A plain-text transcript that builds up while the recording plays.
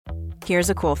Here's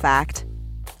a cool fact.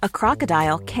 A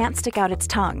crocodile can't stick out its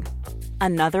tongue.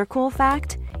 Another cool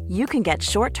fact, you can get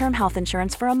short-term health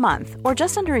insurance for a month or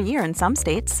just under a year in some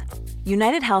states.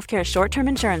 United Healthcare short-term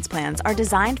insurance plans are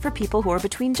designed for people who are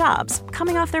between jobs,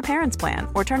 coming off their parents' plan,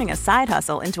 or turning a side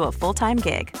hustle into a full-time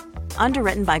gig.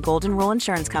 Underwritten by Golden Rule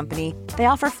Insurance Company, they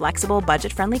offer flexible,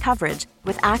 budget-friendly coverage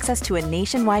with access to a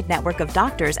nationwide network of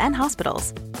doctors and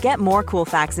hospitals. Get more cool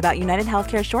facts about United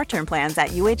Healthcare short-term plans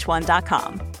at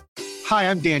uh1.com. Hi,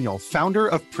 I'm Daniel, founder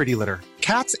of Pretty Litter.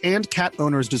 Cats and cat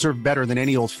owners deserve better than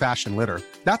any old-fashioned litter.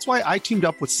 That's why I teamed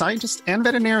up with scientists and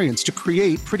veterinarians to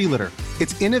create Pretty Litter.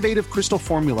 Its innovative crystal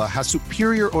formula has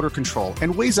superior odor control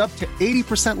and weighs up to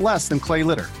 80% less than clay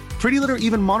litter. Pretty Litter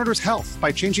even monitors health by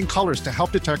changing colors to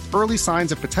help detect early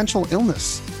signs of potential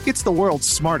illness. It's the world's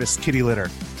smartest kitty litter.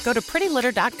 Go to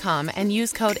prettylitter.com and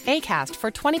use code ACAST for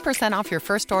 20% off your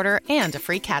first order and a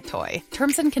free cat toy.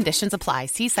 Terms and conditions apply.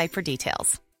 See site for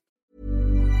details.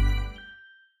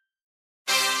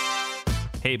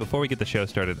 Hey, before we get the show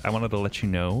started, I wanted to let you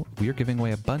know we are giving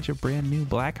away a bunch of brand new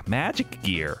Blackmagic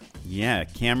gear. Yeah,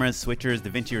 cameras, switchers,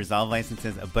 DaVinci Resolve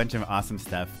licenses, a bunch of awesome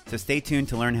stuff. So stay tuned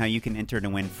to learn how you can enter to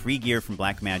win free gear from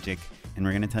Blackmagic, and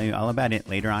we're going to tell you all about it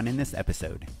later on in this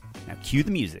episode. Now cue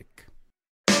the music.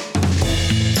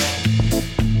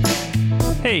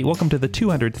 Hey, welcome to the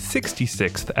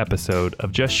 266th episode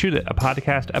of Just Shoot It, a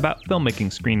podcast about filmmaking,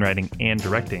 screenwriting, and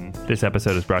directing. This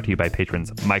episode is brought to you by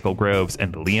patrons Michael Groves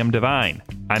and Liam Devine.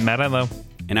 I'm Matt Enlow.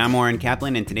 And I'm Warren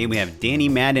Kaplan, and today we have Danny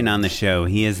Madden on the show.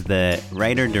 He is the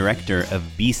writer-director of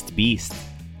Beast,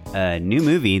 a new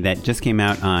movie that just came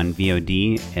out on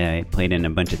VOD. It played in a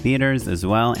bunch of theaters as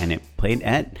well, and it played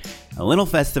at a little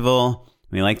festival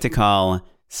we like to call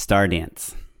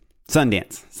Sundance,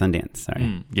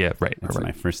 sorry. Yeah, right. That's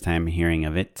my first time hearing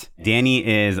of it. Danny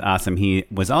is awesome. He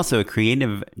was also a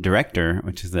creative director,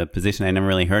 which is a position I never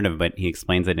really heard of, but he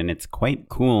explains it, and it's quite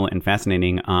cool and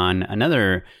fascinating on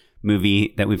another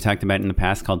movie that we've talked about in the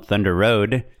past called Thunder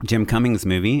Road, Jim Cummings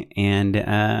movie. And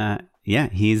yeah,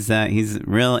 he's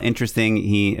real interesting.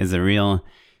 He is a real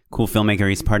cool filmmaker.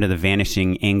 He's part of the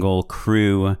Vanishing Angle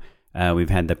crew. We've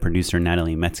had the producer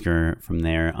Natalie Metzger from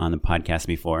there on the podcast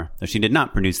before, though she did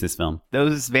not produce this film.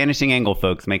 Those Vanishing Angle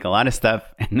folks make a lot of stuff,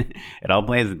 and it all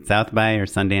plays at South by or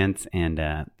Sundance, and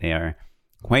they are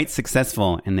quite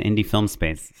successful in the indie film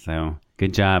space. So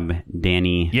good job,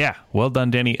 Danny. Yeah, well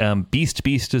done, Danny. Beast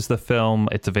is the film.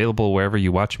 It's available wherever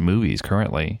you watch movies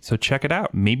currently, so check it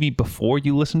out. Maybe before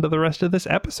you listen to the rest of this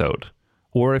episode,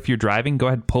 or if you're driving, go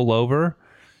ahead, pull over.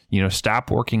 Stop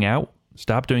working out.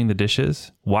 Stop doing the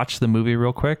dishes, watch the movie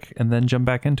real quick, and then jump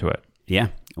back into it. Yeah,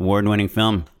 award-winning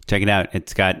film. Check it out.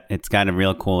 It's got a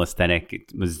real cool aesthetic.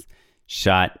 It was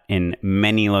shot in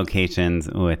many locations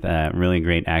with really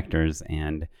great actors,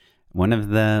 and one of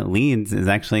the leads is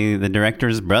actually the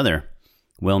director's brother,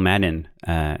 Will Madden.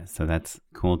 So that's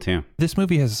cool too. This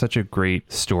movie has such a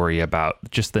great story about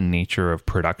just the nature of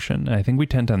production. I think we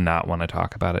tend to not want to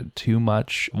talk about it too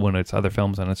much when it's other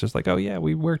films, and it's just like, oh yeah,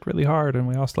 we worked really hard and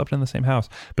we all slept in the same house.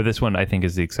 But this one, I think,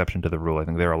 is the exception to the rule. I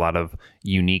think there are a lot of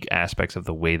unique aspects of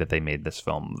the way that they made this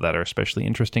film that are especially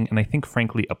interesting, and I think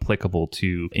frankly applicable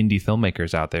to indie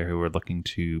filmmakers out there who are looking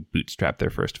to bootstrap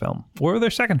their first film or their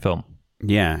second film.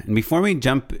 Yeah. And before we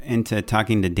jump into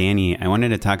talking to Danny, I wanted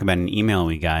to talk about an email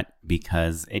we got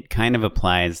because it kind of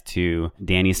applies to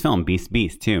Danny's film,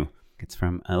 Beast, too. It's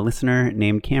from a listener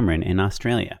named Cameron in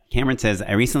Australia. Cameron says,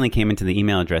 I recently came into the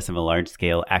email address of a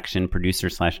large-scale action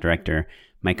producer/director.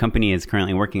 My company is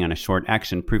currently working on a short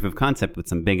action proof of concept with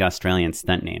some big Australian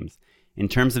stunt names. In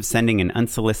terms of sending an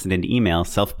unsolicited email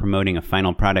self-promoting a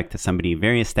final product to somebody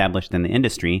very established in the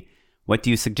industry, what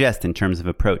do you suggest in terms of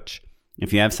approach?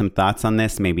 If you have some thoughts on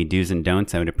this, maybe do's and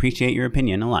don'ts, I would appreciate your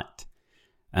opinion a lot.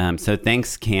 So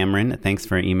thanks, Cameron. Thanks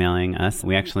for emailing us.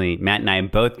 Matt and I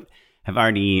both have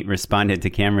already responded to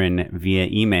Cameron via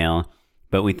email,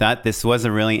 but we thought this was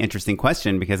a really interesting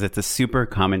question because it's a super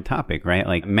common topic, right?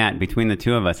 Like, Matt, between the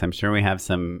two of us, I'm sure we have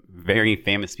some very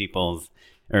famous people's,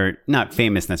 or not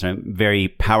famous necessarily, very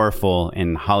powerful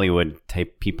in Hollywood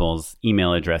type people's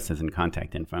email addresses and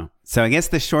contact info. So I guess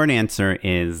the short answer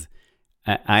is,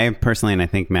 I personally, and I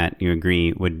think, Matt, you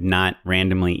agree, would not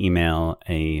randomly email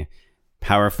a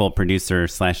powerful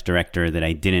producer/director that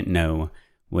I didn't know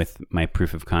with my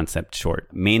proof of concept short,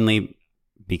 mainly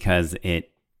because it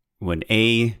would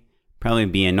A, probably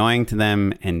be annoying to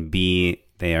them, and B,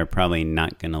 they are probably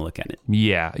not going to look at it.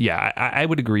 Yeah, I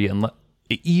would agree. And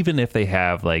even if they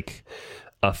have like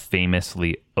a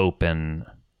famously open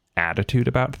attitude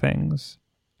about things,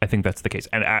 I think that's the case.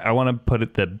 And I want to put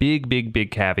it the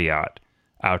big caveat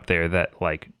out there that,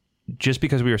 like, just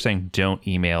because we were saying don't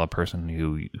email a person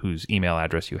whose email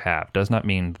address you have does not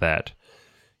mean that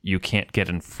you can't get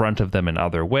in front of them in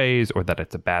other ways, or that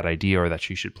it's a bad idea, or that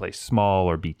you should play small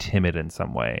or be timid in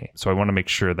some way. So I want to make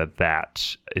sure that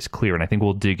that is clear. And I think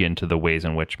we'll dig into the ways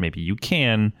in which maybe you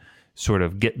can sort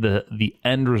of get the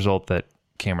end result that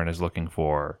Cameron is looking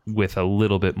for with a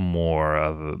little bit more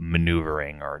of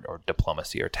maneuvering or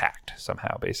diplomacy or tact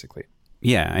somehow, basically.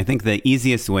 Yeah, I think the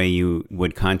easiest way you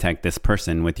would contact this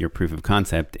person with your proof of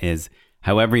concept is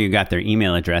however you got their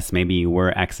email address. Maybe you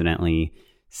were accidentally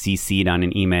CC'd on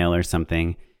an email or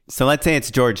something. So let's say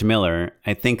it's George Miller.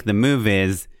 I think the move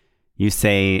is you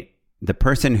say the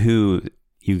person who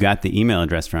you got the email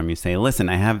address from, you say, listen,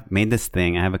 I have made this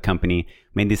thing. I have a company,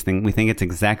 made this thing. We think it's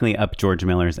exactly up George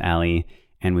Miller's alley,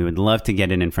 and we would love to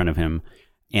get it in front of him.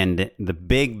 And the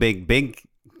big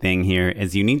thing here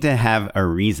is you need to have a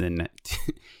reason.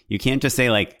 You can't just say,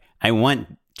 like, I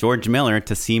want George Miller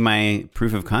to see my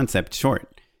proof of concept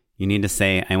short. You need to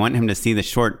say, I want him to see the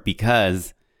short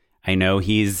because I know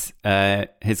his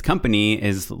company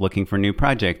is looking for a new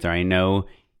project, or I know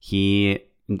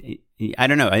I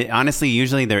don't know. Honestly,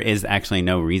 usually there is actually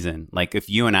no reason. Like if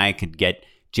you and I could get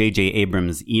J.J.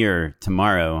 Abrams' ear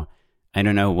tomorrow, I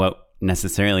don't know what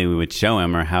necessarily we would show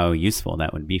him or how useful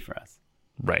that would be for us.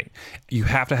 Right. You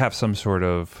have to have some sort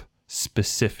of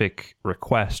specific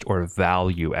request or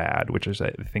value add, which is,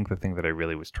 I think, the thing that I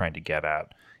really was trying to get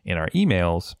at in our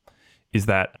emails, is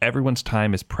that everyone's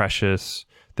time is precious.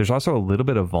 There's also a little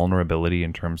bit of vulnerability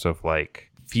in terms of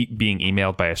like being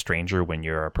emailed by a stranger when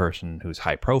you're a person who's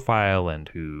high profile and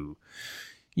who,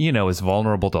 is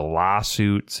vulnerable to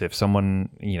lawsuits. If someone,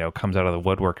 comes out of the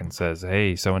woodwork and says,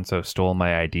 hey, so-and-so stole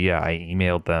my idea, I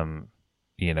emailed them,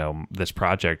 this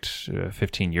project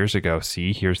 15 years ago.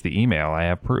 See, here's the email. I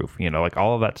have proof. Like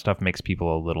all of that stuff makes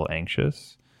people a little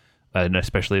anxious. And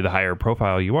especially the higher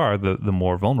profile you are, the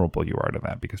more vulnerable you are to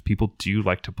that, because people do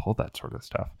like to pull that sort of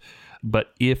stuff.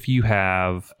 But if you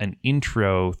have an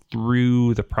intro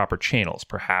through the proper channels,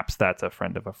 perhaps that's a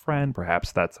friend of a friend,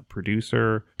 perhaps that's a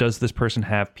producer. Does this person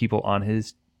have people on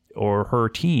his or her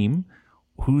team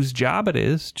whose job it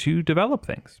is to develop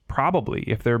things? Probably.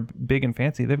 If they're big and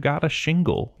fancy, they've got a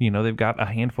shingle. They've got a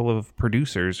handful of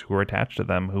producers who are attached to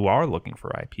them who are looking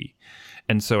for IP.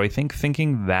 And so I think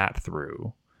thinking that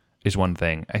through is one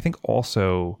thing. I think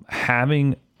also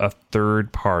having a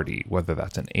third party, whether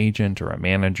that's an agent or a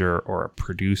manager or a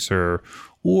producer,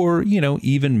 or,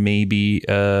 even maybe,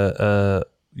 the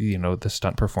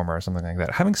stunt performer or something like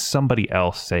that, having somebody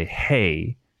else say,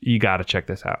 hey, you got to check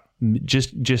this out,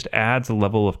 just adds a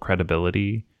level of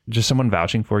credibility. Just someone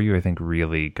vouching for you, I think,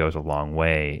 really goes a long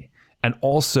way. And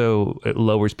also it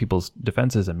lowers people's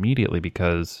defenses immediately,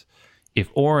 because if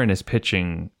Oren is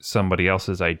pitching somebody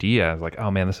else's idea, like,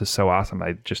 oh man, this is so awesome,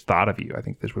 I just thought of you, I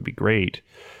think this would be great,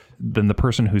 then the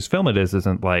person whose film it is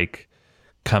isn't like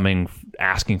coming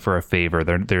asking for a favor.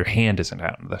 Their hand isn't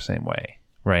out in the same way,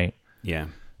 right? Yeah.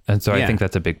 And so I think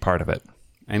that's a big part of it.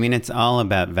 I mean, it's all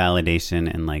about validation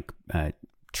and like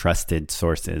trusted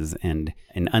sources, and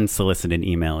an unsolicited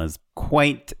email is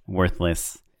quite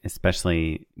worthless,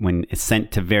 especially when it's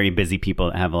sent to very busy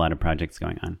people that have a lot of projects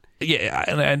going on. Yeah,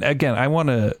 and again, I want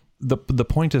to. The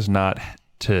point is not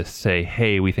to say,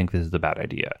 "Hey, we think this is a bad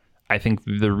idea." I think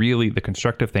the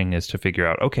constructive thing is to figure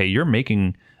out, okay, you're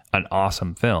making an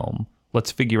awesome film.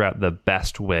 Let's figure out the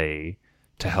best way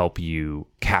to help you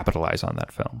capitalize on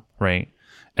that film, right?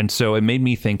 And so it made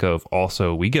me think of,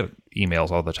 also, we get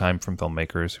emails all the time from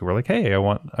filmmakers who are like, "Hey, I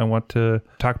want to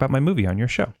talk about my movie on your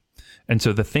show." And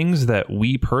so the things that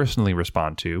we personally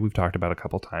respond to, we've talked about a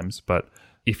couple times, but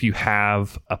if you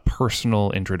have a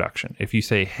personal introduction, if you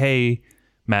say, "Hey,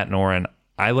 Matt and Oren,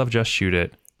 I love Just Shoot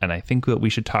It, and I think that we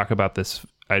should talk about this.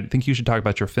 I think you should talk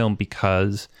about your film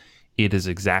because it is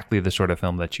exactly the sort of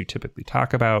film that you typically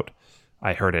talk about.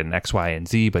 I heard it in X, Y, and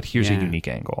Z, but here's a unique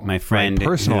angle." My friend, right?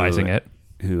 Personalizing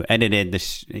who edited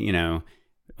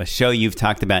a show you've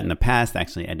talked about in the past,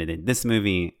 actually edited this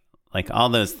movie. Like all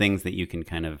those things that you can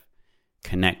kind of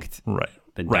connect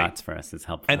the dots for us is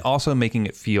helpful. And also making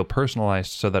it feel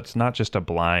personalized so that it's not just a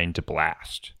blind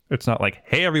blast. It's not like,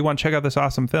 "Hey, everyone, check out this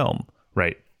awesome film,"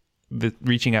 right?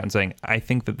 Reaching out and saying, "I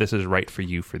think that this is right for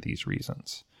you for these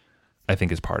reasons," I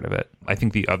think is part of it. I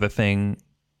think the other thing,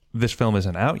 this film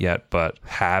isn't out yet, but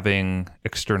having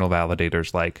external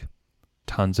validators like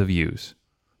tons of views,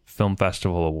 film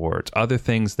festival awards, other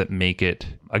things that make it,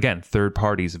 again, third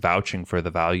parties vouching for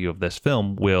the value of this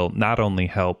film will not only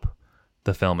help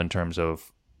the film in terms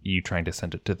of you trying to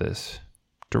send it to this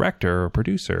director or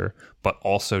producer, but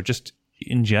also just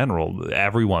in general,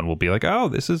 everyone will be like, oh,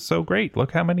 this is so great.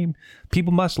 Look how many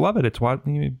people must love it. It's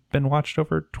been watched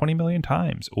over 20 million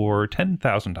times or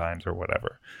 10,000 times or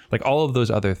whatever. Like all of those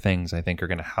other things, I think, are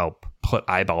going to help put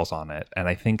eyeballs on it. And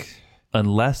I think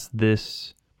unless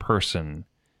this person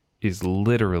is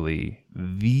literally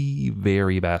the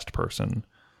very best person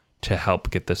to help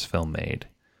get this film made,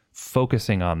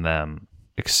 focusing on them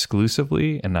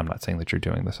exclusively, and I'm not saying that you're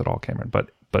doing this at all, Cameron, but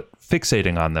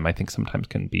fixating on them, I think sometimes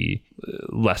can be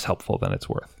less helpful than it's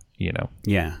worth, you know?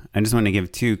 Yeah. I just want to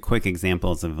give two quick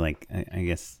examples of like, I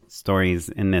guess, stories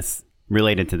in this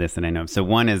related to this that I know of. So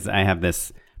one is I have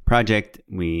this project.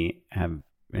 We have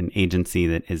an agency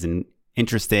that is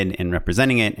interested in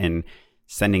representing it and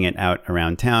sending it out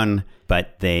around town,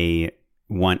 but they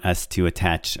want us to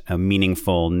attach a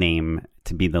meaningful name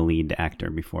to be the lead actor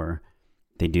before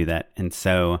they do that. And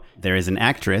so there is an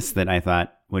actress that I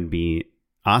thought would be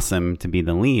awesome to be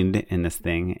the lead in this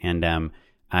thing. And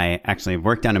I actually have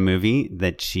worked on a movie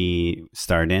that she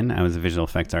starred in. I was a visual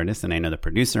effects artist, and I know the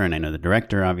producer and I know the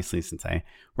director, obviously, since I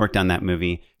worked on that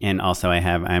movie. And also I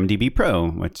have IMDb Pro,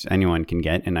 which anyone can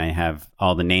get. And I have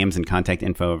all the names and contact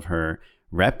info of her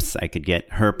reps. I could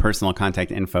get her personal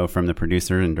contact info from the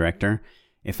producer and director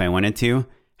if I wanted to.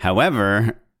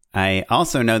 However, I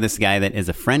also know this guy that is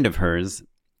a friend of hers,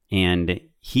 and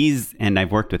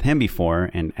I've worked with him before,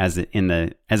 and as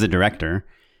a director.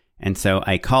 And so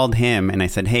I called him and I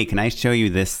said, hey, can I show you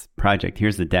this project?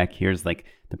 Here's the deck. Here's like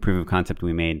the proof of concept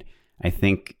we made. I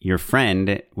think your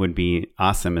friend would be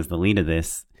awesome as the lead of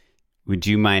this. Would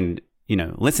you mind,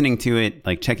 listening to it,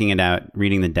 like checking it out,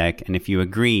 reading the deck, and if you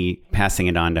agree, passing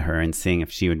it on to her and seeing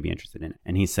if she would be interested in it?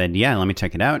 And he said, yeah, let me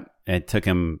check it out. It took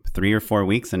him 3 or 4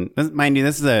 weeks. And mind you,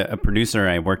 this is a producer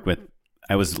I worked with.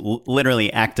 I was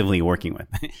literally actively working with.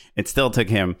 It still took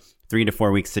him 3 to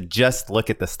 4 weeks to just look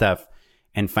at the stuff.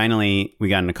 And finally, we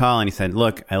got on a call and he said,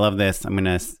 look, I love this. I'm going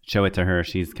to show it to her.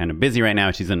 She's kind of busy right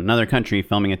now. She's in another country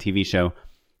filming a TV show.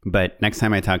 But next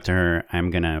time I talk to her, I'm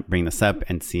going to bring this up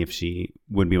and see if she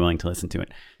would be willing to listen to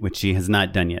it, which she has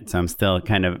not done yet. So I'm still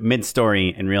kind of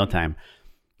mid-story in real time.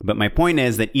 But my point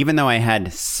is that even though I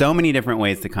had so many different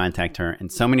ways to contact her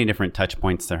and so many different touch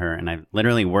points to her, and I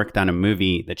literally worked on a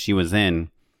movie that she was in,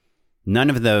 none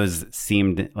of those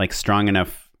seemed like strong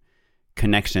enough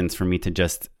connections for me to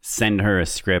just send her a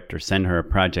script or send her a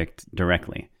project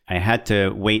directly. I had to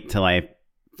wait till I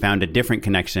found a different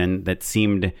connection that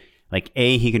seemed like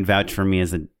A, he could vouch for me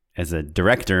as a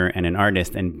director and an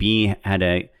artist, and B, had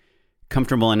a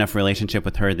comfortable enough relationship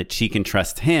with her that she can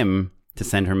trust him to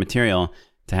send her material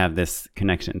to have this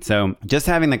connection. So just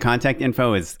having the contact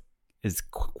info is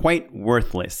quite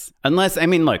worthless. Unless,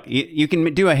 look, you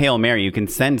can do a Hail Mary. You can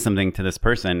send something to this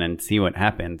person and see what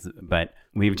happens. But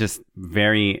we've just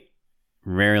very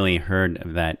rarely heard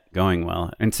of that going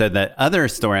well. And so the other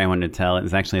story I wanted to tell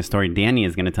is actually a story Danny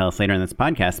is going to tell us later in this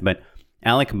podcast. But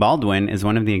Alec Baldwin is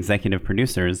one of the executive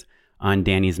producers on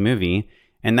Danny's movie.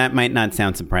 And that might not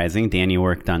sound surprising. Danny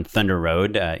worked on Thunder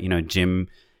Road, Jim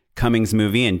Cummings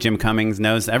movie, and Jim Cummings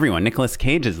knows everyone. Nicolas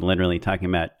Cage is literally talking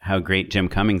about how great Jim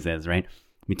Cummings is, right?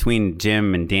 Between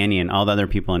Jim and Danny and all the other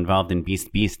people involved in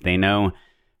Beast, they know,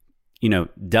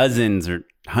 dozens or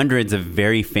hundreds of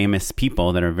very famous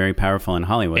people that are very powerful in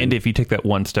Hollywood. And if you take that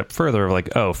one step further,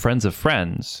 like, friends of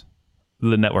friends,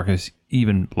 the network is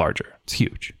even larger. It's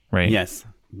huge, right? Yes.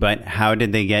 But how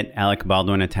did they get Alec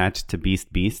Baldwin attached to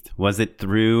Beast? Was it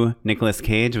through Nicolas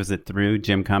Cage? Was it through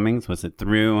Jim Cummings? Was it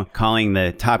through calling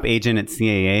the top agent at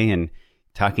CAA and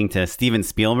talking to Steven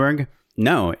Spielberg?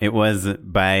 No, it was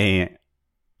by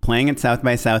playing at South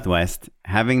by Southwest,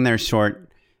 having their short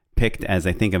picked as,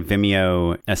 I think,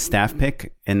 a staff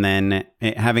pick, and then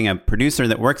having a producer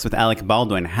that works with Alec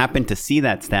Baldwin happen to see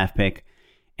that staff pick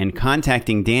and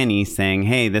contacting Danny saying,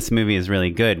 hey, this movie is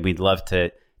really good. We'd love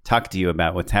to talk to you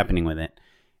about what's happening with it.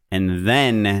 And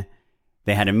then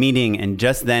they had a meeting, and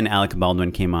just then Alec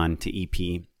Baldwin came on to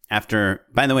EP after,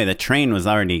 by the way, the train was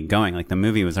already going, like the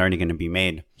movie was already going to be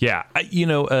made. Yeah.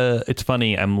 It's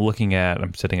funny. I'm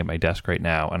sitting at my desk right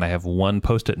now, and I have one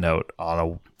Post-it note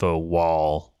on the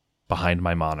wall behind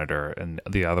my monitor, and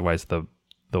otherwise the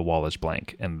wall is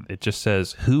blank. And it just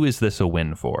says, who is this a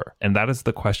win for? And that is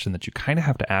the question that you kind of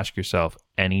have to ask yourself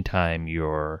anytime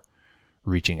you're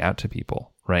reaching out to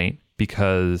people, right?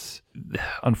 Because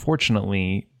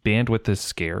unfortunately, bandwidth is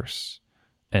scarce,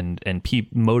 and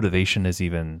motivation is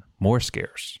even more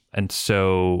scarce. And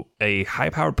so a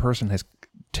high-powered person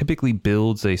typically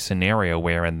builds a scenario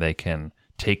wherein they can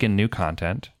take in new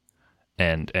content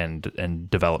and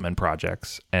development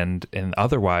projects, and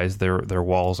otherwise their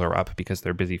walls are up because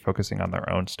they're busy focusing on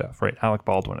their own stuff, right? Alec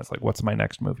Baldwin is like, what's my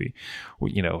next movie?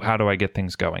 How do I get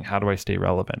things going? How do I stay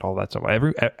relevant? All that stuff.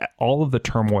 All of the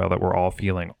turmoil that we're all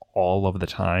feeling all of the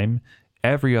time,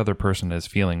 every other person is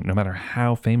feeling, no matter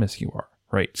how famous you are,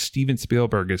 right? Steven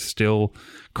Spielberg is still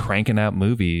cranking out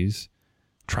movies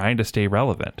trying to stay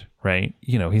relevant, right?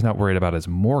 He's not worried about his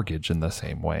mortgage in the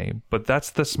same way, but that's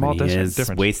the small difference.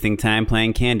 Wasting time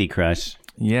playing Candy Crush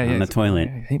on the toilet.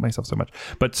 I hate myself so much.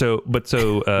 But so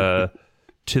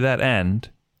to that end,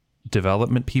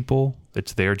 development people,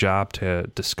 it's their job to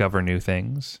discover new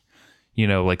things.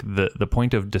 Like the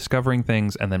point of discovering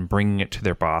things and then bringing it to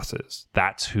their bosses.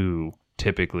 That's who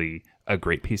typically a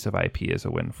great piece of IP is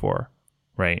a win for,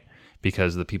 right?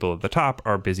 Because the people at the top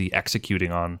are busy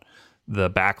executing on the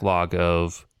backlog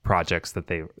of projects that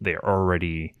they're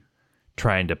already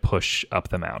trying to push up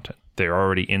the mountain. They're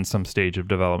already in some stage of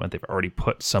development. They've already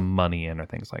put some money in or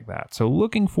things like that. So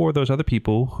looking for those other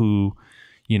people who,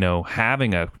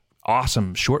 having a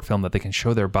awesome short film that they can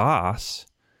show their boss,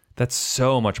 that's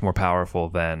so much more powerful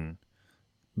than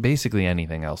basically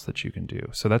anything else that you can do.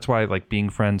 So that's why like being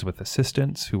friends with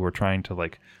assistants who are trying to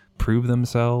like prove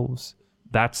themselves,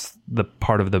 that's the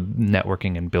part of the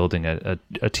networking and building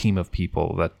a team of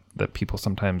people that people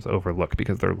sometimes overlook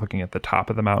because they're looking at the top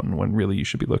of the mountain when really you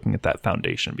should be looking at that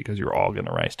foundation because you're all going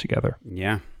to rise together.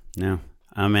 Yeah, no,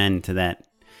 amen to that.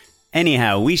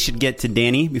 Anyhow, we should get to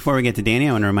Danny. Before we get to Danny,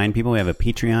 I want to remind people we have a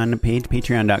Patreon page,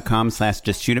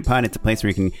 patreon.com/justshootitpod. It's a place where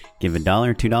you can give $1,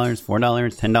 $2,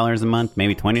 $4, $10 a month,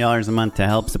 maybe $20 a month to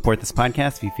help support this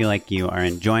podcast. If you feel like you are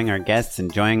enjoying our guests,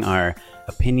 enjoying our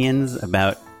opinions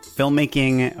about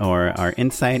filmmaking or our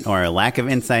insight or our lack of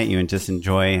insight, you just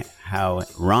enjoy how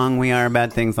wrong we are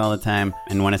about things all the time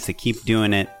and want us to keep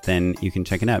doing it, then you can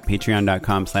check it out.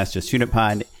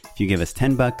 Patreon.com/justshootitpod. If you give us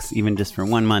 $10, even just for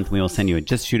 1 month, we will send you a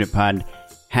Just Shoot It Pod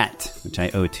hat, which I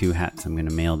owe 2 hats. I'm going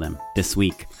to mail them this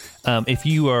week. If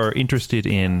you are interested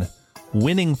in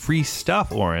winning free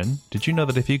stuff, Oren, did you know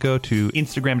that if you go to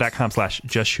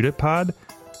Instagram.com/justshootitpod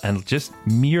and just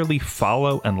merely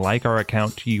follow and like our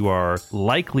account, you are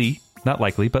not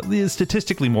likely, but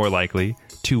statistically more likely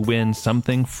to win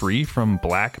something free from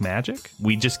Blackmagic.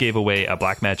 We just gave away a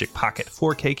Blackmagic Pocket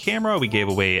 4K camera. We gave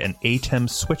away an ATEM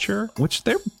switcher, which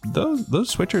those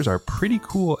switchers are pretty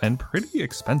cool and pretty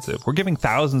expensive. We're giving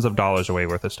thousands of dollars away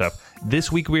worth of stuff.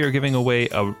 This week we are giving away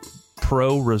a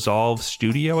Pro Resolve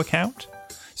Studio account.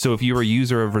 So if you're a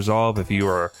user of Resolve, if you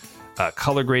are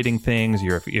color grading things,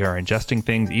 you're ingesting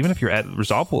things, even if you're at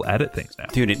Resolve will edit things now.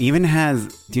 Dude, it even has,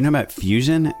 do you know about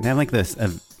Fusion? They have like this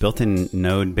built-in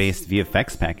node-based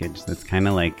VFX package that's kind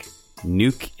of like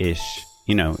Nuke-ish,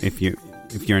 if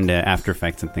you're into After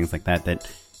Effects and things like that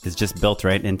is just built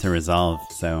right into Resolve.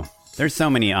 So there's so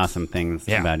many awesome things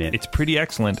about it. It's pretty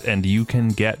excellent, and you can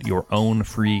get your own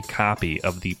free copy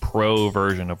of the pro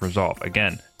version of Resolve.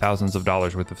 Again, thousands of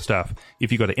dollars worth of stuff.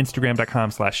 If you go to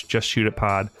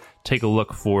Instagram.com/justshootitpod, take a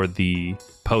look for the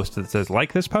post that says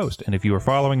like this post. And if you are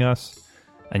following us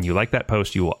and you like that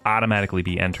post, you will automatically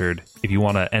be entered. If you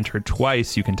want to enter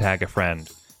twice, you can tag a friend.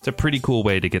 It's a pretty cool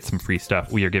way to get some free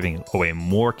stuff. We are giving away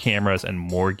more cameras and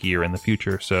more gear in the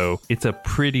future, so it's a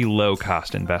pretty low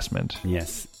cost investment.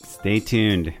 Yes, stay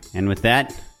tuned. And with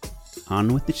that,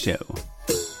 on with the show.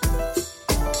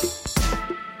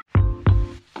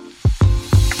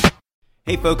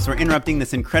 Hey folks, we're interrupting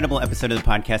this incredible episode of the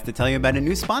podcast to tell you about a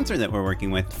new sponsor that we're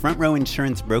working with, Front Row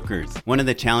Insurance Brokers. One of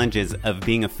the challenges of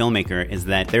being a filmmaker is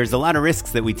that there's a lot of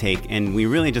risks that we take, and we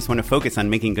really just want to focus on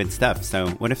making good stuff. So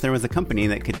what if there was a company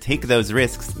that could take those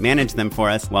risks, manage them for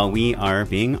us while we are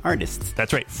being artists?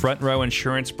 That's right. Front Row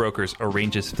Insurance Brokers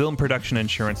arranges film production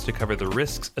insurance to cover the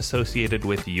risks associated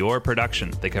with your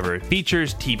production. They cover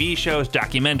features, TV shows,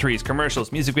 documentaries,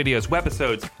 commercials, music videos,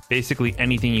 webisodes, basically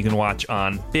anything you can watch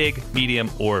on big, medium,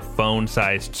 or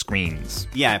phone-sized screens.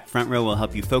 Yeah, Front Row will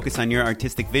help you focus on your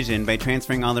artistic vision by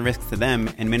transferring all the risks to them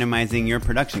and minimizing your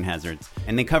production hazards.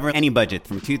 And they cover any budget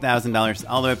from $2,000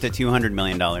 all the way up to $200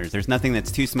 million. There's nothing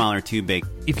that's too small or too big.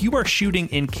 If you are shooting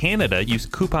in Canada, use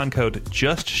coupon code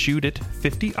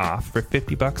JustShootIt50OFF for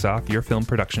 $50 off your film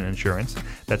production insurance.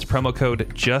 That's promo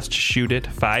code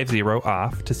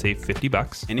JustShootIt50OFF to save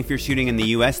 $50. And if you're shooting in the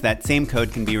US, that same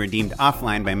code can be redeemed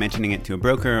offline by mentioning it to a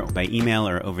broker, by email,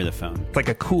 or over the phone. It's like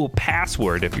a cool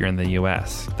password if you're in the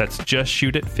US. That's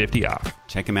JustShootIt50OFF.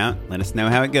 Check them out. Let us know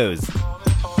how it goes.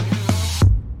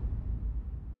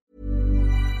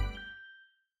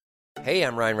 Hey,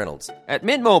 I'm Ryan Reynolds. At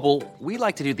Mint Mobile, we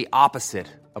like to do the opposite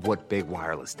of what Big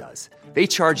Wireless does. They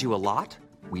charge you a lot,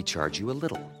 we charge you a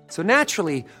little. So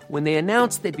naturally, when they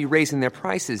announced they'd be raising their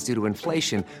prices due to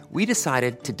inflation, we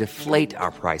decided to deflate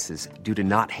our prices due to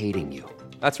not hating you.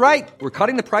 That's right. We're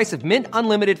cutting the price of Mint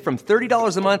Unlimited from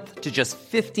 $30 a month to just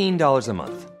 $15 a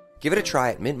month. Give it a try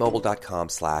at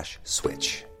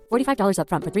mintmobile.com/switch. $45 up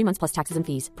front for 3 months plus taxes and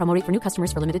fees. Promo rate for new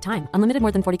customers for limited time. Unlimited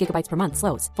more than 40 gigabytes per month.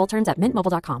 Slows full terms at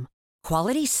mintmobile.com.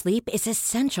 Quality sleep is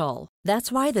essential.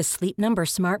 That's why the Sleep Number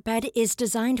Smart Bed is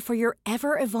designed for your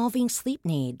ever-evolving sleep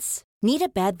needs. Need a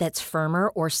bed that's firmer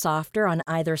or softer on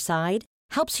either side?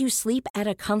 Helps you sleep at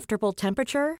a comfortable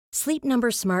temperature? Sleep Number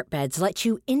Smart Beds let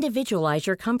you individualize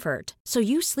your comfort, so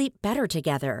you sleep better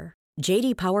together.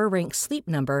 J.D. Power ranks Sleep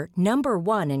Number number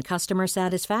 1 in customer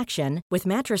satisfaction with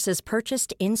mattresses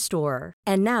purchased in-store.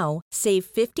 And now, save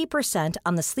 50%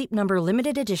 on the Sleep Number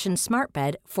Limited Edition Smart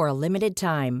Bed for a limited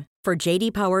time. For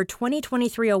J.D. Power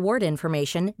 2023 award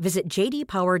information, visit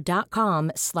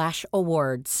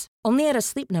jdpower.com/awards. Only at a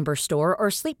Sleep Number store or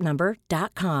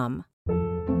sleepnumber.com.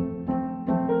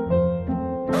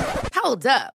 Hold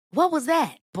up. What was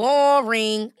that?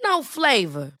 Boring. No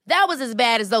flavor. That was as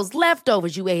bad as those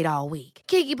leftovers you ate all week.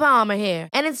 Keke Palmer here,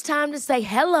 and it's time to say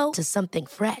hello to something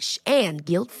fresh and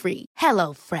guilt-free.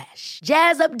 Hello Fresh.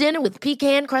 Jazz up dinner with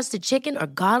pecan-crusted chicken or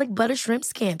garlic butter shrimp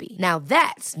scampi. Now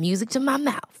that's music to my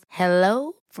mouth.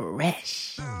 Hello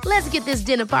Fresh. Let's get this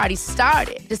dinner party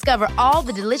started. Discover all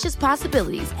the delicious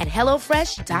possibilities at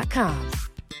hellofresh.com.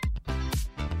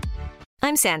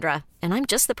 I'm Sandra, and I'm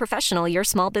just the professional your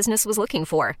small business was looking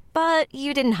for. But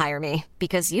you didn't hire me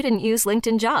because you didn't use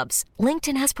LinkedIn Jobs.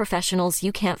 LinkedIn has professionals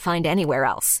you can't find anywhere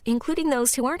else, including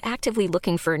those who aren't actively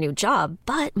looking for a new job,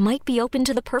 but might be open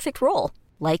to the perfect role,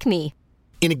 like me.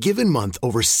 In a given month,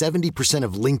 over 70%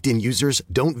 of LinkedIn users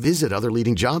don't visit other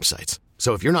leading job sites.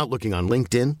 So if you're not looking on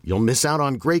LinkedIn, you'll miss out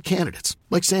on great candidates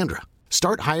like Sandra.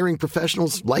 Start hiring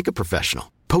professionals like a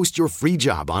professional. Post your free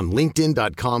job on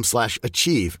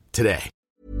linkedin.com/achieve today.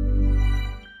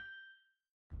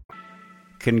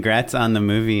 Congrats on the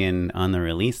movie and on the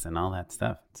release and all that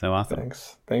stuff. So awesome.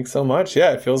 Thanks so much.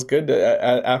 Yeah, it feels good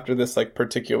to, after this like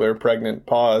particular pregnant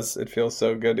pause. It feels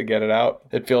so good to get it out.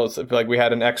 I feel like we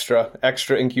had an extra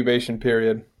incubation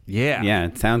period. Yeah.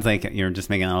 It sounds like you're just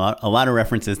making a lot of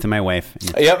references to my wife.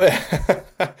 Yep.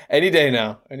 Any day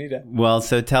now. Any day. Well,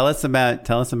 so tell us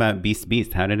about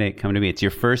Beast. How did it come to be? It's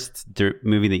your first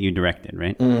movie that you directed,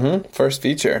 right? Mm-hmm. First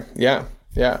feature. Yeah.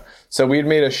 So we had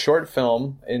made a short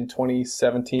film in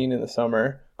 2017 in the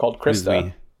summer called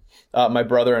Krista. My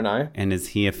brother and I. And is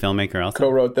he a filmmaker also?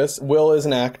 Co-wrote this. Will is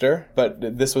an actor,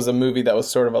 but this was a movie that was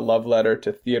sort of a love letter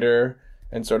to theater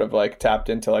and sort of like tapped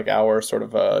into like our sort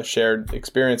of shared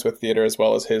experience with theater as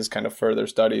well as his kind of further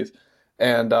studies.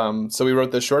 And so we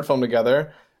wrote this short film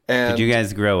together. And did you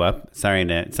guys grow up? Sorry,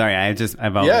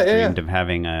 I've always dreamed of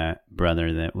having a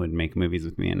brother that would make movies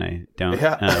with me, and I don't.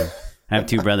 Yeah. I have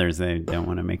two brothers that don't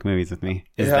want to make movies with me.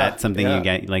 Is that something you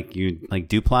get like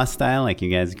Duplass style? Like you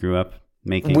guys grew up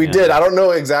making? We did. I don't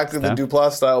know exactly the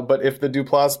Duplass style, but if the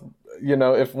Duplass,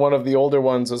 if one of the older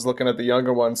ones was looking at the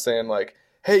younger one saying like,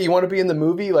 hey, you want to be in the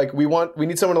movie? Like we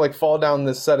need someone to like fall down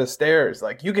this set of stairs.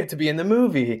 Like you get to be in the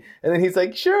movie. And then he's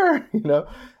like, sure,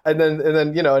 and then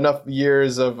enough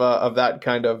years of that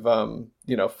kind of,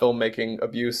 filmmaking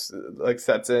abuse like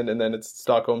sets in, and then it's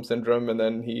Stockholm syndrome, and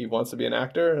then he wants to be an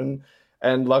actor.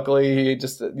 And luckily he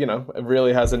just,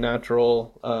 really has a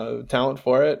natural talent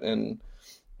for it. And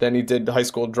then he did high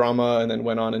school drama and then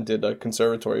went on and did a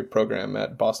conservatory program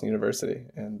at Boston University.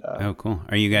 And oh, cool.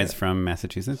 Are you guys from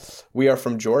Massachusetts? We are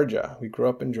from Georgia. We grew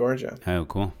up in Georgia. Oh,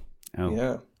 cool. Oh,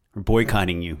 yeah. We're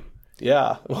boycotting you.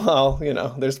 Yeah. Well,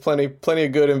 there's plenty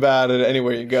of good and bad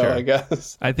anywhere you go, sure. I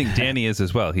guess. I think Danny is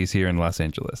as well. He's here in Los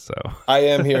Angeles, so. I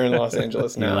am here in Los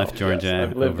Angeles now. You left Georgia. Yes.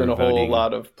 I've lived in a whole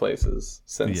lot of places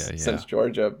since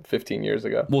Georgia 15 years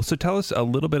ago. Well, so tell us a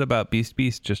little bit about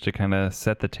Beast just to kind of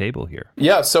set the table here.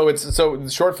 Yeah, so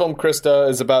the short film Krista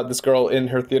is about this girl in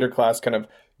her theater class kind of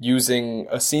using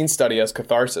a scene study as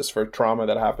catharsis for trauma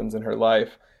that happens in her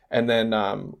life. And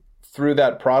then through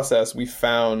that process, we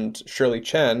found Shirley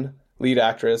Chen, lead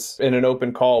actress, in an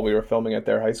open call. We were filming at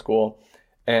their high school,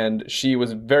 and she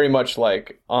was very much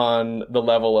like on the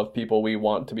level of people we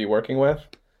want to be working with,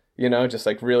 just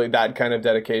like really that kind of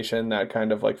dedication, that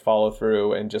kind of like follow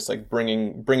through, and just like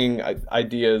bringing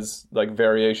ideas, like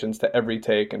variations to every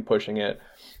take and pushing it.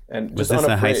 And was this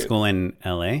a high school in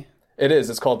LA? It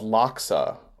is. It's called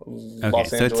LACHSA. Okay,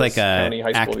 Los Angeles, so it's like a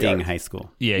acting high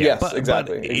school. Yeah. Yes, but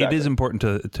exactly. It is important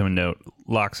to note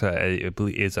LACHSA, I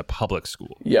believe, is a public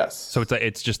school. Yes. So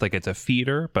it's just like it's a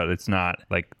feeder, but it's not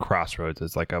like Crossroads.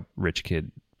 It's like a rich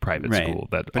kid private school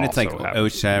that but it's also like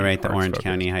happens to OSHA, be right? The arts Orange focused.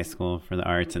 County High School for the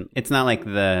Arts. And it's not like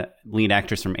the lead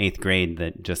actress from 8th grade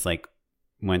that just like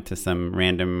went to some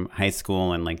random high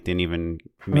school and like didn't even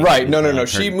make Right. it No. into, like,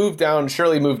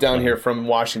 Shirley moved down here from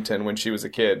Washington when she was a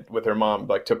kid with her mom,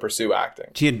 like to pursue acting.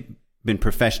 She had been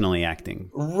professionally acting.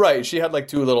 Right. She had like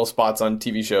 2 little spots on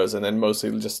TV shows and then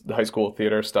mostly just high school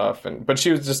theater stuff. But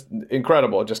she was just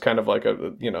incredible. Just kind of like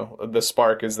the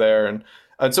spark is there. And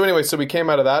so anyway, so we came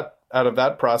out of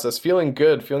that process feeling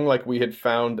good, feeling like we had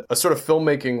found a sort of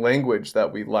filmmaking language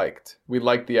that we liked. We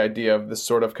liked the idea of this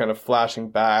sort of kind of flashing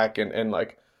back and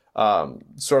like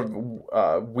sort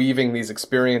of weaving these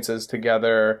experiences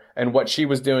together, and what she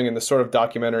was doing in the sort of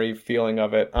documentary feeling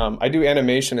of it. I do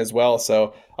animation as well,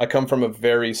 so I come from a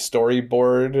very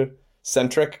storyboard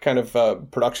centric kind of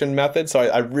production method. So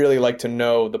I really like to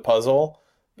know the puzzle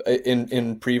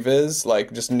in previs,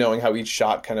 like just knowing how each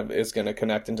shot kind of is going to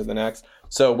connect into the next.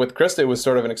 So with Krista, it was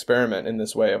sort of an experiment in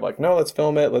this way of like, no, let's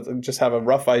film it. Let's just have a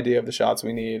rough idea of the shots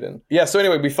we need. And yeah, so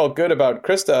anyway, we felt good about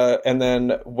Krista and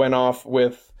then went off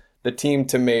with the team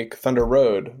to make Thunder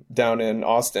Road down in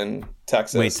Austin,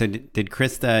 Texas. Wait, so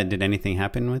did anything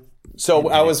happen with? So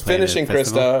I was finishing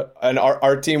Krista, and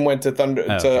our team went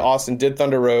to Austin, did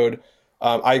Thunder Road.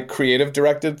 I creative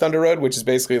directed Thunder Road, which is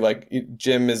basically like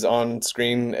Jim is on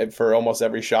screen for almost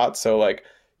every shot. So like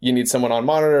you need someone on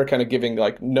monitor kind of giving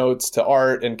like notes to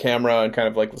art and camera and kind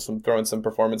of like throwing some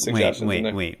performance suggestions in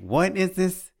there. Wait, what is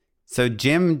this? So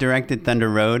Jim directed Thunder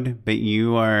Road, but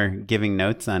you are giving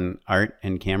notes on art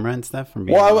and camera and stuff from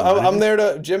Well, I'm there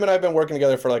to... Jim and I have been working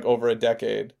together for like over a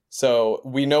decade. So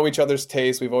we know each other's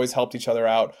tastes. We've always helped each other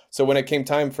out. So when it came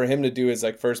time for him to do his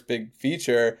like first big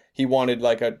feature, he wanted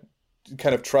like a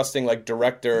kind of trusting like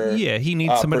director. Yeah, he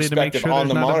needs somebody to make sure on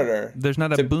the monitor. There's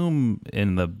not a boom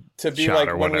in the to be shot like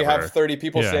or when whatever. we have 30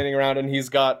 people standing around and he's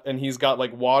got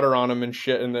like water on him and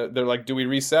shit, and they're like, do we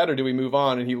reset or do we move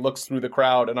on? And he looks through the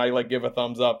crowd and I like give a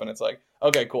thumbs up and it's like,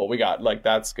 okay, cool, we got like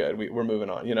that's good. We're moving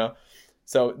on, you know.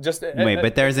 So just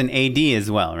but there's an AD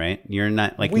as well, right? You're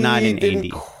not like not an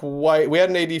AD. We had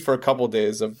an AD for a couple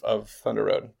days of Thunder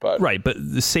Road, but right. But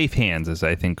the safe hands is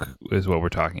what we're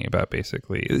talking about,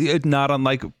 basically. Not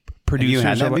unlike producers.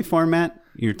 Have you had that before, Matt?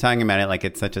 You're talking about it like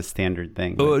it's such a standard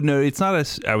thing. Oh no, it's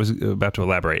not. I was about to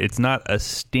elaborate. It's not a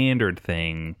standard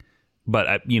thing.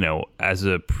 But, as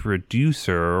a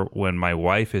producer, when my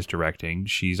wife is directing,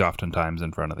 she's oftentimes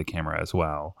in front of the camera as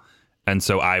well. And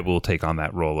so I will take on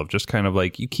that role of just kind of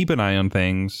like, you keep an eye on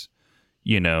things,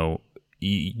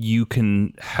 you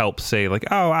can help say like,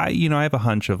 oh, I have a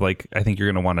hunch of like, I think you're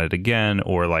going to want it again.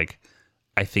 Or like,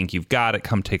 I think you've got it.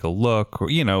 Come take a look. Or,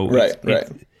 right.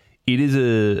 It is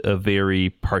a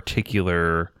very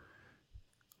particular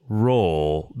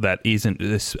role that isn't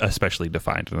especially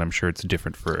defined, and I'm sure it's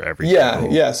different for every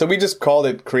yeah. So we just called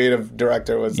it creative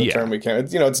director was the term we came.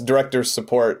 It's director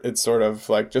support. It's sort of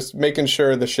like just making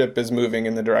sure the ship is moving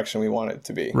in the direction we want it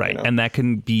to be. Right, and that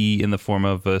can be in the form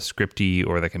of a scriptee,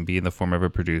 or that can be in the form of a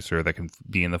producer, that can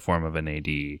be in the form of an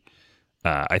AD.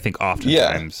 I think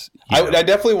oftentimes, I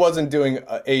definitely wasn't doing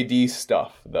AD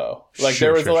stuff though. Like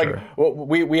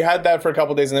we had that for a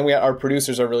couple of days, and then our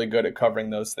producers are really good at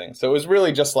covering those things. So it was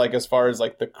really just like as far as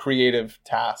like the creative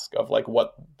task of like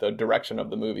what the direction of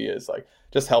the movie is, like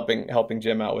just helping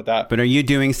Jim out with that. But are you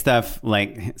doing stuff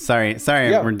like? Sorry,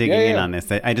 we're digging in on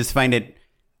this. I just find it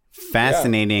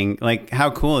fascinating. Like,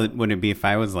 how cool would it be if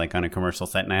I was like on a commercial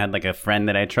set and I had like a friend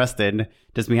that I trusted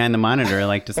just behind the monitor,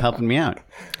 like just helping me out?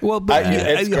 Well, but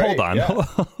hold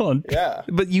on. Yeah.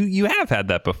 But you have had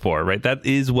that before, right? That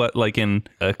is what like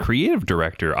a creative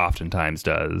director oftentimes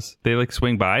does. They like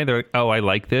swing by. They're like, oh, I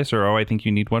like this, or oh, I think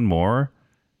you need one more.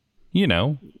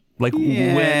 Like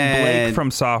when Blake from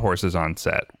Sawhorse is on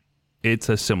set. It's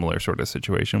a similar sort of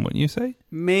situation, wouldn't you say?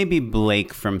 Maybe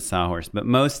Blake from Sawhorse, but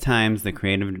most times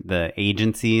the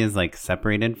agency is like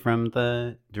separated from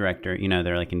the director.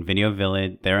 They're like in Video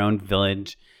Village, their own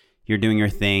village. You're doing your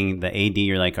thing. The AD,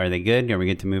 you're like, are they good? Are we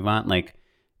good to move on? Like,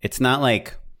 it's not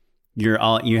like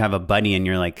you have a buddy and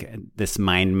you're like this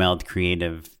mind meld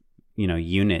creative,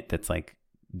 unit that's like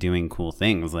doing cool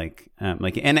things.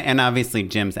 And obviously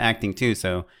Jim's acting too,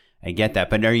 so I get that.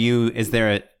 But is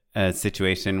there a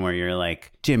situation where you're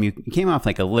like, Jim, you came off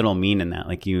like a little mean in that,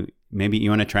 like maybe you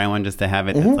want to try one just to have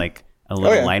it that's like a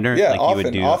little lighter? Yeah, like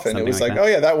often it was like, oh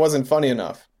yeah, that wasn't funny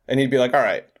enough, and he'd be like, all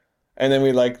right, and then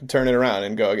we like turn it around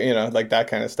and go, like that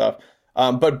kind of stuff.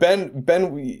 But Ben,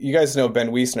 you guys know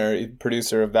Ben Wiesner,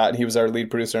 producer of that, and he was our lead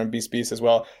producer on Beast as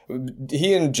well.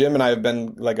 He and Jim and I have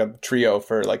been like a trio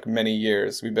for like many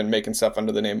years. We've been making stuff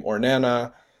under the name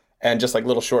Ornana, and just like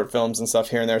little short films and stuff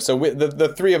here and there. So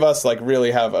the three of us like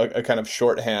really have a kind of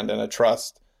shorthand and a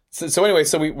trust So anyway,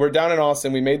 so we're down in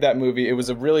Austin. We made that movie. It was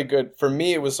a really good, for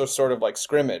me, it was a sort of like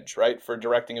scrimmage, right? For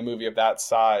directing a movie of that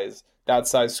size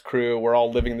crew. We're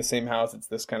all living in the same house. It's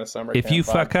this kind of summer. If you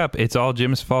fuck up, it's all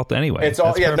Jim's fault anyway. It's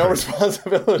all, That's no perfect.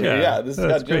 responsibility. Yeah, this has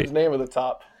got Jim's great. name at the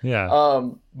top. Yeah.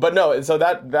 But no, so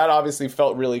that obviously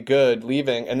felt really good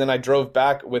leaving. And then I drove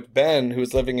back with Ben, who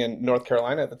was living in North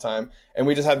Carolina at the time. And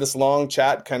we just had this long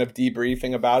chat kind of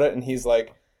debriefing about it. And he's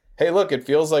like, hey, look, it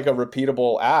feels like a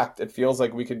repeatable act. It feels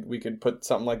like we could put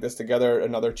something like this together,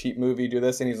 another cheap movie, do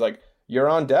this. And he's like, you're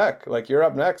on deck. Like, you're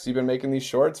up next. You've been making these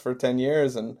shorts for 10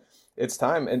 years and it's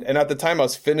time. And at the time I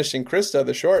was finishing Krista,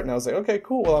 the short, and I was like, okay,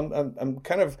 cool. Well, I'm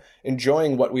kind of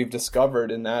enjoying what we've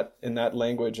discovered in that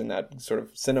language and that sort of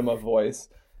cinema voice.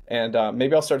 And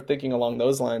maybe I'll start thinking along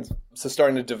those lines. So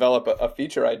starting to develop a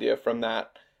feature idea from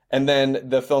that. And then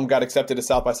the film got accepted to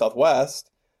South by Southwest.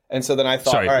 And so then I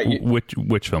thought, Sorry, all right.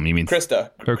 Which film? You mean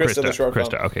Krista. Krista, the short film.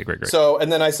 Okay, great. So, and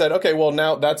then I said, okay, well,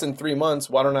 now that's in 3 months.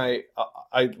 Why don't I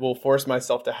will force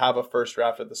myself to have a first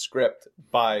draft of the script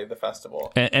by the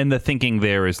festival. And the thinking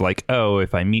there is like, oh,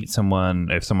 if I meet someone,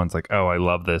 if someone's like, oh, I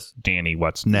love this, Danny,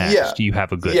 what's next? Yeah. You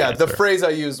have a good Yeah, answer. the phrase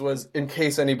I used was, in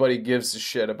case anybody gives a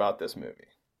shit about this movie.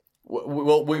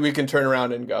 We can turn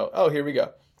around and go, oh, here we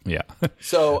go. Yeah.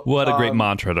 So what a great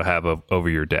mantra to have over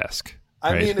your desk.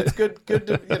 I right? mean, it's good to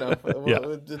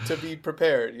to be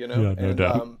prepared, Yeah, no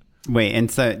doubt. Wait,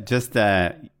 and so just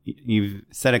you've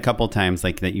said a couple times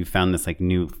like that you found this like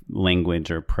new language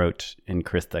or approach in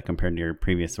Krista compared to your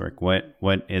previous work. What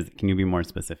is? Can you be more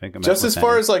specific about? Just as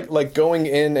far as like going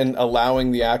in and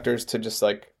allowing the actors to just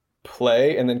like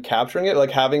play and then capturing it, like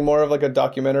having more of like a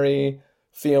documentary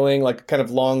feeling, like kind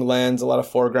of long lens, a lot of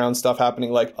foreground stuff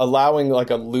happening, like allowing like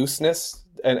a looseness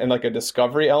and like a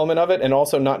discovery element of it, and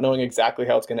also not knowing exactly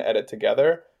how it's going to edit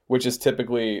together, which is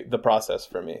typically the process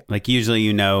for me. Like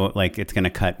usually, like it's going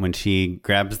to cut when she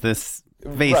grabs this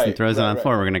vase and throws it on the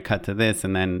floor. We're going to cut to this,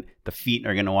 and then the feet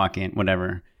are going to walk in,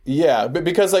 whatever. Yeah, but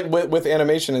because like with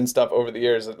animation and stuff over the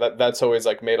years, that's always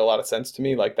like made a lot of sense to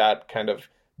me. Like that kind of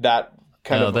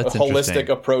holistic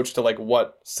approach to like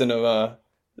what cinematic.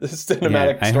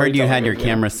 Yeah, I heard you had your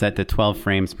camera set to 12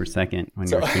 frames per second when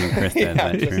you were shooting Krista.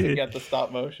 Yeah, just to get the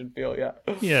stop motion feel. Yeah.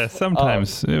 Yeah,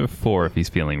 sometimes 4 if he's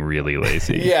feeling really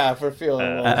lazy. Yeah, for feeling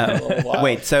a little wild.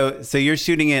 Wait, so you're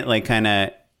shooting it like kind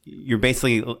of, you're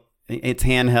basically, it's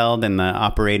handheld and the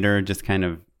operator just kind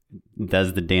of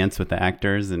does the dance with the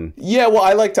actors and. Yeah, well,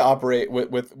 I like to operate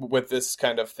with this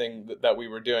kind of thing that we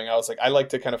were doing. I was like, I like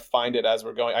to kind of find it as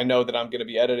we're going. I know that I'm going to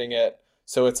be editing it.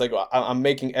 So it's like I'm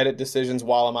making edit decisions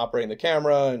while I'm operating the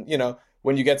camera. And, you know,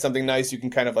 when you get something nice, you can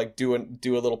kind of like do a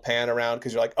little pan around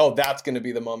because you're like, oh, that's going to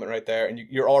be the moment right there. And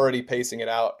you're already pacing it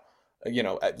out, you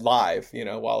know, at live, you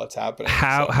know, while it's happening.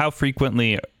 How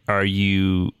frequently were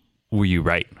you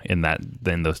right in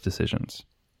those decisions?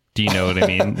 Do you know what I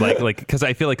mean? like, because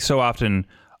I feel like so often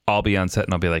I'll be on set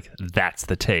and I'll be like, that's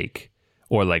the take.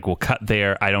 Or like, we'll cut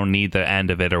there. I don't need the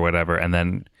end of it or whatever. And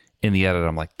then in the edit,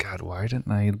 I'm like, God, why didn't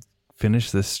I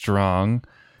finish this strong?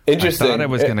 Interesting. I thought I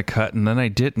was going to cut and then I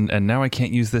didn't, and now I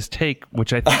can't use this take,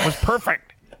 which I thought was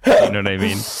perfect. You know what I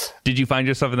mean? Did you find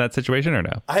yourself in that situation or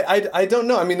no? I don't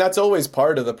know. I mean, that's always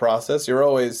part of the process. You're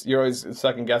always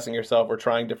second guessing yourself or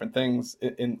trying different things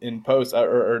in post,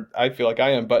 or I feel like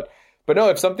I am. But no,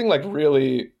 if something like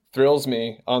really thrills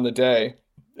me on the day,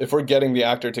 if we're getting the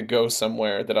actor to go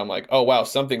somewhere that I'm like, oh wow,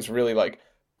 something's really like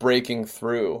breaking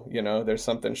through. You know, there's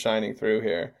something shining through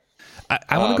here.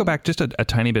 I want to go back just a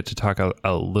tiny bit to talk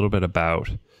a little bit about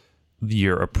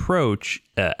your approach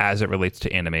as it relates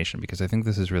to animation, because I think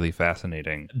this is really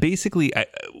fascinating. Basically,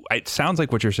 it sounds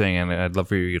like what you're saying, and I'd love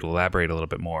for you to elaborate a little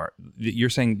bit more.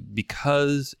 You're saying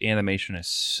because animation is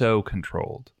so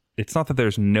controlled, it's not that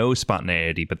there's no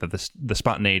spontaneity, but that the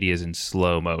spontaneity is in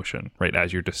slow motion, right?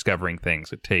 As you're discovering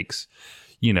things, it takes,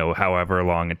 you know, however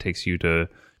long it takes you to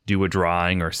do a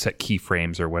drawing or set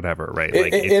keyframes or whatever, right?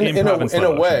 Like in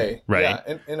a way, right?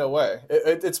 Yeah, in a way,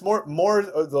 it's more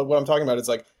what I'm talking about is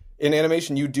like in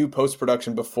animation, you do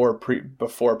post-production before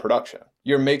production.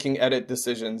 You're making edit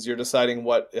decisions. You're deciding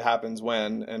what happens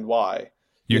when and why.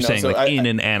 You're saying so in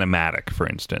an animatic, for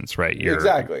instance, right?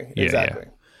 Exactly. Yeah.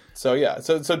 So yeah,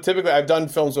 so typically I've done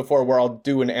films before where I'll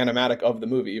do an animatic of the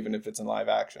movie, even if it's in live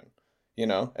action, you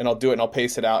know, and I'll do it and I'll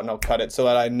pace it out and I'll cut it so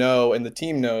that I know and the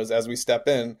team knows as we step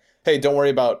in, hey, don't worry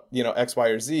about, you know, X, Y,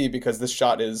 or Z because this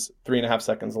shot is 3.5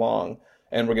 seconds long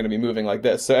and we're going to be moving like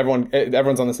this. So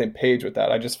everyone's on the same page with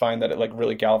that. I just find that it like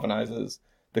really galvanizes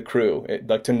the crew,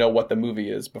 like to know what the movie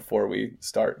is before we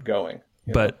start going.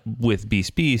 But with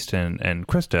Beast and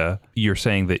Krista, you're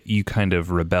saying that you kind of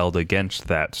rebelled against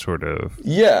that sort of...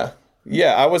 Yeah.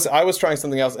 Yeah, I was trying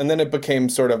something else, and then it became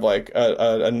sort of like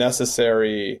a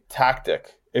necessary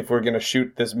tactic if we're going to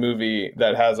shoot this movie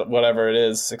that has whatever it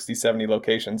is, 60, 70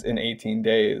 locations in 18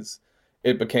 days.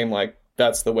 It became like,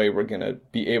 that's the way we're going to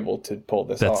be able to pull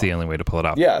this off. That's the only way to pull it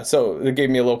off. Yeah, so it gave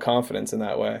me a little confidence in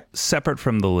that way. Separate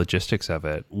from the logistics of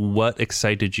it, what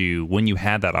excited you when you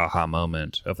had that aha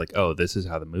moment of like, oh, this is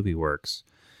how the movie works?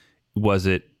 Was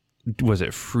it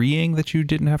freeing that you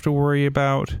didn't have to worry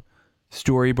about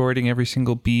storyboarding every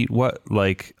single beat? What,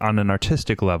 like, on an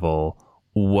artistic level,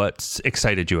 what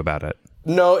excited you about it?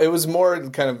 No, it was more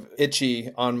kind of itchy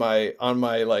on my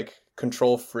like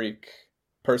control freak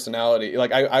personality.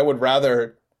 Like I would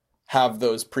rather have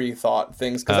those pre-thought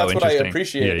things, because that's what I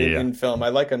appreciate in film. I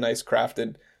like a nice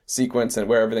crafted sequence and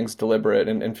where everything's deliberate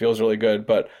and feels really good.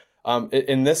 But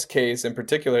in this case in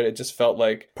particular, it just felt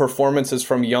like performances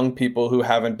from young people who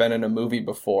haven't been in a movie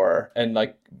before, and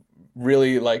like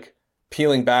really like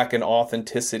peeling back an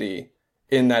authenticity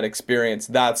in that experience.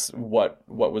 That's what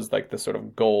was like the sort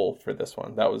of goal for this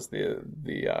one. That was the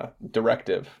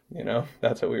directive, you know.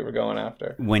 That's what we were going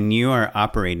after. When you are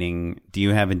operating, do you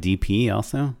have a DP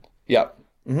also? Yeah.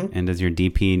 Mm-hmm. And does your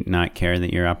DP not care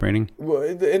that you're operating? Well,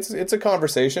 it's a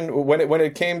conversation. When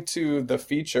it came to the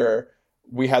feature,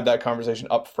 we had that conversation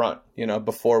up front, you know,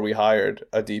 before we hired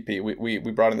a DP.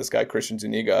 We brought in this guy, Christian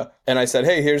Zuniga, and I said,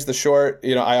 hey, here's the short,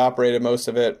 you know, I operated most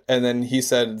of it. And then he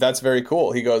said, that's very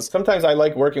cool. He goes, sometimes I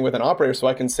like working with an operator so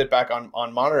I can sit back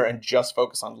on monitor and just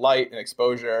focus on light and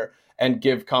exposure and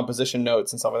give composition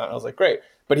notes and stuff like that. And I was like, great.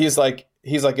 But he's like,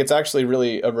 it's actually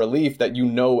really a relief that you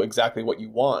know exactly what you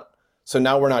want. So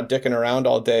now we're not dicking around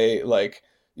all day, like,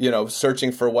 you know,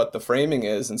 searching for what the framing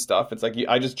is and stuff. It's like,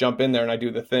 I just jump in there and I do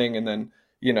the thing, and then,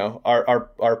 you know,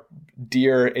 our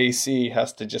dear AC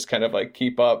has to just kind of like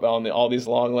keep up on all these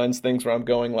long lens things where I'm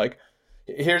going like,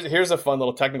 here's a fun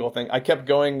little technical thing. I kept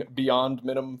going beyond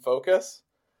minimum focus,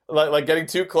 like getting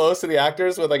too close to the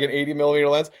actors with like an 80 millimeter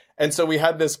lens. And so we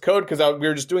had this code because we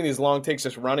were just doing these long takes,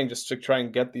 just running, just to try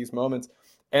and get these moments.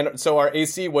 And so our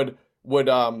AC would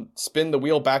spin the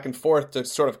wheel back and forth to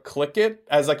sort of click it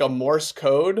as like a Morse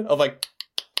code of like.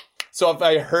 So if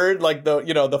I heard like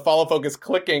the follow focus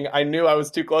clicking, I knew I was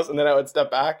too close, and then I would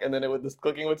step back, and then this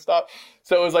clicking would stop.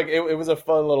 So it was like it was a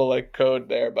fun little like code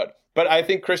there. But I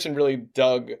think Christian really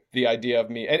dug the idea of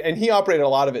me, and he operated a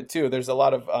lot of it too. There's a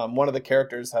lot of one of the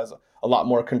characters has a lot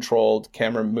more controlled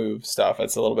camera move stuff.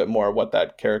 It's a little bit more what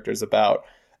that character is about,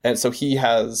 and so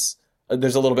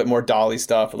there's a little bit more dolly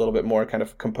stuff, a little bit more kind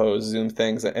of composed zoom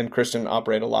things, and Christian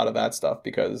operated a lot of that stuff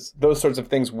because those sorts of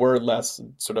things were less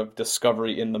sort of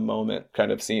discovery in the moment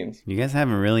kind of scenes. You guys have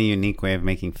a really unique way of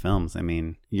making films. I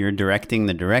mean, you're directing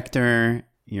the director,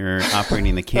 you're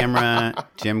operating the camera.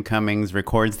 Jim Cummings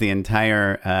records the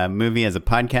entire movie as a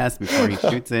podcast before he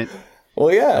shoots it.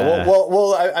 Well, yeah.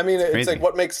 Well. I mean, it's like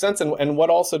what makes sense, and what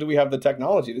also do we have the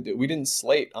technology to do? We didn't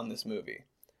slate on this movie.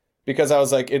 Because I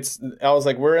was like,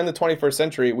 we're in the 21st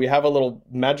century. We have a little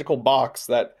magical box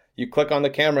that you click on the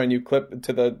camera and you clip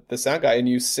to the sound guy and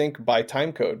you sync by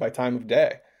time code, by time of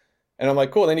day. And I'm like,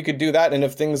 cool. Then you could do that. And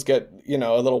if things get, you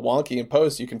know, a little wonky in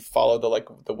post, you can follow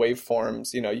the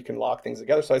waveforms, you know, you can lock things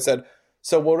together. So I said,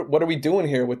 so what are we doing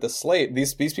here with the slate?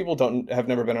 These people have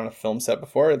never been on a film set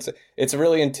before. It's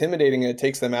really intimidating, and it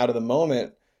takes them out of the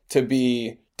moment to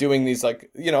be doing these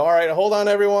like, you know, all right, hold on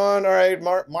everyone. All right,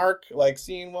 Mark, like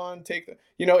scene one,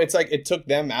 you know, it's like it took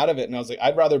them out of it. And I was like,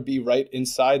 I'd rather be right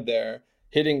inside there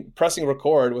pressing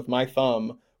record with my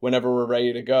thumb whenever we're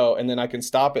ready to go. And then I can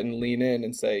stop it and lean in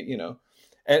and say, you know,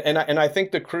 and I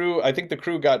think the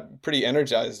crew got pretty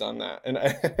energized on that. And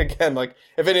again, like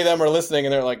if any of them are listening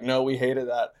and they're like, no, we hated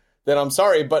that, then I'm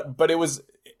sorry. But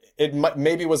it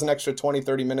maybe was an extra 20,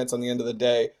 30 minutes on the end of the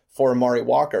day for Mari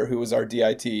Walker, who was our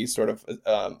DIT sort of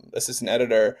assistant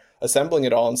editor, assembling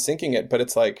it all and syncing it. But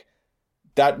it's like,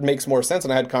 that makes more sense.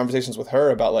 And I had conversations with her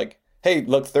about like, hey,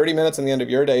 look, 30 minutes on the end of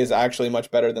your day is actually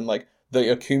much better than like the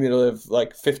accumulative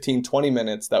like 15, 20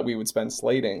 minutes that we would spend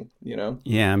slating, you know?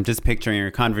 Yeah, I'm just picturing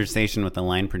your conversation with the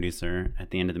line producer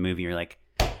at the end of the movie. You're like,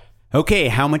 okay,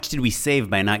 how much did we save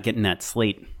by not getting that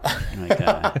slate? Like,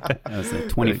 that was a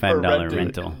 $25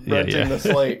 rental. Renting the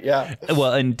slate, yeah.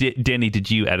 Well, and Danny,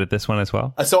 did you edit this one as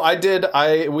well? So I did.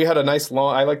 We had a nice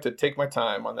long, I like to take my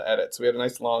time on the edits. We had a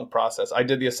nice long process. I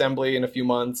did the assembly in a few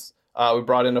months. We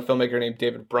brought in a filmmaker named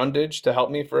David Brundage to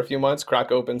help me for a few months, crack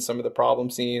open some of the problem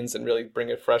scenes and really bring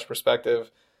a fresh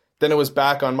perspective. Then it was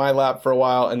back on my lap for a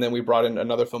while, and then we brought in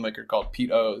another filmmaker called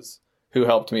Pete O's, who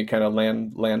helped me kind of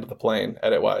land the plane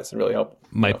edit-wise and really help.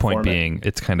 My point being,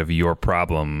 it's kind of your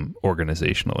problem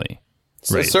organizationally.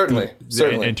 So right? Certainly.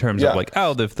 In terms of like,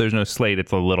 if there's no slate,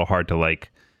 it's a little hard to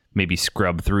like maybe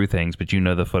scrub through things, but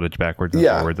the footage backwards and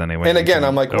forwards anyway. And again,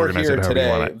 I'm like, we're here it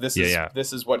today.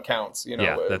 This is what counts.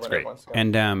 That's great.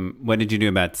 And what did you do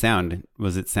about sound?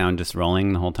 Was it sound just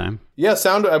rolling the whole time? Yeah,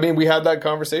 sound. I mean, we had that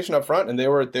conversation up front, and they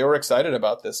were excited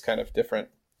about this kind of different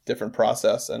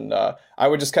process. And I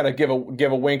would just kind of give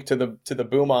a wink to the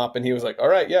boom op, and he was like, all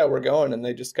right, yeah, we're going. And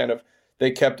they just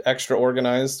they kept extra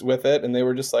organized with it, and they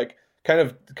were just like kind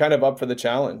of up for the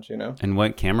challenge, And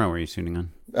what camera were you shooting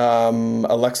on?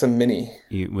 Alexa Mini.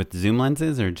 With zoom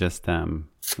lenses or just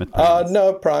with primes?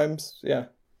 No, primes. Yeah.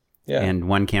 And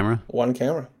one camera.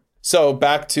 So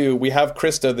back to, we have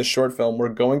Krista, the short film. We're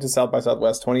going to South by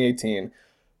Southwest 2018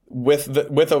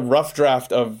 with a rough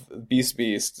draft of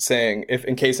Beast saying, if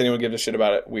in case anyone gives a shit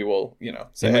about it, we will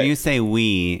say. And when you say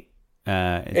we,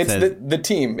 it's the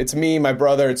team. It's me, my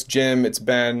brother, it's Jim, it's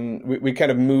Ben. We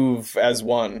kind of move as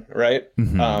one, right?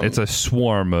 Mm-hmm. It's a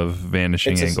swarm of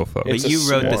vanishing angle folks. But you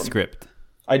wrote the script.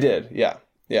 I did, yeah.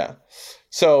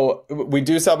 So we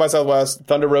do South by Southwest.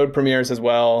 Thunder Road premieres as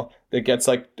well. It gets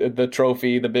like the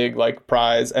trophy, the big like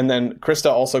prize, and then Krista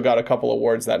also got a couple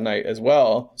awards that night as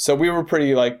well. So we were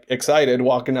pretty like excited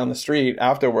walking down the street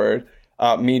afterward.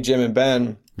 Me, Jim, and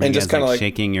Ben, and just kind of like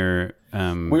shaking your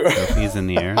trophies in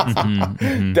the air.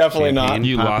 Definitely not.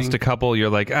 You lost a couple. You're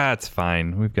like, it's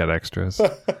fine. We've got extras.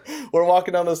 We're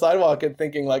walking down the sidewalk and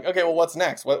thinking like, okay, well, what's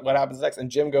next? What happens next?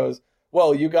 And Jim goes,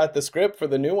 well, you got the script for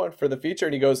the new one, for the feature.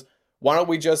 And he goes, why don't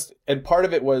we just, and part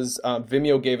of it was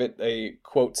Vimeo gave it a,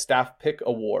 quote, staff pick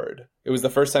award. It was the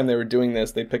first time they were doing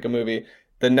this. They pick a movie.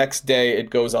 The next day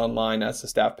it goes online as a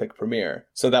staff pick premiere.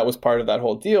 So that was part of that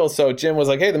whole deal. So Jim was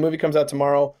like, hey, the movie comes out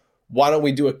tomorrow. Why don't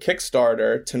we do a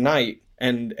Kickstarter tonight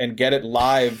and get it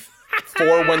live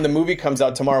for when the movie comes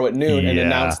out tomorrow at noon and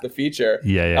announce the feature.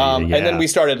 And then we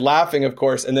started laughing, of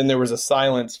course. And then there was a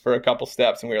silence for a couple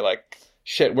steps. And we were like,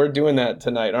 shit, we're doing that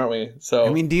tonight, aren't we? So, I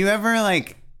mean, do you ever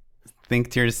like think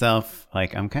to yourself,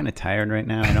 like, I'm kind of tired right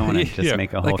now. I don't want to just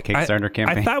make a whole Kickstarter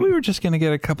campaign. I thought we were just going to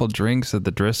get a couple drinks at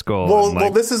the Driscoll.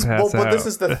 Well, this is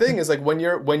the thing is like when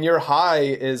your high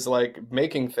is like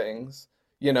making things,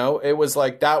 it was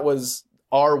like that was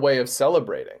our way of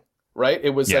celebrating, right?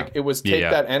 It was like it was take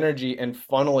that energy and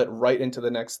funnel it right into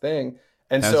the next thing.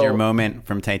 And that was your moment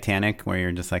from Titanic where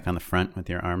you're just like on the front with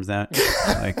your arms out.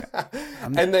 Like,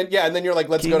 and then you're like,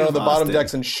 let's go down to the bottom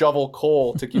decks and shovel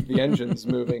coal to keep the engines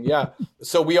moving. Yeah.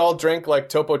 So we all drank like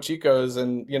Topo Chicos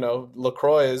and,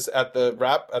 LaCroix at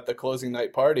the closing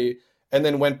night party, and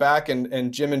then went back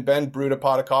and Jim and Ben brewed a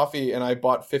pot of coffee, and I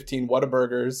bought 15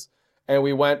 Whataburgers, and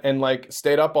we went and like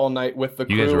stayed up all night with the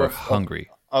crew. You guys were hungry.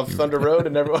 Of Thunder Road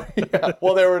and everyone. Yeah.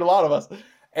 Well, there were a lot of us.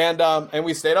 And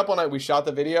we stayed up all night. We shot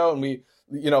the video and we,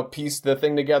 pieced the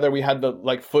thing together. We had the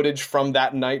like footage from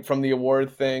that night from the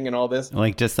award thing and all this.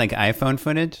 Like just like iPhone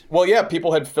footage? Well, yeah,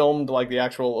 people had filmed like the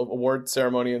actual award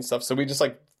ceremony and stuff. So we just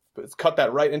like cut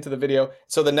that right into the video.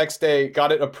 So the next day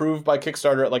got it approved by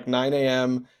Kickstarter at like 9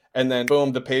 a.m. And then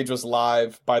boom, the page was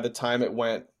live by the time it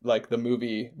went, like the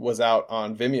movie was out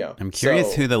on Vimeo. I'm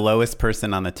curious who the lowest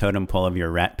person on the totem pole of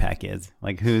your Rat Pack is.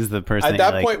 Like who's the person? At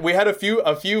that point, we had a few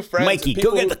friends. Mikey,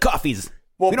 go get the coffees.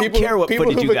 Well, we don't care what people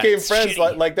footage who you got. became friends,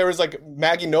 like there was like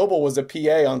Maggie Noble was a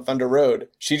PA on Thunder Road.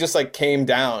 She just like came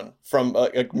down from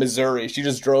like Missouri. She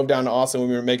just drove down to Austin when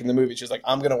we were making the movie. She's like,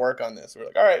 I'm gonna work on this. We're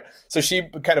like, all right. So she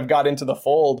kind of got into the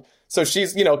fold. So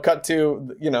she's cut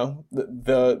to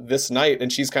this night,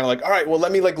 and she's kind of like, all right, well,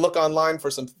 let me like look online for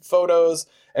some photos,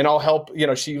 and I'll help.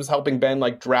 She was helping Ben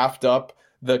like draft up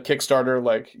the Kickstarter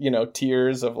like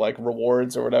tiers of like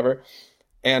rewards or whatever.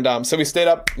 And so we stayed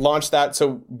up, launched that.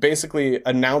 So basically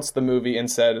announced the movie and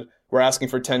said, we're asking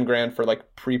for $10,000 for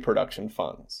like pre-production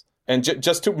funds. And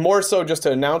just to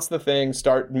announce the thing,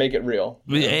 make it real.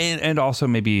 And also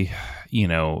maybe,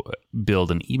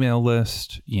 build an email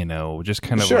list, just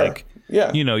kind of like,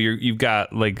 you've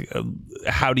got like,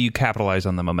 how do you capitalize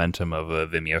on the momentum of a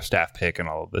Vimeo staff pick and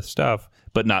all of this stuff,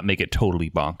 but not make it totally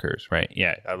bonkers, right?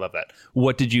 Yeah, I love that.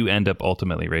 What did you end up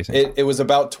ultimately raising? It was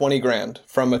about $20,000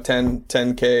 from a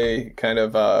 10K kind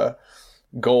of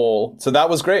goal. So that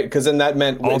was great, because then that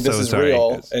meant this is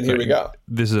real, and here we go.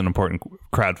 This is an important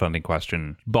crowdfunding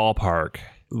question. Ballpark,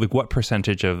 like what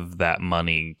percentage of that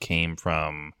money came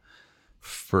from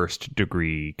first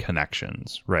degree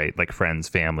connections, right? Like friends,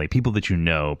 family, people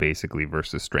that basically,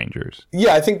 versus strangers.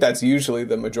 Yeah, I think that's usually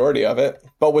the majority of it.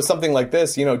 But with something like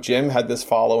this, Jim had this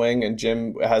following, and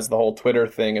Jim has the whole Twitter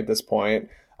thing at this point.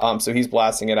 So he's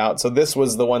blasting it out. So this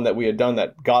was the one that we had done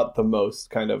that got the most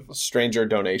kind of stranger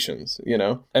donations,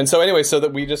 And so anyway, so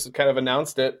that we just kind of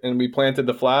announced it and we planted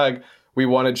the flag. We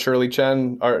wanted Shirley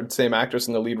Chen, our same actress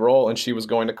in the lead role, and she was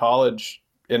going to college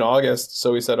in August.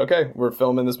 So we said, okay, we're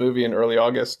filming this movie in early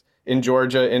August in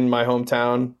Georgia, in my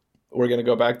hometown. We're going to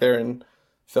go back there and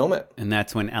film it. And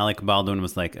that's when Alec Baldwin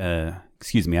was like,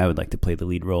 excuse me, I would like to play the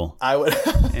lead role. I would.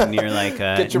 And you're like,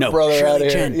 get your brother Shirley out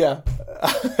of here. Yeah.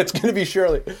 It's going to be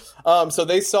Shirley. So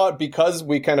they saw it because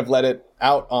we kind of let it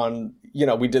out on,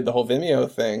 we did the whole Vimeo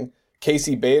thing.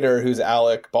 Casey Bader, who's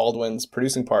Alec Baldwin's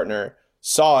producing partner,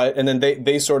 saw it. And then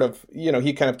they sort of,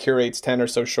 he kind of curates 10 or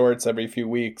so shorts every few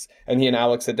weeks. And he and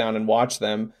Alec sit down and watch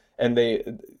them. And they,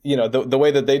 the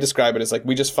way that they describe it is like,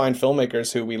 we just find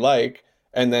filmmakers who we like,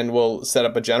 and then we'll set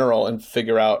up a general and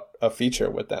figure out a feature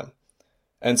with them.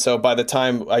 And so by the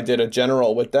time I did a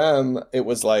general with them, it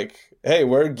was like, hey,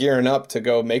 we're gearing up to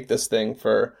go make this thing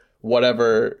for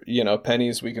whatever,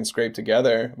 pennies we can scrape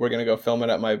together. We're going to go film it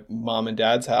at my mom and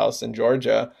dad's house in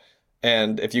Georgia.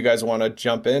 And if you guys want to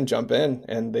jump in.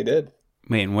 And they did.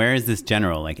 Wait, and where is this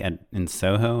general? Like in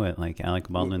Soho at like Alec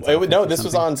Baldwin's office? No, this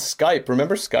was on Skype.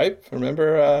 Remember Skype?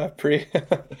 Remember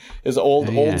his old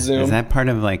Zoom? Is that part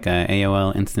of like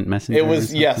AOL Instant Messenger? It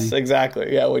was, yes,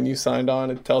 exactly. Yeah, when you signed on,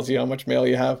 it tells you how much mail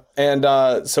you have. And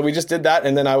so we just did that.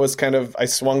 And then I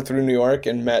swung through New York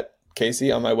and met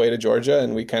Casey on my way to Georgia.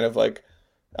 And we kind of like,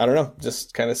 I don't know,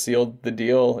 just kind of sealed the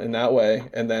deal in that way.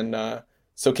 And then...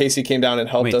 So Casey came down and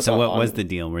helped us. So what was the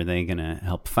deal? Were they going to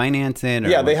help finance it?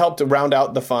 Yeah, they helped round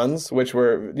out the funds, which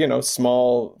were,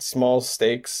 small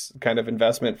stakes kind of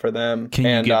investment for them.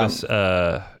 Can you give us,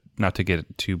 not to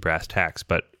get too brass tacks,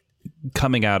 but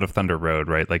coming out of Thunder Road,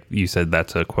 right? Like you said,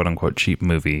 that's a quote unquote cheap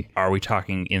movie. Are we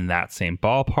talking in that same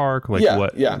ballpark? Like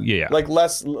what? Yeah. Like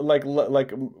less, like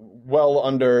well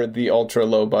under the ultra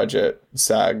low budget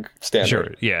SAG standard.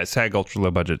 Sure. Yeah. SAG ultra low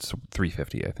budget's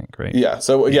 $350, I think, right? Yeah.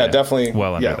 So definitely.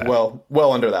 Well under that.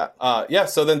 Well under that.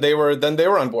 So then they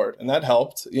were on board, and that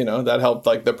helped, that helped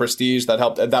like the prestige, that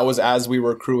helped. That was as we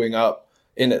were crewing up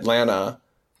in Atlanta,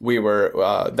 we were,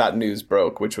 that news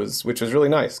broke, which was really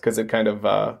nice. Cause it kind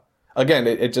of, again,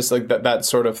 it just like that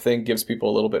sort of thing gives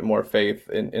people a little bit more faith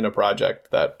in a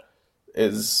project that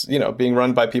is, being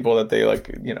run by people that they like,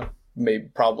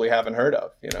 probably haven't heard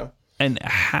of, And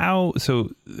so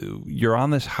you're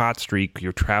on this hot streak,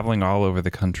 you're traveling all over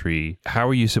the country. How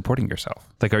are you supporting yourself?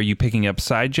 Like, are you picking up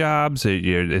side jobs?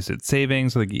 Is it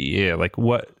savings? Like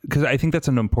what? Because I think that's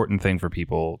an important thing for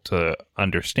people to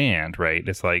understand, right?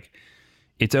 It's like,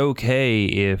 it's okay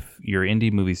if your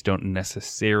indie movies don't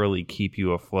necessarily keep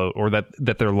you afloat, or that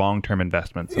they're long-term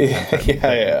investments.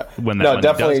 Yeah. When that money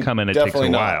does come in, it takes a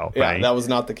while. Yeah, right? that was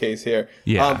not the case here.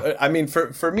 Yeah. I mean,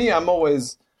 for me, I'm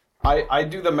always, I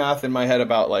do the math in my head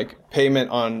about like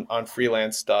payment on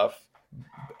freelance stuff,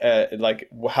 like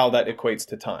how that equates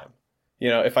to time.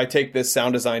 If I take this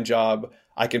sound design job,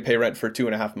 I can pay rent for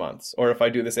 2.5 months. Or if I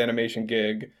do this animation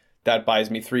gig, that buys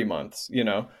me 3 months,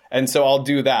 and so I'll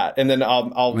do that. And then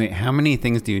I'll wait, how many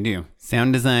things do you do?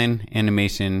 Sound design,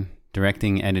 animation,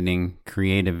 directing, editing,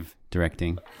 creative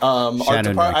directing, art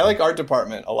department. I like art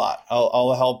department a lot.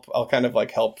 I'll kind of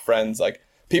like help friends, like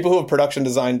people who have production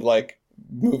designed like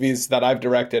movies that I've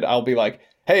directed. I'll be like,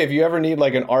 hey, if you ever need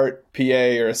like an art PA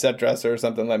or a set dresser or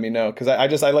something, let me know. Cause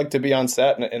I like to be on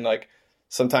set and like,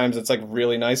 sometimes it's like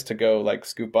really nice to go like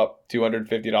scoop up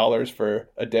 $250 for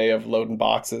a day of loading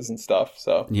boxes and stuff.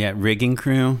 So yeah, rigging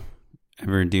crew.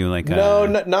 Ever do like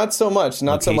not so much.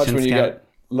 Not so much when you get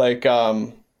like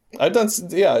I've done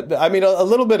I mean a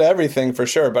little bit of everything for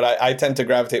sure, but I tend to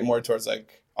gravitate more towards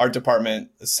like art department,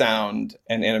 sound,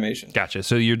 and animation. Gotcha.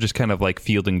 So you're just kind of like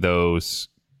fielding those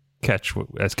catch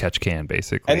can,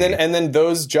 basically. And then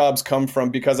those jobs come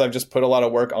from, because I've just put a lot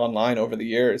of work online over the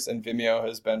years, and Vimeo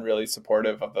has been really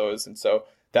supportive of those, and so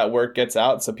that work gets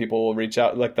out, so people will reach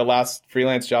out. Like the last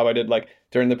freelance job I did like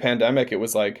during the pandemic, it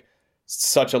was like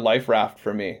such a life raft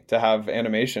for me to have the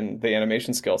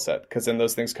animation skill set, because then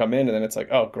those things come in and then it's like,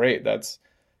 oh great, that's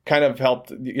kind of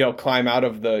helped climb out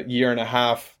of the 1.5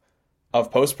 years of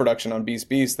post-production on Beast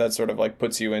Beast that sort of like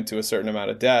puts you into a certain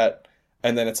amount of debt.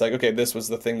 And then it's like, okay, this was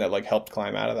the thing that like helped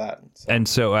climb out of that. So. And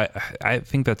so I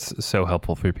think that's so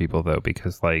helpful for people though,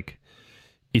 because like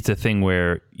it's a thing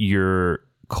where you're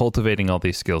cultivating all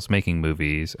these skills making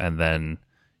movies, and then,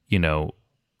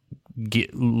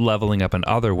 leveling up in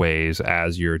other ways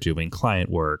as you're doing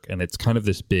client work. And it's kind of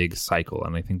this big cycle.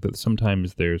 And I think that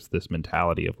sometimes there's this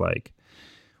mentality of like,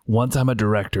 once I'm a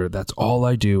director, that's all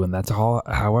I do. And that's all,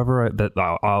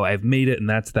 I've made it, and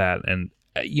that's that. And,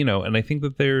 and I think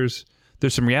that there's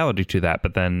some reality to that,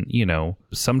 but then,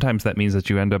 sometimes that means that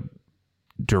you end up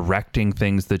directing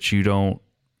things that you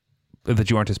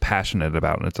aren't as passionate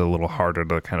about, and it's a little harder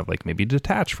to kind of like maybe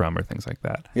detach from or things like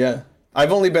that. Yeah.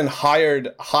 I've only been hired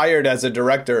as a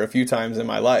director a few times in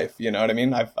my life. You know what I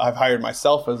mean? I've hired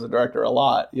myself as a director a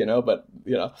lot, you know, but I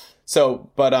don't know.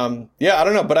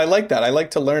 But I like that. I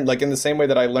like to learn, like in the same way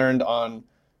that I learned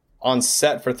on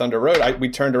set for Thunder Road, we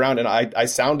turned around and I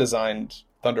sound designed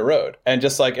Thunder Road and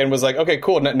was like, okay,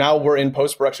 cool. Now we're in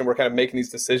post-production. We're kind of making these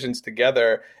decisions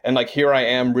together. And like, here I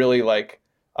am really like,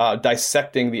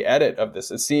 dissecting the edit of this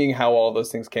and seeing how all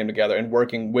those things came together and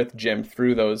working with Jim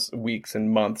through those weeks and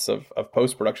months of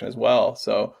post-production as well.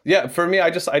 So yeah, for me,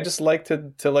 I just like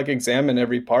to like examine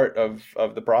every part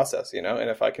of the process, you know, and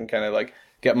if I can kind of like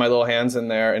get my little hands in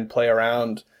there and play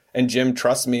around, and Jim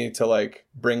trusts me to like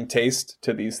bring taste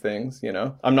to these things, you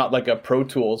know, I'm not like a Pro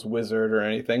Tools wizard or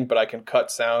anything, but I can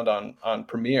cut sound on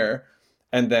Premiere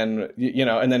and then, you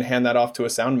know, and then hand that off to a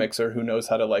sound mixer who knows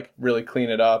how to like really clean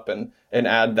it up and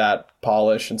add that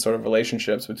polish and sort of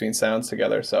relationships between sounds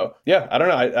together. So yeah, I don't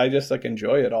know. I just like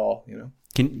enjoy it all, you know.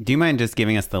 Do you mind just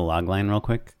giving us the log line real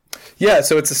quick? Yeah.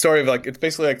 So it's a story of like, it's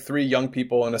basically like three young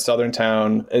people in a Southern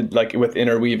town, like with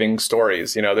interweaving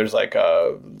stories, you know, there's like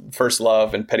first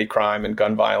love and petty crime and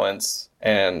gun violence.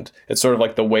 And it's sort of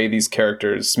like the way these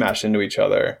characters smash into each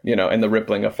other, you know, and the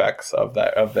rippling effects of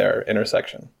their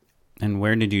intersection. And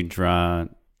where did you draw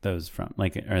those from?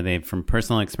 Like, are they from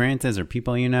personal experiences or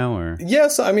people you know? Or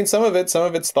yes, I mean some of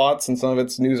it's thoughts and some of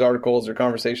it's news articles or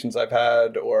conversations I've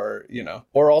had, or you know,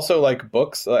 or also like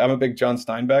books. I'm a big John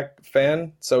Steinbeck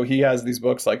fan, so he has these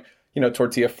books like, you know,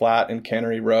 Tortilla Flat and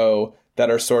Cannery Row that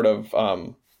are sort of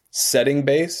setting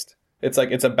based. It's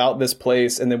like it's about this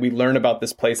place, and then we learn about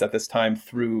this place at this time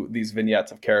through these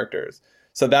vignettes of characters.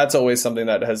 So that's always something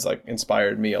that has like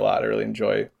inspired me a lot. I really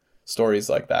enjoy stories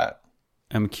like that.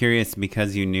 I'm curious,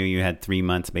 because you knew you had 3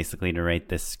 months basically to write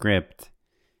this script,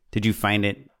 did you find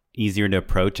it easier to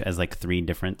approach as like 3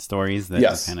 different stories that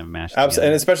yes, you kind of mashed together?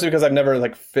 And especially because I've never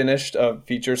like finished a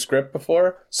feature script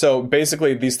before. So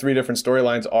basically these 3 different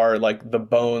storylines are like the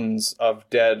bones of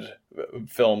dead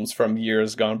films from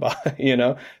years gone by, you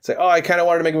know? It's like, oh, I kind of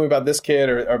wanted to make a movie about this kid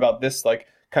or about this like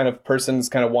kind of person's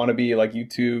kind of wannabe like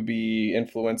YouTube-y,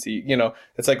 influence-y, you know.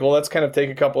 It's like, well, let's kind of take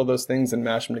a couple of those things and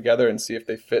mash them together and see if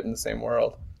they fit in the same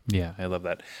world. Yeah, I love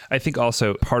that. I think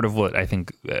also part of what I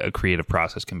think a creative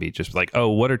process can be just like, oh,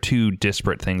 what are 2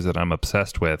 disparate things that I'm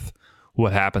obsessed with?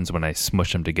 What happens when I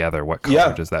smush them together? What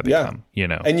color does that become? You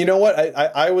know? And you know what?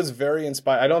 I was very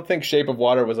inspired. I don't think Shape of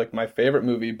Water was like my favorite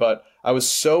movie, but I was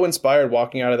so inspired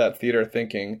walking out of that theater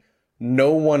thinking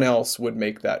no one else would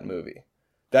make that movie.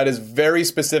 That is very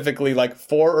specifically like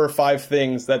 4 or 5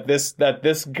 things that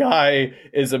this guy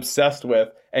is obsessed with,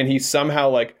 and he somehow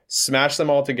like smashed them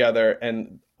all together,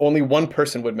 and only one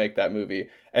person would make that movie,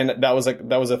 and that was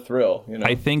a thrill, you know.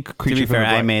 I think to be fair,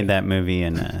 I made that movie,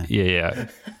 and yeah,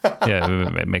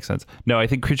 it makes sense. No, I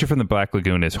think Creature from the Black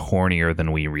Lagoon is hornier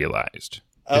than we realized.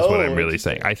 Is what I'm really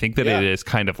saying. I think that it is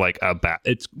kind of like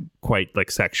it's quite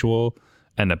like sexual.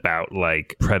 And about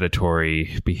like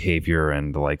predatory behavior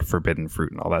and like forbidden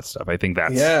fruit and all that stuff. I think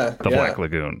that's the Black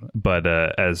Lagoon. But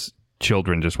as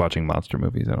children just watching monster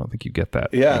movies, I don't think you get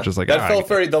that. Yeah, just like that felt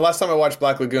very. The last time I watched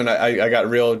Black Lagoon, I got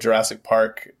real Jurassic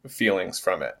Park feelings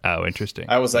from it. Oh, interesting.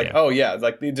 I was like, oh yeah,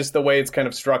 like just the way it's kind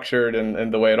of structured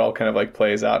and the way it all kind of like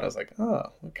plays out. And I was like, oh,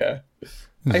 okay.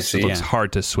 I see. It looks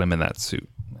hard to swim in that suit.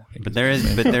 But there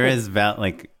is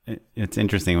like it's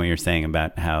interesting what you're saying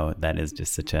about how that is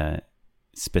just such a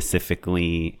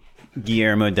specifically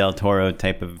Guillermo del Toro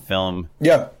type of film.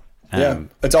 Yeah.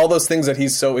 It's all those things that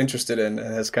he's so interested in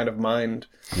and has kind of mined.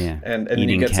 Yeah. And then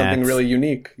you get cats. Something really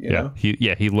unique, you know?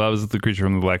 He loves The Creature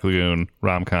from the Black Lagoon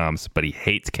rom-coms, but he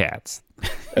hates cats.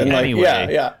 And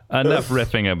anyway, enough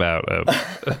riffing about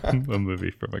a movie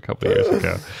from a couple of years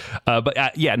ago. But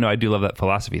I do love that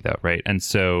philosophy though, right? And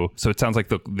so it sounds like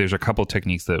there's a couple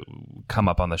techniques that come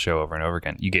up on the show over and over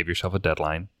again. You gave yourself a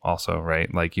deadline also,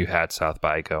 right? Like you had South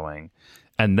by going.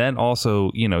 And then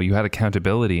also, you know, you had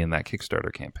accountability in that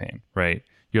Kickstarter campaign, right?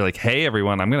 You're like, hey,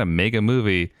 everyone, I'm going to make a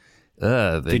movie.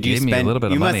 They gave me a little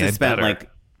bit of money. You must have spent like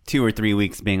 2 or 3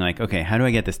 weeks being like, okay, how do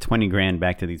I get this $20,000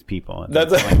 back to these people?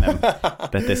 That's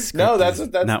that this script that's is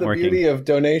the not working. Beauty of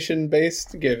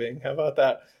donation-based giving. How about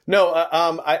that? No,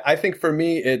 I think for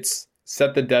me, it's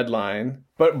set the deadline.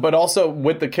 But also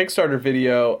with the Kickstarter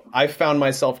video, I found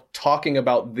myself talking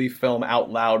about the film out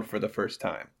loud for the first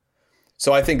time.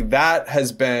 So I think that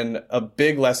has been a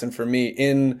big lesson for me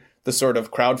in the sort of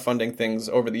crowdfunding things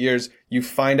over the years. You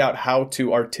find out how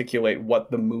to articulate what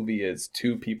the movie is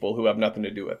to people who have nothing to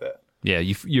do with it. Yeah,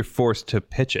 you're forced to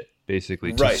pitch it,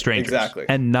 basically, to strangers. Exactly.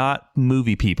 And not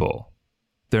movie people.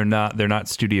 They're not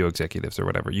studio executives or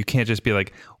whatever. You can't just be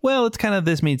like, well, it's kind of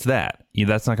this meets that.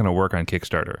 That's not going to work on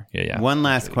Kickstarter. Yeah. One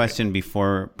last question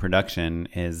before production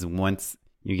is, once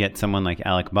you get someone like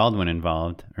Alec Baldwin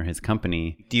involved or his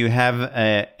company, do you have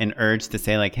an urge to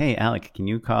say like, hey, Alec, can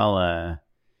you call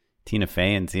Tina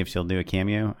Fey and see if she'll do a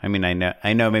cameo? I mean,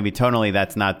 I know maybe tonally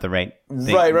that's not the right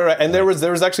thing. Right. And there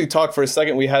was actually talk for a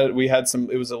second. We had some,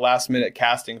 it was a last minute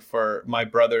casting for my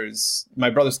brother's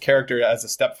character as a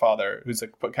stepfather, who's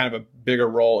like kind of a bigger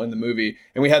role in the movie.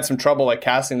 And we had some trouble like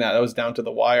casting that. That was down to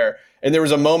the wire. And there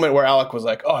was a moment where Alec was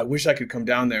like, oh, I wish I could come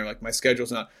down there. Like my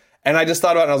schedule's not. And I just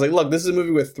thought about it and I was like, look, this is a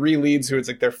movie with 3 leads who it's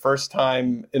like their first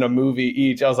time in a movie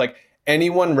each. I was like,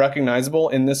 anyone recognizable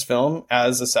in this film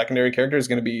as a secondary character is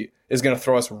going to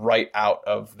throw us right out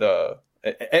of the,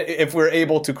 if we're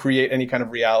able to create any kind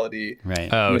of reality.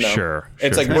 Right. Oh, sure.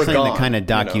 It's like especially we're gone, in the kind of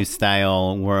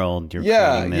docu-style world you're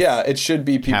creating this. Yeah. It should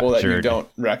be people that you don't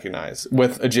recognize,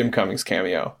 with a Jim Cummings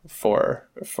cameo for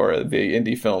the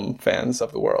indie film fans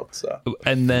of the world. So.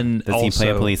 And then does he play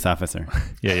a police officer?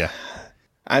 Yeah.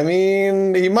 I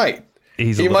mean, he might.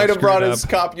 He might have brought his up.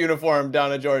 cop uniform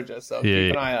down to Georgia, so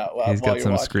keep an eye out. He's got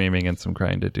some watching. screaming and some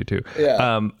crying to do too.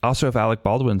 Yeah. Also, if Alec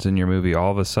Baldwin's in your movie,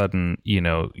 all of a sudden,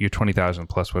 your 20,000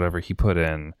 plus whatever he put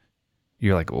in,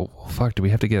 you're like, well, fuck, do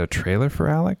we have to get a trailer for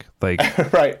Alec? Like,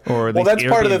 right. Or well, that's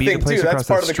part of the thing place too. That's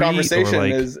part of the conversation.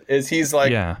 Like, is he's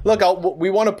like, look, we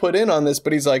want to put in on this,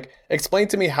 but he's like, explain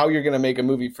to me how you're going to make a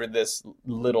movie for this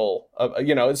little,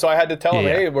 So I had to tell him,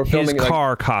 hey, we're filming. His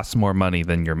car costs more money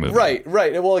than your movie. Right.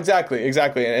 Well, exactly.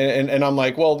 And I'm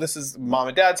like, well, this is mom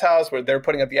and dad's house where they're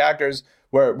putting up the actors.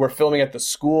 We're filming at the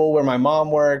school where my mom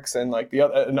works, and like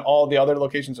and all the other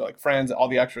locations are like friends. All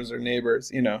the extras are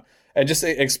neighbors. And just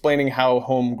explaining how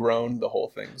homegrown the whole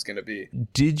thing is going to be.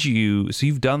 So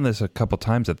you've done this a couple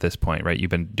times at this point, right?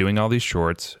 You've been doing all these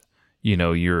shorts,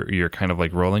 you're kind of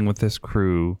like rolling with this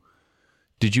crew.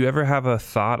 Did you ever have a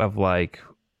thought of like,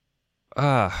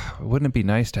 wouldn't it be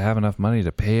nice to have enough money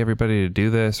to pay everybody to do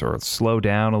this, or slow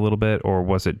down a little bit? Or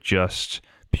was it just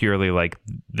purely like,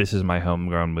 this is my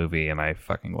homegrown movie and I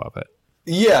fucking love it?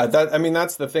 Yeah,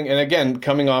 that's the thing. And again,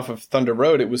 coming off of Thunder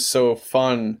Road, it was so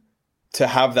fun to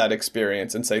have that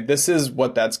experience and say, this is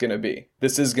what that's going to be.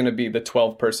 This is going to be the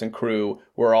 12-person crew.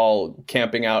 We're all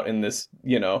camping out in this,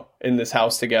 in this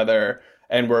house together,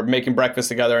 and we're making breakfast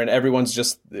together, and everyone's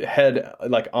just head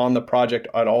like on the project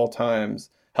at all times,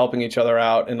 helping each other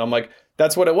out. And I'm like,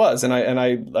 that's what it was. And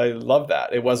I love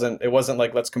that. It wasn't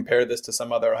like, let's compare this to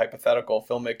some other hypothetical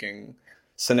filmmaking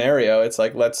scenario. It's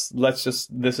like, let's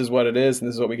just, this is what it is, and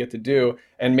this is what we get to do.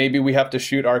 And maybe we have to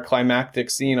shoot our climactic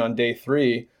scene on day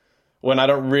 3 when I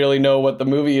don't really know what the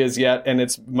movie is yet, and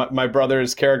it's my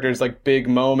brother's character's like big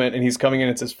moment, and he's coming in,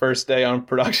 it's his first day on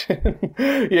production,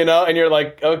 and you're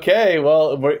like, okay,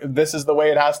 well, this is the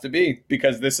way it has to be,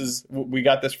 because we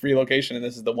got this free location, and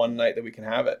this is the one night that we can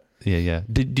have it. Yeah.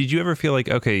 Did you ever feel like,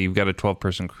 okay, you've got a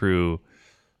 12-person crew,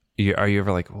 are you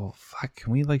ever like, well, fuck,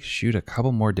 can we like shoot a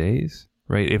couple more days,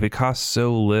 right? If it costs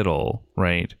so little,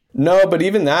 right? No, but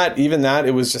even that,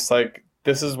 it was just like,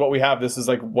 this is what we have. This is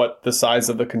like what the size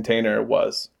of the container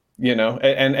was, and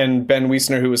Ben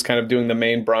Wiesner, who was kind of doing the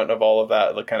main brunt of all of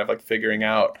that, like kind of like figuring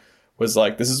out, was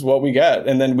like, this is what we get.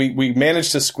 And then we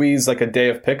managed to squeeze like a day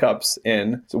of pickups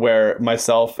in, where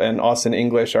myself and Austin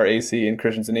English, our AC, and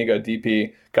Christian Zuniga,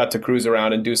 DP, got to cruise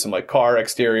around and do some like car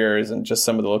exteriors and just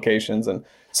some of the locations. And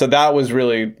so that was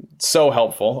really so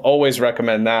helpful. Always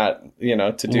recommend that,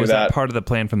 to do that. Was that part of the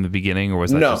plan from the beginning, or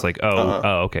was that just like,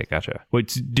 okay, gotcha.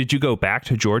 Wait, did you go back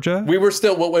to Georgia? We were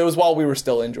still, it was while we were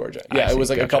still in Georgia. Yeah, it was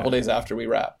like gotcha. a couple days after we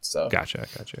wrapped. So Gotcha.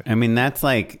 I mean, that's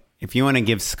like, if you want to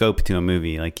give scope to a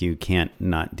movie, like, you can't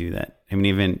not do that. I mean,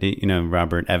 even,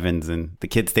 Robert Evans and The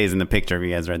Kid Stays in the Picture. Have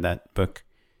you guys read that book?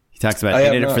 He talks about, they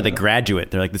did it for The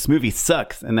Graduate. They're like, this movie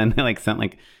sucks. And then they like sent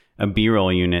like a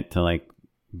B-roll unit to like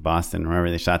Boston,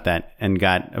 wherever they shot that, and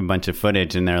got a bunch of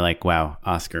footage, and they're like, wow,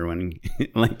 Oscar winning.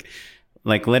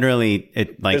 like literally,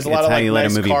 it like, there's a lot it's of how like you let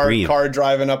nice a movie breathe. car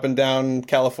driving up and down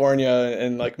California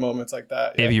and like moments like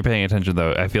that. Yeah. If you're paying attention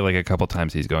though, I feel like a couple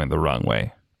times he's going the wrong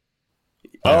way.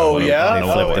 Oh yeah,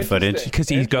 they flip the footage because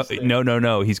he's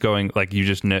no. He's going like, you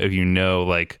just know, if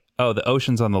like, oh, the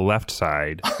ocean's on the left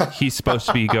side. He's supposed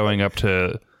to be going up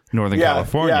to Northern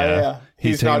California. Yeah.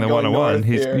 He's taking the 101.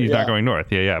 He's not going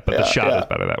north. Yeah. But the shot is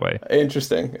better that way.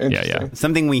 Interesting. Yeah.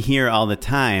 Something we hear all the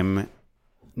time,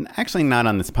 actually not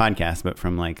on this podcast, but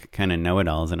from like kind of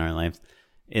know-it-alls in our lives,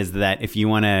 is that if you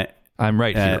want to... I'm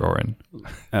right here, Oren.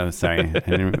 Oh, sorry.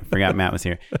 I forgot Matt was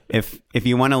here. If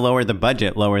you want to lower the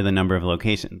budget, lower the number of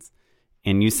locations.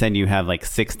 and you said you have like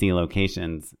 60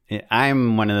 locations.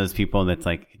 I'm one of those people that's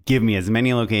like, give me as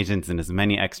many locations and as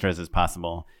many extras as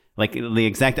possible. Like the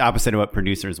exact opposite of what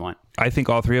producers want. I think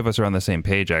all three of us are on the same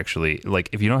page, actually. Like,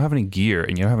 if you don't have any gear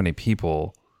and you don't have any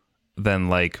people, then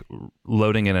like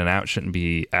loading in and out shouldn't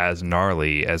be as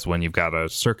gnarly as when you've got a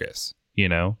circus, you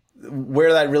know?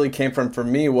 Where that really came from for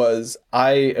me was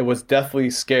I was deathly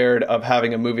scared of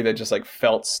having a movie that just like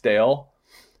felt stale.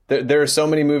 There are so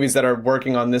many movies that are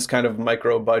working on this kind of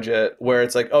micro budget where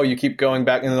it's like, oh, you keep going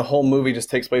back and the whole movie just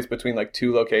takes place between like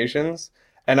two locations.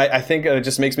 And I think it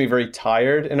just makes me very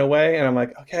tired in a way. And I'm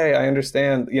like, okay, I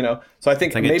understand, you know. So I think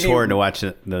it's like maybe a chore to watch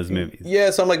those movies. Yeah,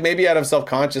 so I'm like, maybe out of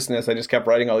self-consciousness, I just kept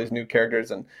writing all these new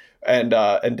characters and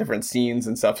different scenes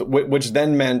and stuff, which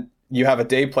then meant you have a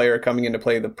day player coming in to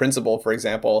play the principal, for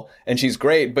example, and she's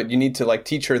great, but you need to like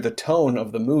teach her the tone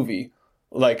of the movie,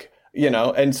 like, you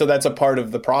know. And so that's a part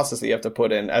of the process that you have to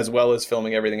put in, as well as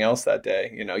filming everything else that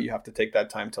day. You know, you have to take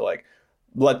that time to like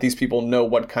let these people know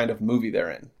what kind of movie they're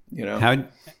in. You know,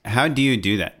 how do you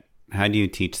do that? How do you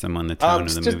teach someone the tone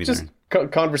of the movie? Just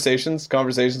conversations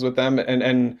with them,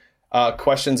 and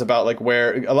questions about like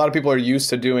where a lot of people are used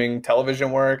to doing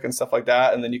television work and stuff like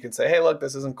that, and then you can say, hey, look,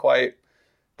 this isn't quite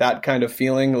that kind of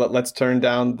feeling. Let's turn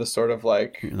down the sort of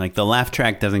like the laugh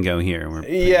track doesn't go here.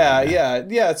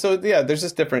 Yeah. So yeah, there's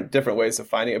just different ways of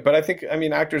finding it. But I think, I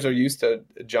mean, actors are used to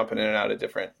jumping in and out of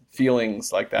different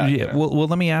feelings like that. Yeah. You know? Well,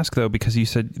 let me ask though, because you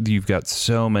said you've got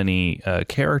so many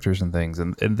characters and things,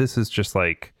 and this is just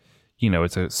like, you know,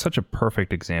 it's such a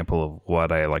perfect example of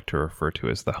what I like to refer to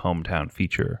as the hometown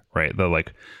feature, right? The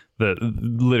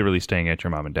literally staying at your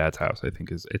mom and dad's house. I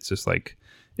think it's just like,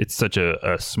 it's such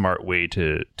a smart way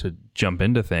to jump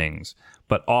into things.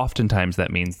 But oftentimes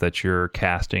that means that you're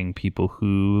casting people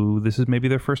who this is maybe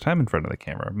their first time in front of the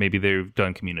camera. Maybe they've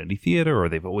done community theater or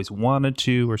they've always wanted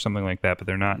to or something like that, but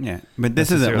they're not. Yeah, but this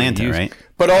is Atlanta, right?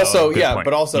 But also,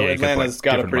 Atlanta's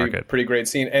got a pretty great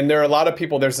scene. And there are a lot of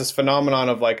people, there's this phenomenon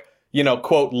of like, you know,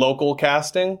 quote, local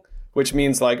casting, which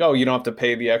means like, oh, you don't have to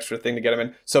pay the extra thing to get them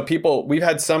in. So we've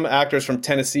had some actors from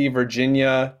Tennessee,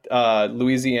 Virginia,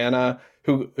 Louisiana,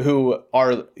 who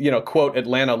are, you know, quote,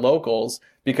 Atlanta locals,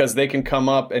 because they can come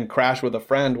up and crash with a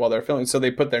friend while they're filming. So they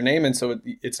put their name in, so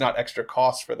it's not extra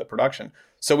cost for the production.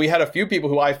 So we had a few people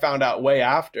who I found out way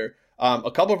after. A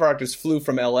couple of our actors flew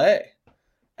from LA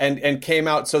and came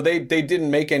out. So they didn't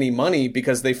make any money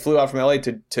because they flew out from LA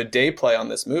to day play on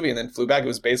this movie and then flew back. It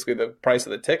was basically the price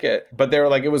of the ticket, but they were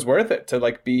like, it was worth it to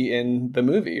like be in the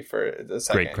movie for the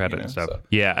second. Great credit, you know, and stuff. So.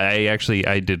 Yeah,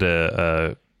 I did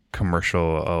a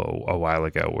commercial a while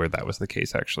ago where that was the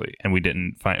case, actually, and we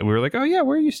were like, oh yeah,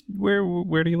 where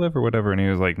do you live or whatever, and he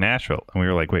was like, Nashville, and we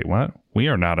were like, wait, what? We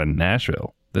are not in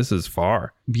Nashville, this is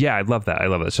far. Yeah, I love that.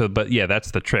 So, but yeah,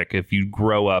 that's the trick. If you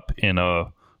grow up in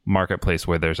a marketplace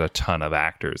where there's a ton of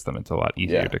actors, then it's a lot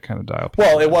easier to kind of dial people.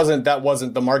 Well, that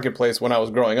wasn't the marketplace when I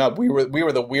was growing up. We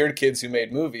were the weird kids who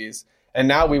made movies, and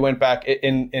now we went back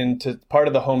into part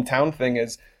of the hometown thing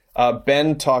is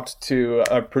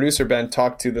producer Ben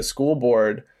talked to the school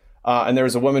board, and there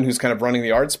was a woman who's kind of running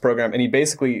the arts program, and he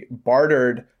basically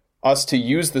bartered us to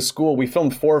use the school. We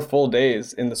filmed 4 full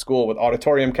days in the school with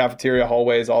auditorium, cafeteria,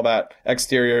 hallways, all that,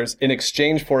 exteriors, in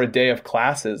exchange for a day of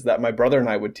classes that my brother and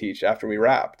I would teach after we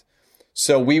wrapped.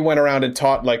 So we went around and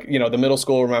taught, like, you know, the middle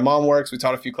school where my mom works. We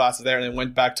taught a few classes there, and then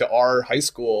went back to our high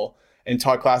school and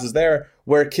taught classes there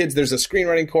where kids, there's a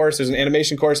screenwriting course, there's an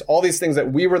animation course, all these things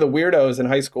that we were the weirdos in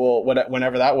high school,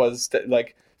 whenever that was,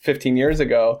 like 15 years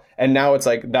ago. And now it's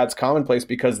like, that's commonplace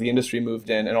because the industry moved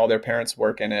in and all their parents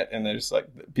work in it. And there's like,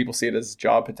 people see it as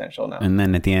job potential now. And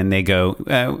then at the end they go,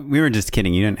 we were just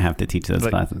kidding. You didn't have to teach those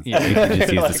classes. Yeah. You could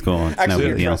just use the school. It's no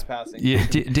big deal. Yeah,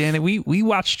 Danny, we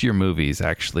watched your movies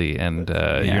actually, and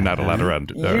you're not allowed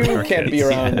around. You can't kids. Be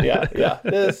around. Yeah.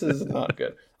 This is not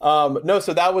good. No,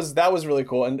 so that was really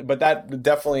cool. But that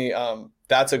definitely,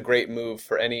 that's a great move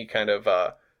for any kind of,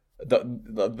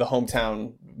 the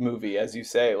hometown movie, as you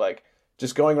say, like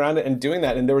just going around it and doing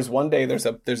that. And there was one day there's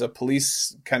a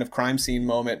police kind of crime scene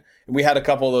moment, and we had a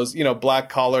couple of those, you know, black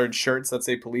collared shirts that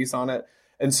say police on it.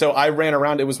 And so I ran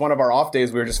around. It was one of our off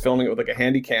days. We were just filming it with like a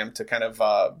handy cam to kind of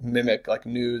mimic like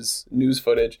news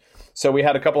footage. So we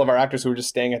had a couple of our actors who were just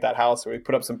staying at that house. So we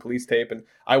put up some police tape, and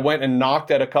I went and knocked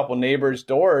at a couple neighbors'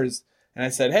 doors, and I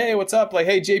said, hey, what's up? Like,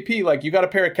 hey, JP, like, you got a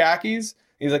pair of khakis?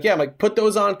 He's like, yeah. I'm like, put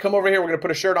those on. Come over here. We're going to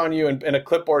put a shirt on you and a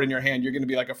clipboard in your hand. You're going to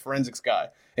be like a forensics guy.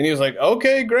 And he was like,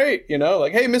 okay, great. You know,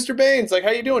 like, hey, Mr. Baines, like,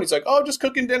 how you doing? He's like, oh, just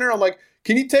cooking dinner. I'm like,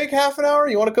 can you take half an hour?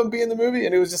 You want to come be in the movie?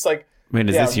 And it was just like, wait,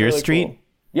 is this your really street? Cool.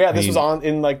 Yeah, this was on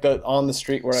the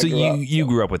street where I grew up. So you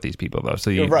grew up with these people though.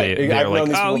 So they're I've like,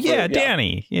 oh yeah,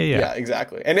 Danny. Yeah,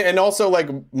 exactly. And also like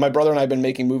my brother and I have been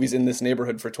making movies in this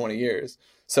neighborhood for 20 years.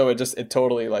 So it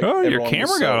totally like. Oh, your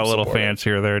camera got a little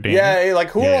fancier there, Danny. Yeah,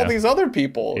 like who are all these other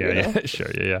people? Yeah,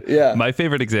 sure, yeah. My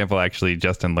favorite example, actually,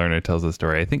 Justin Lerner tells the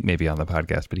story. I think maybe on the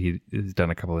podcast, but he's done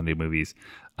a couple of new movies.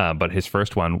 But his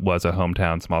first one was a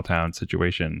hometown, small town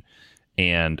situation,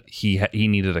 and he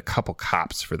needed a couple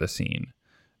cops for the scene,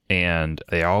 and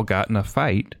they all got in a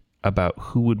fight about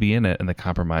who would be in it, and the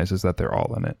compromise is that they're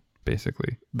all in it.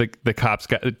 Basically, the cops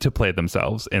got to play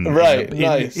themselves in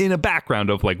a background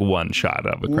of like one shot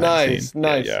of a crime scene.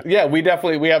 Nice. Yeah, we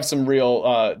have some real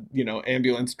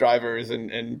ambulance drivers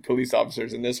and police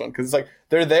officers in this one, because it's like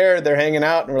they're hanging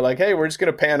out, and we're like, hey, we're just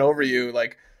gonna pan over you,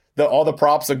 like all the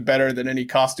props look better than any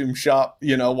costume shop,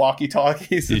 walkie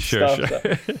talkies and stuff. Sure.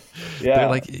 So,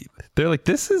 yeah, they're like,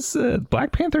 this is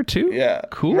Black Panther 2? Yeah,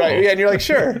 cool. Right? Yeah, and you're like,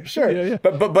 sure. Yeah.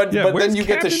 But then you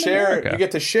get to share. America? You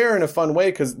get to share in a fun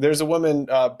way, because there's a woman,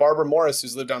 Barbara Morris,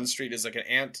 who's lived down the street, is like an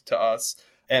aunt to us,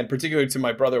 and particularly to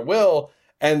my brother Will.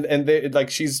 And they like,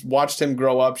 she's watched him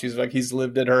grow up. She's like, he's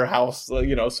lived at her house,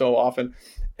 so often,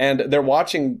 and they're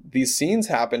watching these scenes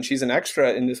happen. She's an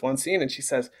extra in this one scene, and she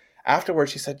says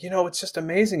afterwards, she said, it's just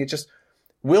amazing.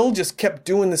 Will just kept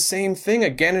doing the same thing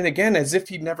again and again, as if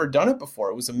he'd never done it before.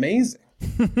 It was amazing.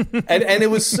 and it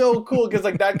was so cool, because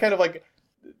like that kind of like,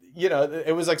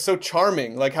 it was like so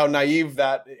charming, like how naive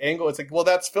that angle. It's like, well,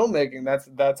 that's filmmaking,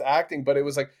 that's acting. But it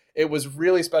was like, it was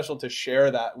really special to share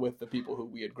that with the people who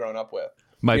we had grown up with.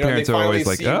 My parents are always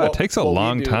like, it takes a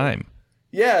long time.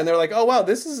 Yeah, and they're like, oh, wow,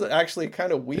 this is actually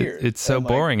kind of weird. It's so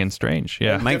boring and strange,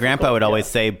 yeah. My grandpa would always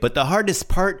say, but the hardest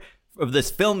part of this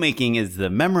filmmaking is the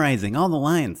memorizing all the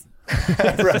lines.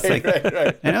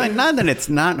 right. And I'm like, not that it's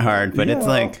not hard, but it's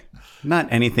like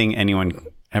not anything anyone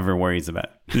ever worries about.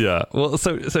 Yeah. Well,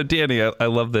 so Danny, I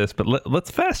love this, but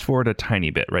let's fast forward a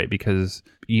tiny bit, right? Because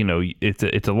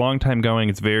it's a long time going.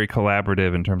 It's very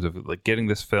collaborative in terms of like getting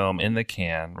this film in the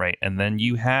can, right? And then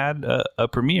you had a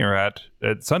premiere at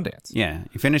Sundance. Yeah,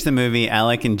 you finished the movie.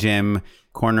 Alec and Jim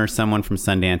corner someone from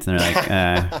Sundance, and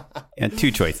they're like,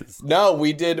 two choices. No,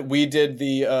 we did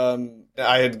the.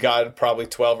 I had got probably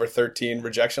 12 or 13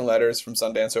 rejection letters from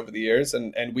Sundance over the years,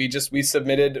 and we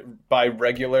submitted by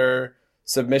regular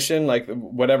submission, like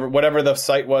whatever the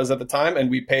site was at the time, and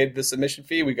we paid the submission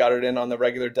fee. We got it in on the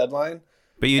regular deadline.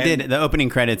 But you did. The opening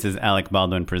credits is Alec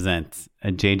Baldwin Presents,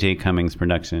 a J.J. Cummings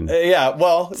production.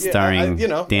 Starring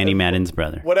Danny Madden's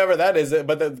brother. Whatever that is.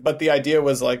 But the idea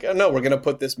was like, oh, no, we're going to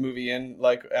put this movie in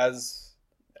like as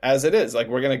it is. Like,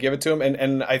 we're going to give it to him.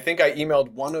 And I think I emailed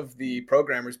one of the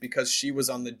programmers, because she was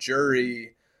on the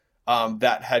jury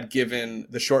that had given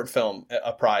the short film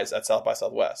a prize at South by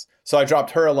Southwest. So I dropped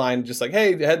her a line just like,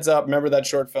 hey, heads up, remember that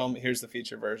short film? Here's the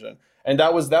feature version. And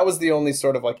that was the only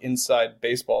sort of like inside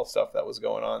baseball stuff that was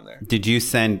going on there. Did you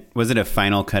was it a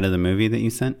final cut of the movie that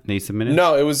you submitted?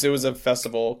 No, it was a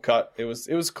festival cut. It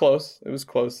was close. It was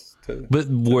close to. But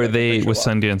was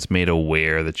Sundance made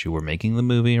aware that you were making the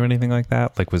movie or anything like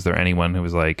that? Like, was there anyone who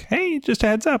was like, hey, just a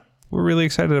heads up, we're really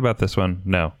excited about this one?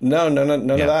 No, none of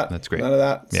that. That's great. None of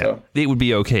that. Yeah. So it would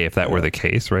be okay if that were the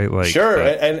case, right? Like, sure,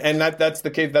 and that's the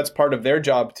case. That's part of their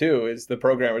job too. Is the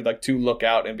programmer like to look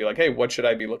out and be like, hey, what should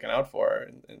I be looking out for?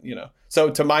 And So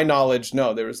to my knowledge,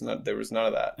 no, there was none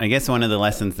of that. I guess one of the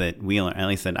lessons that we learned, at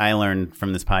least that I learned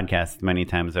from this podcast many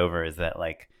times over, is that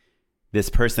like this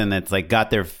person that's like got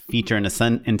their feature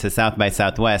into South by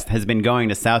Southwest has been going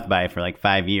to South by for like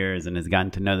 5 years and has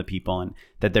gotten to know the people, and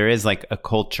that there is like a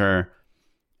culture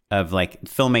of like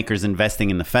filmmakers investing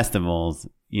in the festivals,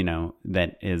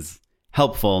 that is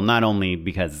helpful, not only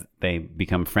because they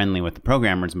become friendly with the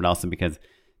programmers, but also because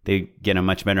they get a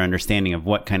much better understanding of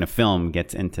what kind of film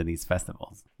gets into these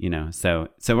festivals, So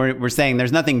we're saying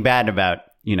there's nothing bad about,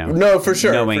 no, for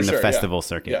sure, knowing the festival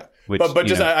circuit. Yeah. Which, but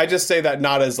just I just say that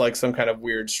not as like some kind of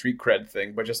weird street cred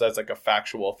thing, but just as like a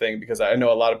factual thing, because I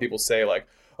know a lot of people say like,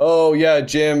 oh yeah,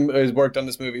 Jim has worked on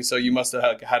this movie, so you must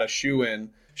have had a shoe in.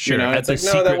 Sure, at the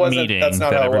secret meeting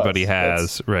that everybody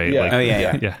has, right?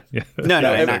 Yeah. Like, yeah.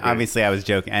 No, obviously I was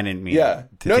joking. I didn't mean to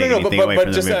take anything away but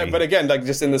from just the movie. But again, like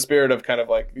just in the spirit of kind of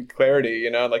like clarity,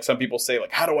 like some people say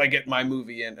like, how do I get my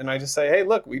movie in? And I just say, hey,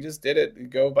 look, we just did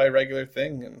it. Go by regular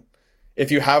thing, and if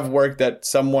you have work that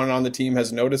someone on the team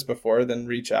has noticed before, then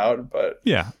reach out. But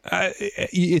yeah,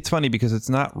 it's funny because it's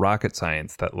not rocket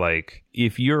science that like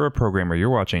if you're a programmer, you're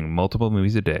watching multiple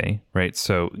movies a day, right?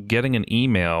 So getting an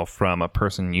email from a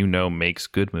person makes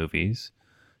good movies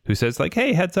who says like,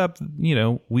 hey, heads up,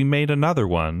 we made another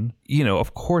one,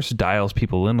 of course dials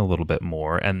people in a little bit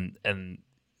more. And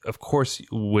of course,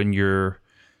 when you're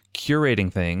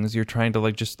curating things, you're trying to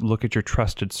like just look at your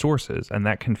trusted sources, and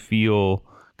that can feel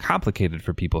complicated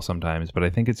for people sometimes, but I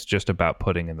think it's just about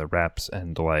putting in the reps,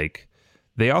 and like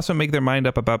they also make their mind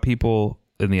up about people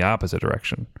in the opposite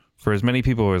direction. For as many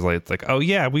people who is like, it's like, oh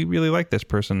yeah, we really like this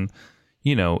person,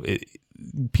 you know,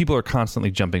 people are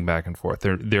constantly jumping back and forth.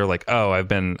 They're like, oh,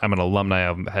 I'm an alumni.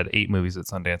 I've had 8 movies at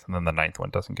Sundance, and then the 9th one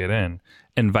doesn't get in,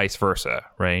 and vice versa,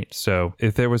 right? So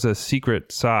if there was a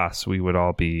secret sauce, we would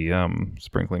all be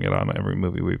sprinkling it on every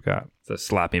movie we've got. It's a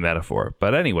sloppy metaphor,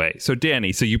 but anyway. So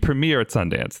Danny, so you premiere at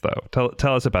Sundance, though.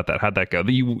 Tell us about that. How'd that go?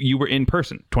 You were in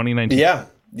person, 2019. Yeah,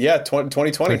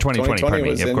 2020. 2020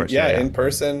 was in, course, in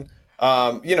person.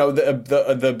 You know,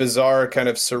 the bizarre kind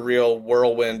of surreal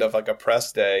whirlwind of like a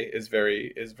press day is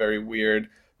very weird.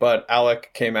 But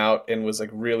Alec came out and was like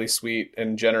really sweet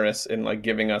and generous in like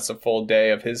giving us a full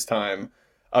day of his time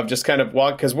of just kind of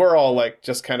walk, because we're all like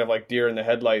just kind of like deer in the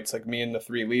headlights. Like me and the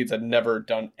 3 leads had never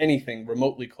done anything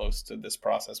remotely close to this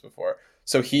process before.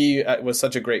 So he was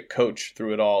such a great coach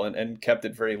through it all, and kept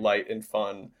it very light and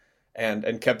fun,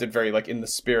 and kept it very like in the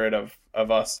spirit of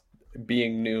us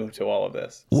being new to all of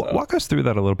this. So. Walk us through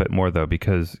that a little bit more, though,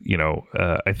 because, you know,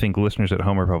 I think listeners at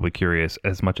home are probably curious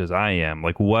as much as I am,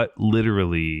 like what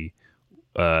literally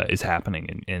is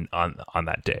happening on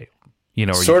that day. You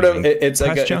know, sort of, it's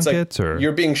like or?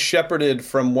 You're being shepherded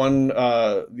from one,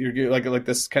 you're like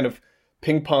this kind of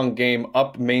ping pong game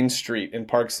up Main Street in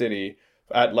Park City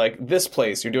at like this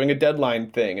place. You're doing a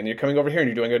deadline thing, and you're coming over here and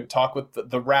you're doing a talk with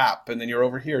the Rap, and then you're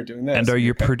over here doing this. And are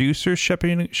your producers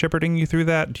shepherding you through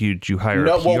that? Did you hire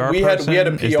a PR we had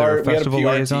a PR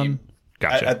liaison? Team.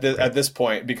 Gotcha. At this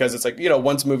point, because it's like, you know,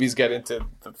 once movies get into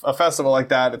a festival like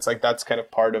that, it's like that's kind of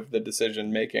part of the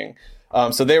decision making.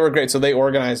 So they were great. So they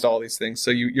organized all these things.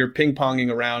 So you're ping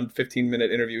ponging around,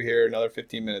 15-minute interview here, another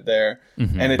 15-minute there,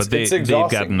 and it's exhausting. They've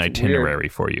got an itinerary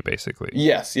for you, basically.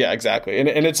 Yes, yeah, exactly. And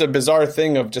it's a bizarre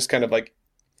thing of just kind of like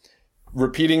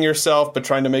repeating yourself, but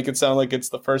trying to make it sound like it's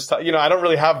the first time. You know, I don't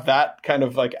really have that kind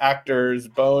of like actor's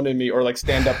bone in me, or like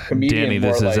stand-up comedian. Danny,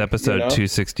 this is episode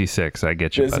 266. I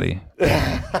get you, buddy.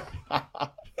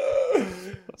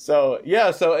 So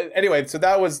anyway, so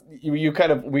that was we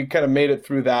kind of made it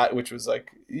through that, which was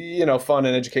like, you know, fun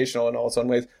and educational in all its own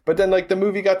ways. But then like the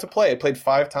movie got to play. It played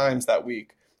 5 times that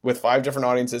week with 5 different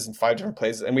audiences in 5 different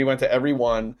places, and we went to every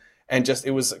one, and just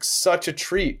it was like such a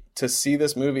treat to see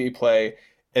this movie play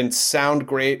and sound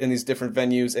great in these different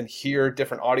venues, and hear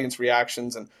different audience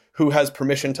reactions, and who has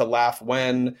permission to laugh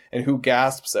when, and who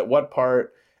gasps at what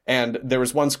part. And there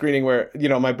was one screening where, you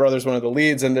know, my brother's one of the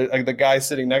leads, and the guy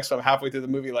sitting next to him halfway through the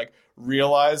movie, like,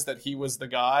 realized that he was the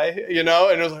guy, you know?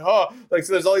 And it was like, oh, like,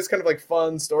 so there's all these kind of like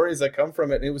fun stories that come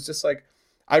from it. And it was just like,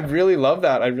 I really love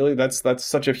that. That's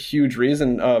such a huge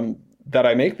reason that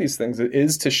I make these things,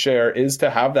 is to share, is to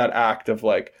have that act of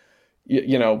like,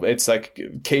 you know, it's like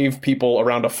cave people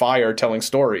around a fire telling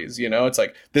stories, you know, it's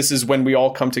like, this is when we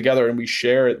all come together and we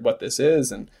share what this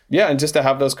is. And yeah, and just to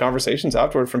have those conversations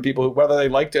afterward from people who, whether they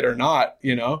liked it or not,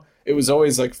 you know, it was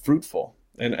always like fruitful.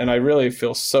 And I really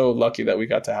feel so lucky that we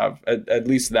got to have at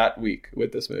least that week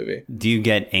with this movie. Do you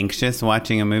get anxious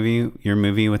watching your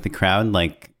movie with the crowd,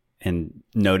 like, and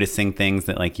noticing things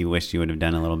that like you wish you would have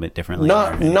done a little bit differently?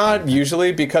 Not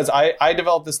usually, because I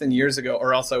developed this thing years ago,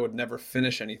 or else I would never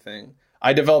finish anything.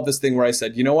 I developed this thing where I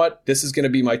said, you know what, this is going to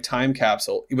be my time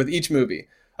capsule with each movie.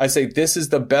 I say, this is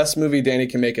the best movie Danny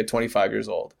can make at 25 years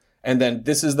old. And then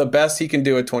this is the best he can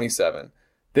do at 27.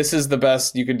 This is the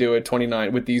best you can do at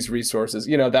 29 with these resources,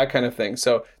 you know, that kind of thing.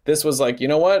 So this was like, you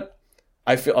know what?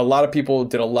 I feel a lot of people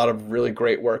did a lot of really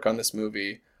great work on this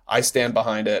movie. I stand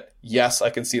behind it. Yes,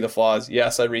 I can see the flaws.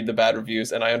 Yes, I read the bad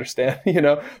reviews and I understand, you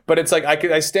know, but it's like,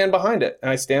 I stand behind it, and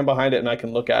I stand behind it, and I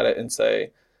can look at it and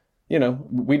say, you know,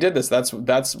 we did this. That's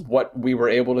what we were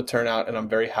able to turn out. And I'm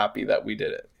very happy that we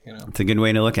did it. You know, it's a good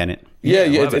way to look at it. Yeah,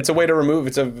 it's a way to remove.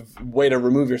 It's a way to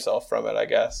remove yourself from it, I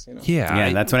guess. You know?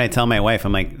 Yeah. That's what I tell my wife.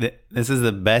 I'm like, this is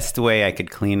the best way I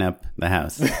could clean up the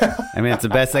house. I mean, it's the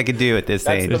best I could do at this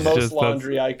age. That's the most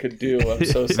laundry I could do. I'm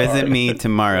so sorry. Visit me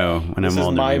tomorrow when I'm older. This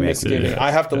is my misgiving.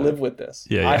 I have to live with this.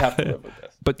 I have to live with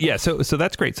this. But yeah, so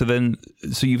that's great.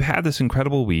 So you've had this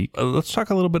incredible week. Let's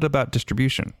talk a little bit about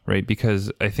distribution, right?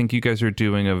 Because I think you guys are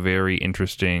doing a very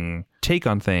interesting take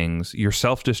on things. You're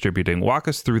self-distributing. Walk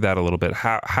us through that a little bit.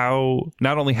 How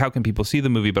not only how can people see the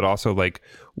movie, but also like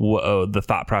the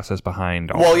thought process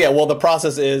behind all that. Well, the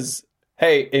process is,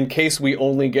 hey, in case we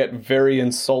only get very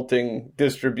insulting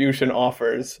distribution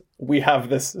offers, we have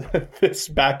this this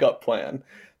backup plan.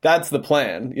 That's the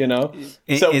plan, you know?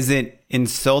 So, is it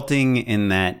insulting in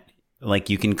that, like,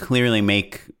 you can clearly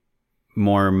make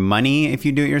more money if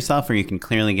you do it yourself, or you can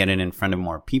clearly get it in front of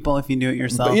more people if you do it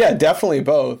yourself? But yeah, definitely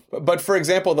both. But for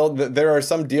example, though, there are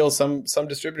some deals, some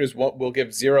distributors will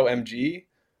give 0 MG,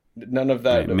 none of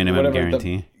that. Right, minimum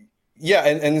guarantee.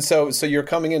 And so you're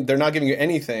coming in, they're not giving you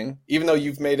anything, even though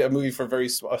you've made a movie for a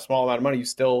small amount of money, you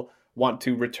still want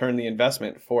to return the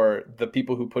investment for the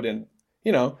people who put in,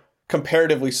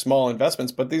 comparatively small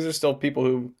investments, but these are still people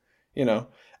who,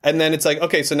 and then it's like,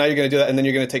 okay, so now you're going to do that, and then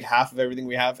you're going to take half of everything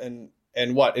we have, and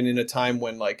in a time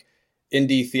when like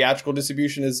indie theatrical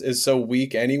distribution is so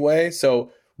weak anyway,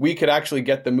 so we could actually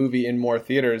get the movie in more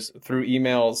theaters through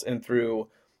emails and through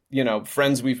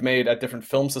friends we've made at different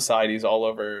film societies all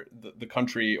over the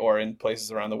country or in places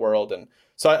around the world. And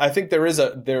so I think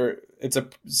it's a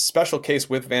special case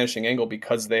with Vanishing Angle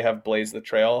because they have blazed the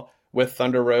trail with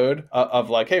Thunder Road of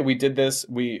like, hey, we did this,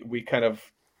 we kind of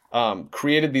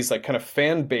created these like kind of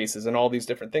fan bases and all these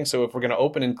different things. So if we're going to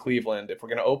open in Cleveland, if we're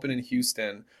going to open in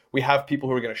Houston, we have people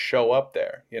who are going to show up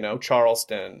there,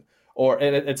 Charleston,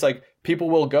 and it's like people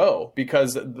will go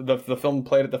because the film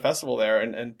played at the festival there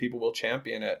and people will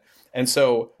champion it. And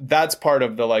so that's part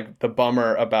of the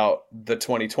bummer about the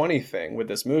 2020 thing with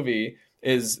this movie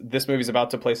is this movie's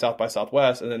about to play South by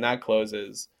Southwest and then that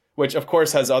closes, which of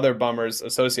course has other bummers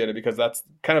associated because that's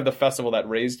kind of the festival that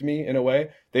raised me in a way.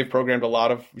 They've programmed a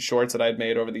lot of shorts that I'd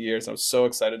made over the years. And I was so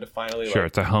excited to finally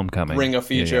it's a homecoming. Bring a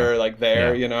feature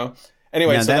there.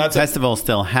 Anyway, so that festival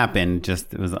still happened,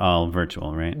 just it was all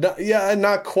virtual, right?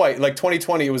 Not quite. Like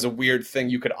 2020, it was a weird thing.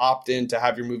 You could opt in to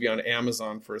have your movie on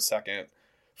Amazon for a second.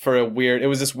 It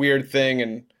was this weird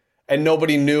thing, and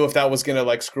nobody knew if that was going to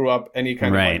like screw up any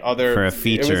kind of like other for a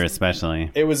feature, especially.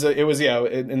 It was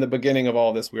in the beginning of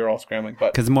all this, we were all scrambling,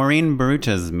 but because Maureen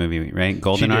Barucha's movie, right,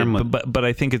 Golden Arm, but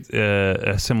I think it's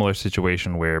a similar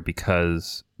situation where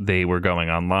because they were going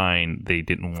online, they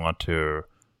didn't want to.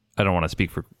 I don't want to speak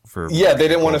for they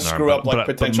didn't want to screw up like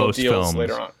potential deals films,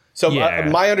 later on. So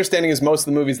my understanding is most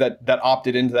of the movies that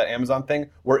opted into that Amazon thing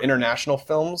were international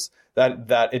films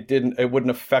that it wouldn't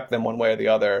affect them one way or the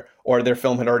other, or their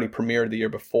film had already premiered the year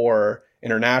before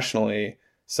internationally.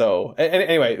 So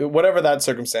anyway, whatever that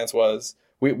circumstance was,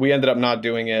 we ended up not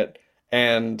doing it.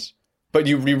 But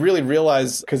you really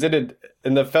realize because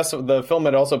the film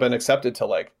had also been accepted to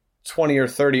like 20 or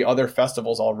 30 other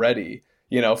festivals already.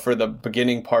 For the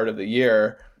beginning part of the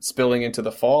year, spilling into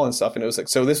the fall and stuff. And it was like,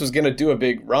 so this was going to do a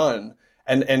big run.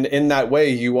 And in that way,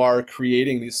 you are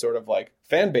creating these sort of like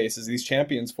fan bases, these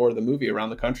champions for the movie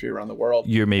around the country, around the world.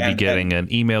 You're maybe getting an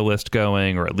email list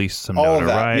going or at least some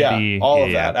notoriety. All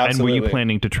of that. Absolutely. And were you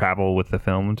planning to travel with the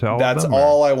film to all That's of them? That's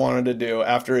all I wanted to do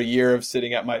after a year of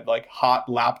sitting at my like hot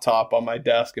laptop on my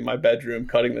desk in my bedroom,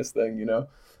 cutting this thing,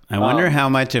 I wonder how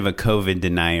much of a COVID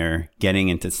denier getting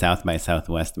into South by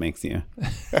Southwest makes you.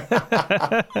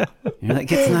 You're like,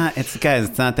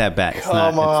 it's not that bad.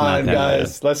 Come on,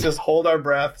 guys. Bad. Let's just hold our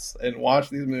breaths and watch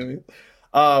these movies.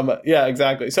 Yeah,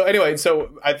 exactly. So anyway,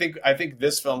 I think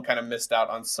this film kind of missed out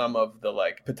on some of the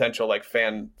like potential like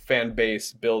fan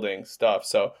base building stuff.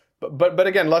 So, but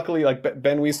again, luckily, like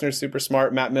Ben Wiesner's super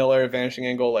smart, Matt Miller, Vanishing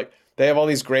Angle, like they have all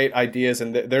these great ideas,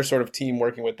 and their sort of team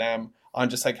working with them on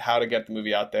just like how to get the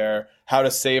movie out there, how to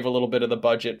save a little bit of the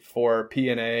budget for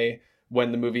P&A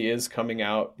when the movie is coming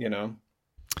out, it's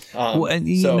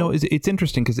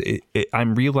interesting because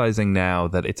I'm realizing now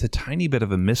that it's a tiny bit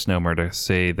of a misnomer to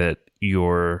say that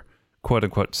you're quote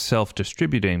unquote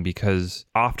self-distributing, because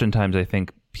oftentimes I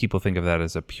think people think of that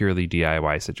as a purely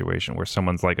DIY situation where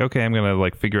someone's like, okay, I'm going to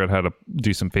like figure out how to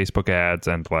do some Facebook ads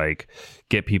and like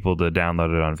get people to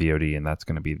download it on VOD, and that's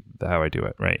going to be how I do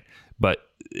it. Right. But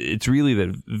it's really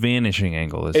that Vanishing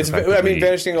Angle is.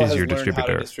 Vanishing Angle has your learned how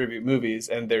to distribute movies,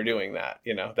 and they're doing that.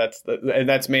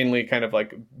 That's mainly kind of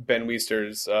like Ben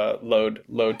Wiesner's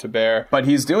load to bear. But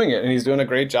he's doing it, and he's doing a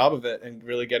great job of it, and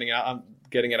really getting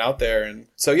it out there. And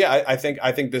so I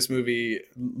think this movie,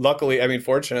 luckily,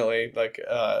 fortunately, like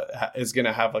is going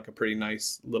to have like a pretty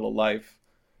nice little life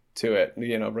to it,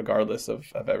 regardless of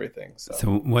everything.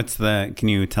 So can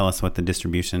you tell us what the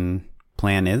distribution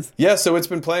plan is? Yeah, so it's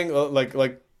been playing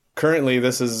like currently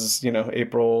this is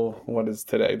April, what is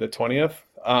today, the 20th,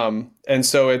 and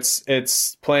so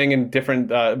it's playing in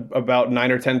different about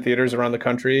 9 or 10 theaters around the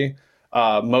country,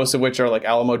 most of which are like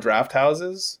Alamo draft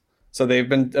houses. So they've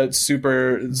been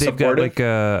super supportive.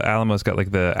 Got like Alamo's got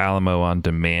like the Alamo on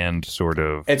Demand sort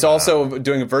of. It's also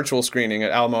doing a virtual screening at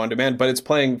Alamo on Demand, but it's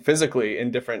playing physically in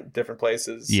different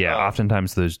places. Yeah,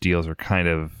 oftentimes those deals are kind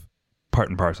of part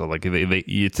and parcel. Like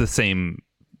it's the same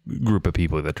group of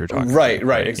people that you're talking about.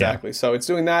 Right, exactly. Yeah. So it's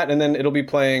doing that, and then it'll be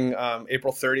playing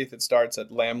April 30th. It starts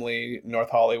at Laemmle, North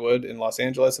Hollywood in Los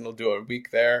Angeles, and it'll do a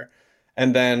week there.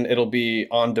 and then it'll be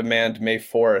on demand May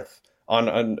 4th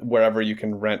on wherever you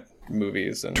can rent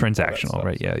movies and transactional,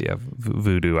 right? Yeah,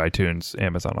 Vudu, iTunes,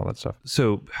 Amazon, all that stuff.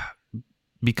 So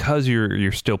because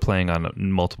you're still playing on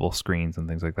multiple screens and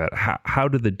things like that, how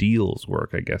do the deals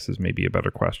work, I guess, is maybe a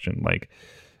better question. Like,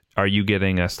 are you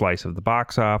getting a slice of the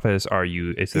box office?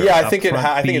 Is there I think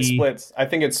it splits. I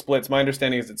think it splits. My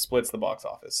understanding is it splits the box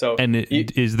office. So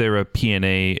is there a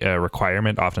P&A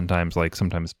requirement? Oftentimes, like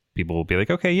sometimes people will be like,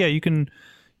 okay, yeah, you can,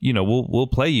 we'll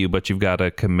play you, but you've got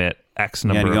to commit X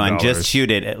number of dollars. Just shoot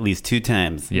it at least 2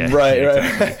 times. Yeah,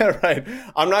 right. Right.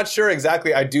 I'm not sure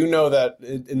exactly. I do know that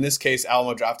in this case,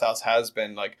 Alamo Drafthouse has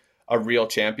been like a real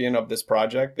champion of this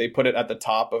project. They put it at the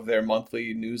top of their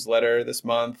monthly newsletter this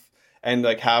month, and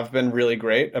like have been really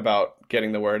great about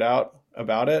getting the word out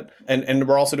about it. And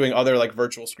we're also doing other like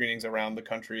virtual screenings around the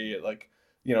country at like,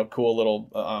 cool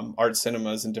little art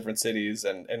cinemas in different cities.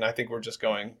 And I think we're just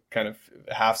going kind of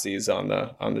halfsies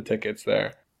on the tickets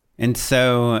there. And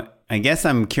so I guess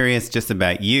I'm curious just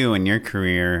about you and your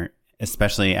career,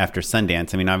 especially after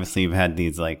Sundance. I mean, obviously you've had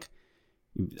these like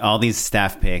all these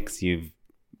staff picks, you've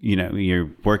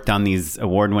worked on these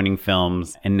award-winning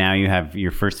films, and now you have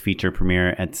your first feature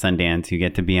premiere at Sundance. You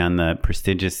get to be on the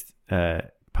prestigious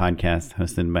podcast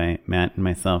hosted by Matt and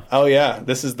myself. Oh yeah,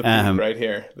 this is the peak right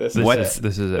here. This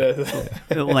is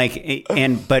it. Like,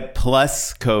 but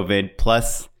plus COVID,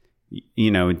 plus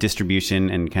distribution,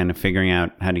 and kind of figuring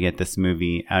out how to get this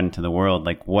movie out into the world.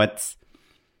 Like,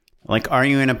 are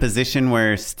you in a position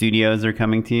where studios are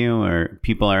coming to you, or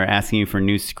people are asking you for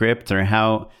new scripts, or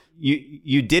how?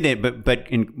 You did it, but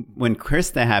when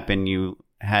Krista happened, you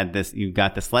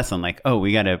got this lesson like, oh,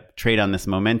 we got to trade on this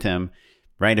momentum,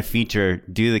 write a feature,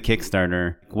 do the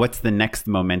Kickstarter. What's the next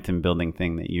momentum building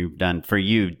thing that you've done for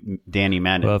you, Danny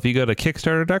Madden? Well, if you go to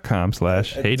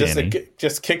kickstarter.com/heydanny,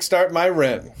 just kickstart my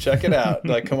rent. Check it out.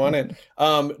 Like, come on in.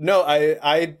 No,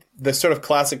 I the sort of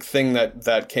classic thing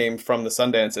that came from the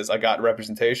Sundance is I got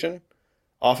representation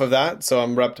off of that. So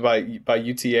I'm repped by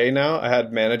UTA now. I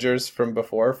had managers from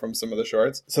before from some of the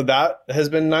shorts. So that has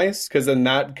been nice, because then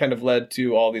that kind of led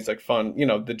to all these like fun,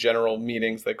 the general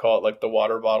meetings, they call it like the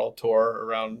water bottle tour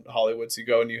around Hollywood. So you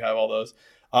go and you have all those,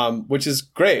 which is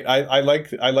great. I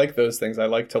like those things. I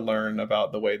like to learn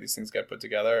about the way these things get put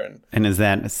together. And is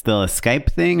that still a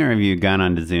Skype thing, or have you gone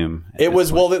on to Zoom? It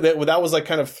was, well, that was like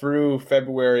kind of through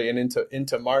February and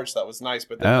into March. That was nice.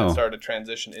 But then it started to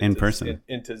transition in person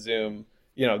into Zoom.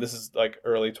 This is like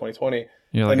early 2020.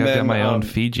 You're like, I've got my own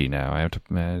Fiji now. I have to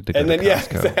go and to then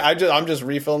Costco. I'm just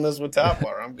refilling this with tap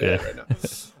water. I'm good right now.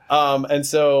 And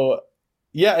so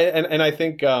and I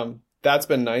think that's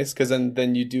been nice, because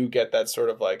then you do get that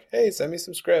sort of like, hey, send me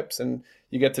some scripts, and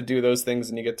you get to do those things,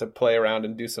 and you get to play around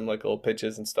and do some like little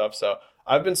pitches and stuff. So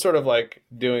I've been sort of like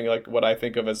doing like what I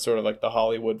think of as sort of like the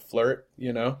Hollywood flirt.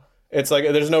 It's like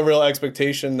there's no real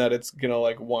expectation that it's gonna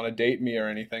like want to date me or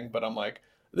anything, but I'm like,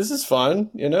 this is fun,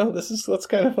 let's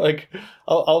kind of like,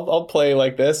 I'll play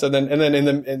like this. And then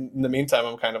in the meantime,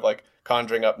 I'm kind of like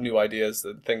conjuring up new ideas,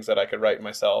 the things that I could write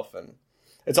myself. And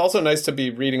it's also nice to be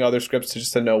reading other scripts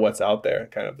just to know what's out there,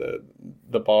 kind of the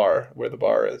bar, where the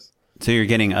bar is. So you're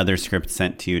getting other scripts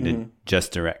sent to you to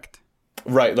just direct.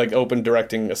 Right. Like open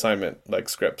directing assignment, like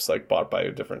scripts, like bought by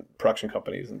different production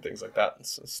companies and things like that. And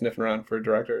sniffing around for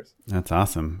directors. That's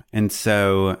awesome. And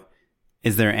so,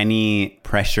 is there any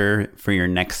pressure for your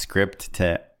next script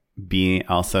to be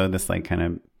also this like kind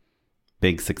of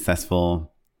big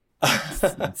successful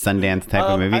Sundance type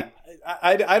of movie?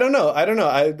 I don't know.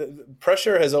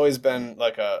 Pressure has always been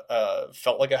like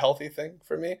felt like a healthy thing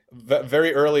for me.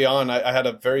 Very early on, I had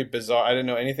a very bizarre, I didn't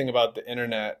know anything about the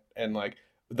internet, and like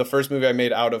the first movie I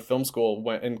made out of film school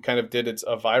went and kind of did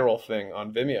a viral thing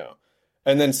on Vimeo.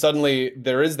 And then suddenly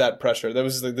there is that pressure.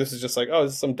 This is just like, oh,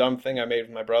 this is some dumb thing I made with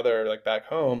my brother like back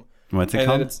home. What's it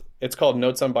called? It's called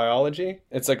Notes on Biology.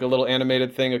 It's like a little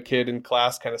animated thing. A kid in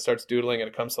class kind of starts doodling and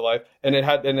it comes to life. And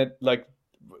it like,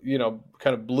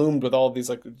 kind of bloomed with all of these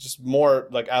like just more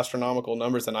like astronomical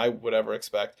numbers than I would ever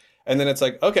expect. And then it's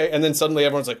like, okay. And then suddenly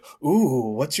everyone's like,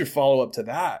 ooh, what's your follow up to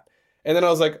that? And then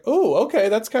I was like, ooh,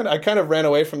 okay, I kind of ran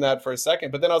away from that for a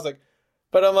second. But then I was like,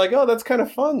 oh, that's kind of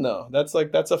fun though. That's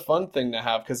a fun thing to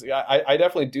have, because I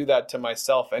definitely do that to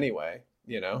myself anyway.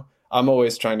 I'm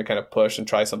always trying to kind of push and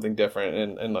try something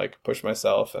different and like push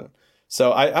myself. And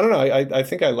so I don't know. I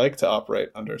think I like to operate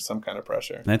under some kind of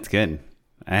pressure. That's good.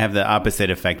 I have the opposite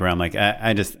effect where I'm like,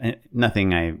 I just,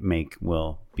 nothing I make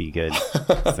will be good.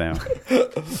 So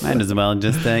might as well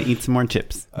just eat some more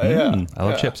chips. I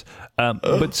love chips.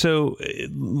 But so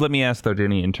let me ask though,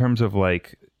 Danny, in terms of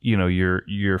like,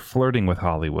 you're flirting with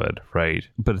Hollywood, right?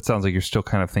 But it sounds like you're still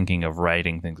kind of thinking of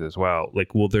writing things as well.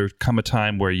 Like, will there come a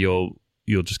time where you'll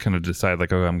just kind of decide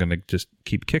like, oh, I'm going to just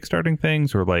keep kickstarting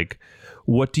things, or like,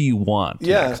 what do you want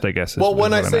next, I guess? Well,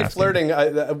 when I say flirting,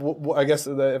 I guess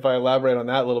if I elaborate on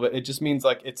that a little bit, it just means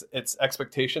like it's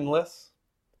expectationless.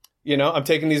 I'm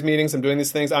taking these meetings, I'm doing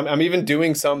these things. I'm even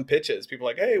doing some pitches. People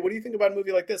are like, hey, what do you think about a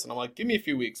movie like this? And I'm like, give me a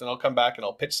few weeks and I'll come back and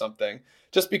I'll pitch something,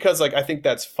 just because like I think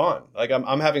that's fun. Like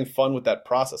I'm having fun with that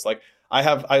process. Like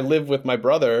I live with my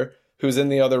brother who's in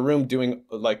the other room doing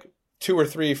like 2 or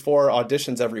 3, 4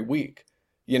 auditions every week.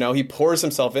 He pours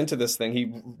himself into this thing. He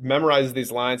memorizes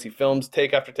these lines. He films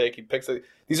take after take. He picks it.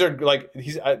 These are like,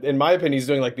 in my opinion, he's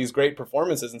doing like these great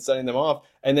performances and setting them off.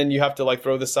 And then you have to like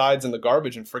throw the sides in the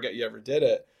garbage and forget you ever did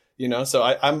it. So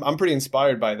I'm pretty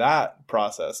inspired by that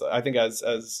process. I think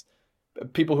as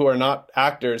people who are not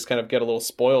actors kind of get a little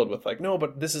spoiled with like, no,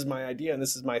 but this is my idea and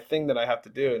this is my thing that I have to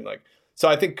do. And like, so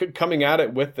I think coming at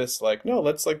it with this, like, no,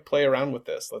 let's like play around with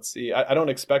this. Let's see. I don't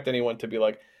expect anyone to be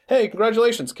like, hey,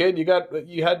 congratulations, kid.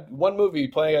 You had one movie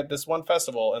playing at this one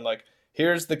festival and like,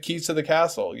 here's the keys to the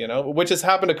castle, which has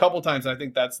happened a couple times. I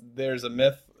think there's a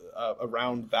myth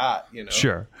around that,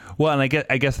 Sure. Well, and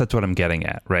I guess that's what I'm getting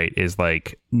at, right? Is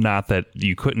like, not that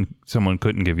someone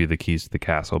couldn't give you the keys to the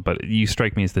castle, but you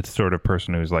strike me as the sort of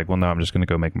person who's like, well, no, I'm just going to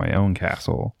go make my own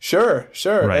castle. Sure.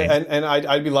 Right. And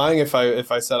I'd be lying if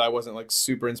I said I wasn't like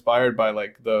super inspired by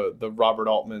like the Robert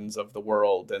Altmans of the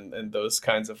world and those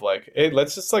kinds of like, hey,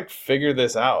 let's just like figure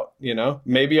this out,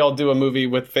 Maybe I'll do a movie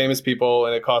with famous people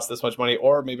and it costs this much money,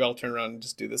 or maybe I'll turn around and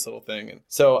just do this little thing. And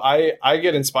so I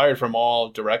get inspired from all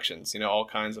directions, all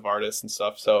kinds of artists and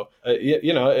stuff. So,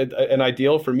 an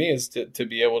ideal for me is to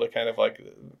be able to kind of like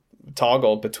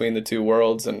toggle between the two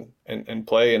worlds and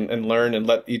play and learn and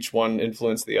let each one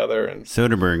influence the other. And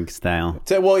Soderbergh style.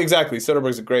 Well, exactly.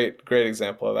 Soderbergh's a great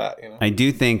example of that. I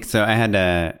do think so. I had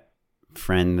a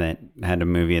friend that had a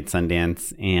movie at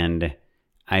Sundance, and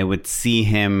I would see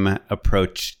him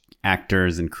approach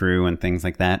actors and crew and things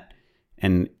like that.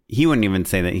 And he wouldn't even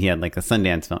say that he had like a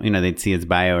Sundance film. They'd see his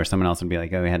bio, or someone else would be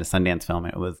like, oh, he had a Sundance film.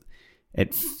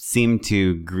 It seemed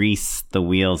to grease the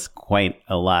wheels quite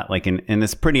a lot, like in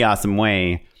this pretty awesome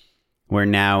way, where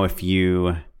now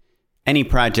any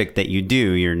project that you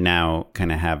do, you're now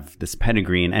kind of have this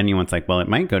pedigree, and anyone's like, well, it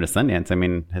might go to Sundance. I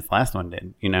mean, his last one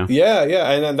did, Yeah.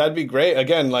 And that'd be great.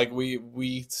 Again, like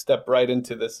we step right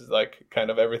into this is like kind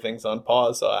of everything's on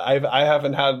pause. So I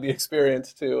haven't had the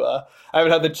experience I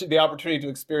haven't had the opportunity to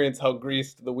experience how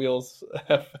greased the wheels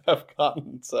have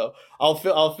gotten. So I'll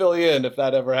fill you in if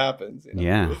that ever happens.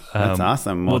 Yeah, that's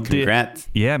awesome. Well, congrats.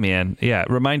 Yeah, man. Yeah.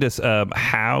 Remind us,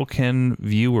 how can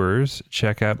viewers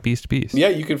check out Beast Beast? Yeah,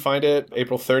 you can find it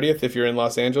April 30th if you're in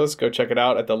Los Angeles. Go check it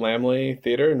out at the Lamley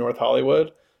Theater in North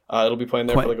Hollywood. It'll be playing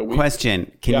there for like a week.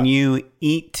 Question: Can you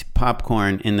eat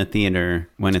popcorn in the theater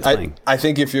when it's playing? I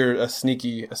think if you're a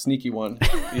sneaky one,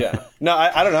 yeah. No,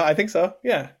 I don't know. I think so.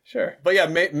 Yeah, sure. But yeah,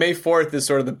 May 4th is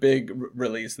sort of the big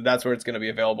release. That's where it's going to be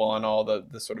available on all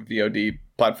the sort of VOD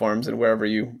platforms, and wherever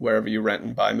you rent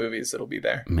and buy movies, it'll be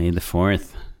there. May the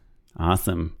 4th.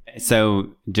 Awesome.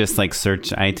 So just like search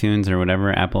iTunes or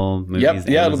whatever, Apple Movies. Yep.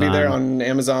 Yeah, Amazon. It'll be there on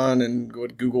Amazon and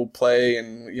Google Play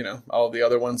and all the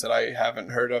other ones that I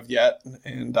haven't heard of yet.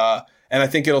 And I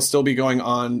think it'll still be going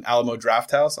on Alamo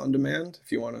Drafthouse on demand.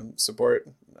 If you want to support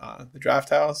the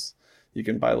Drafthouse, you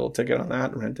can buy a little ticket on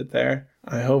that and rent it there.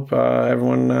 I hope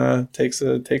everyone takes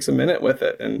a minute with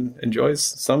it and enjoys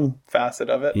some facet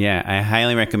of it. Yeah, I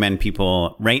highly recommend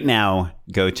people right now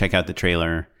go check out the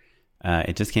trailer.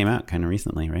 It just came out kind of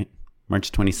recently, right?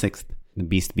 March 26th, the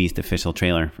Beast official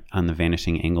trailer on the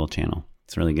Vanishing Angle channel.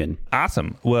 It's really good.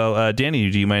 Awesome. Well,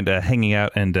 Danny, do you mind hanging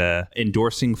out and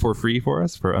endorsing for free for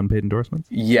us for unpaid endorsements?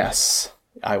 Yes,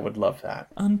 I would love that.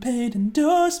 Unpaid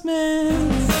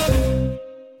endorsements.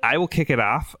 I will kick it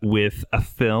off with a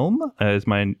film. As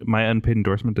my unpaid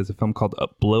endorsement is a film called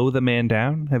Blow the Man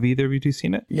Down. Have either of you two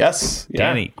seen it? Yes. Yeah.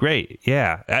 Danny, great.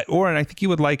 Yeah. Oren, I think you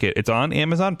would like it. It's on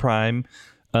Amazon Prime.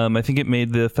 I think it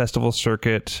made the festival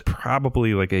circuit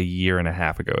probably like a year and a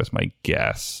half ago is my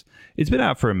guess. It's been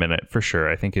out for a minute for sure.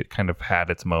 I think it kind of had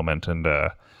its moment, and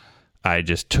I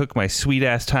just took my sweet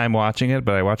ass time watching it,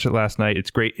 but I watched it last night.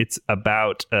 It's great. It's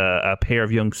about a pair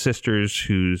of young sisters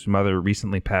whose mother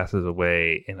recently passes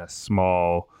away in a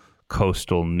small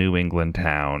coastal New England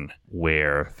town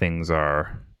where things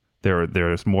are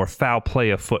there's more foul play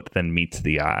afoot than meets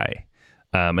the eye.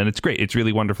 And it's great. It's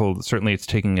really wonderful. Certainly it's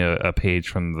taking a page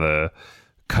from the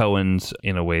Coens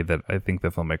in a way that I think the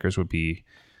filmmakers would be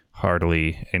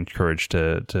heartily encouraged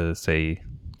to say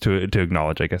to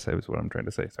acknowledge, I guess that was what I'm trying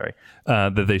to say. Sorry.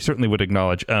 That they certainly would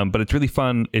acknowledge. But it's really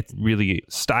fun. It's really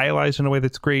stylized in a way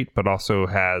that's great, but also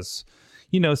has,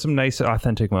 some nice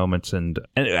authentic moments. And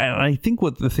I think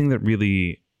the thing that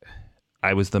really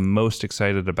I was the most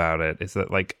excited about it is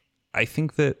that, like, I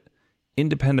think that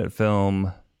independent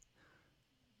film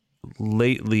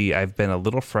lately, I've been a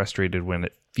little frustrated when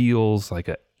it feels like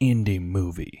an indie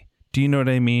movie. Do you know what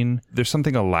I mean? There's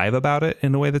something alive about it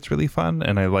in a way that's really fun.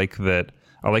 And I like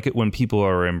it when people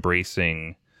are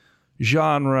embracing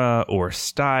genre or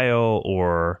style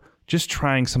or just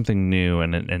trying something new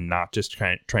and not just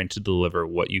trying to deliver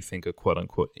what you think a quote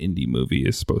unquote indie movie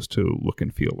is supposed to look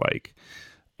and feel like.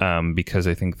 Because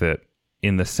I think that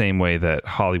in the same way that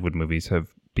Hollywood movies have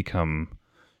become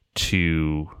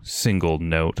too single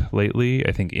note lately,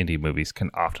 I think indie movies can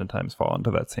oftentimes fall into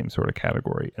that same sort of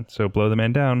category. And so Blow the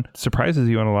Man Down surprises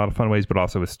you in a lot of fun ways, but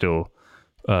also is still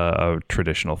a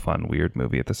traditional, fun, weird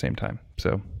movie at the same time.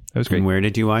 So it was great. And where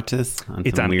did you watch this?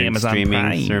 It's on weird Amazon streaming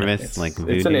Prime. Service,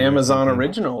 It's an Amazon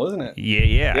original, isn't it?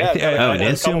 Yeah. I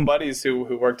had a couple buddies who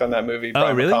worked on that movie.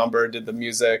 Brian McComber did the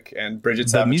music, and Bridget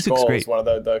Savage Cole is one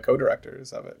of the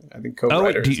co-directors of it. I think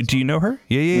co-writers. Do you know her?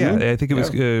 Yeah. Mm-hmm. I think it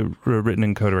was written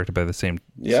and co-directed by the same.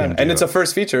 Yeah, and it's a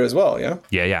first feature as well. Yeah.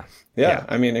 Yeah.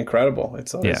 I mean, incredible.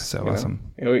 It's always, so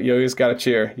awesome. You always got to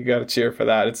cheer. You got to cheer for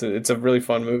that. It's a really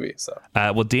fun movie. So,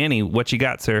 well, Danny, what you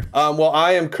got, sir? Well,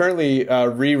 I am currently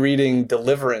rereading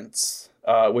Deliverance,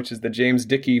 which is the James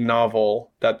Dickey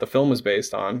novel that the film is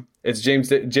based on. It's James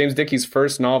Dickey's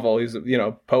first novel. He's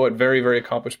poet, very, very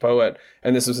accomplished poet,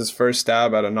 and this was his first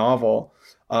stab at a novel.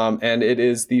 And it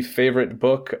is the favorite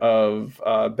book of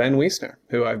Ben Wiesner,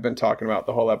 who I've been talking about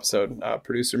the whole episode,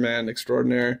 producer man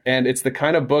extraordinaire. And it's the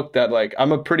kind of book that, like,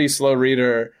 I'm a pretty slow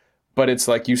reader, but it's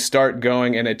like you start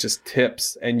going and it just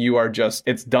tips and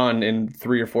it's done in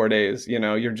 3 or 4 days.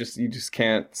 You just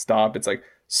can't stop. It's like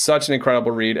such an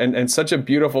incredible read and such a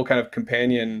beautiful kind of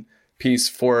companion piece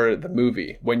for the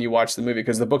movie when you watch the movie,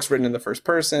 because the book's written in the first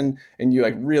person and you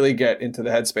like really get into the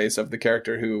headspace of the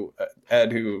character who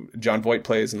John Voight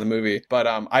plays in the movie. But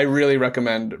I really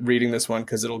recommend reading this one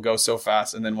because it'll go so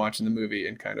fast, and then watching the movie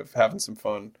and kind of having some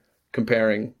fun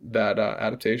comparing that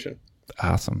adaptation.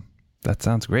 Awesome. That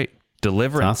sounds great.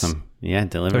 Deliverance. That's awesome. Yeah,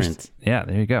 Deliverance. Yeah,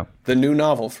 there you go. The new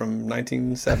novel from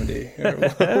 1970 or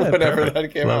whatever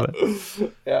that came out.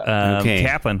 Yeah. Okay.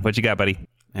 Kaplan, what you got, buddy?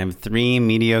 I have 3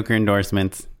 mediocre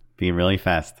endorsements. Be really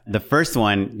fast. The first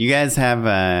one, you guys have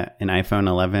an iPhone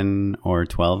 11 or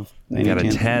 12? I got a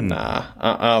 10. Nah,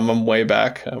 I'm way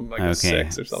back. I'm like a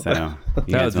 6 or something.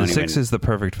 So the 6 is the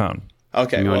perfect phone.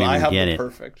 Okay, well, I have the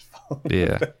perfect phone.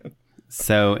 Yeah.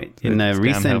 So in the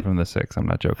recent from the 6, I'm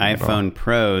not joking. iPhone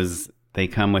Pros, they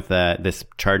come with this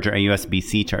charger, a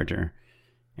USB-C charger,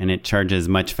 and it charges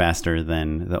much faster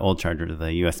than the old charger, the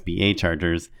USB-A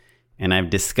chargers. And I've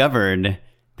discovered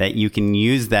that you can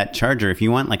use that charger if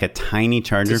you want like a tiny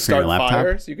charger for your laptop.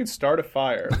 Fires? You can start a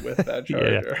fire with that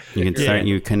charger. You can start.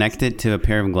 You connect it to a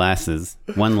pair of glasses,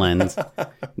 one lens.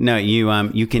 No,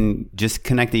 you can just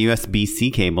connect a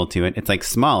USB-C cable to it. It's like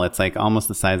small. It's like almost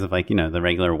the size of like the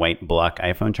regular white block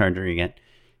iPhone charger you get,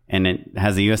 and it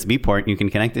has a USB port. You can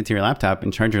connect it to your laptop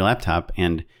and charge your laptop.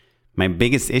 And my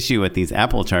biggest issue with these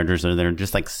Apple chargers are they're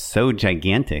just like so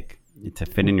gigantic to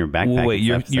fit in your backpack. Wait,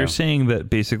 you're saying that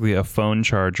basically a phone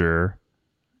charger,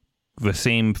 the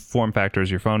same form factor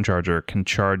as your phone charger, can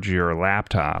charge your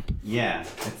laptop? Yeah,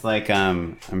 it's like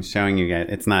I'm showing you guys.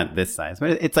 It's not this size,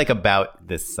 but it's like about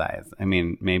this size. I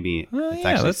mean, maybe it's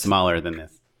actually smaller than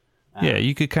this. Yeah,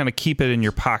 you could kind of keep it in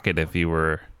your pocket if you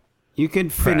were. You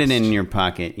could fit it in your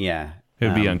pocket. Yeah. It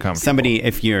would be uncomfortable. Somebody,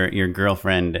 if your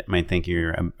girlfriend might think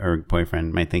or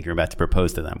boyfriend might think you're about to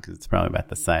propose to them, because it's probably about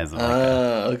the size of.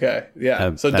 Okay,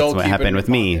 yeah. So that's what happened with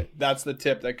me. That's the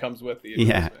tip that comes with the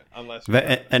endorsement.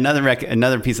 But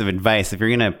another piece of advice: if you're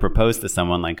going to propose to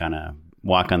someone, like on a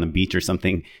walk on the beach or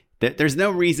something, there's no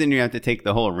reason you have to take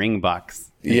the whole ring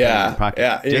box.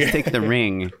 Just take the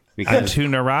ring. Because I'm too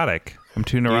neurotic. You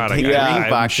take the ring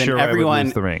box, and everyone. I would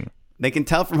lose the ring. They can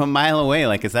tell from a mile away,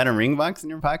 like, is that a ring box in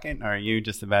your pocket? Or are you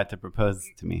just about to propose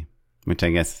to me? Which I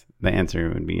guess the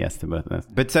answer would be yes to both of those.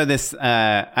 But so this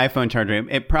iPhone charger,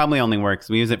 it probably only works.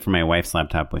 We use it for my wife's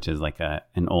laptop, which is like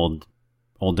an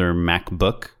older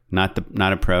MacBook, not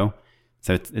a Pro.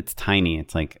 So it's tiny.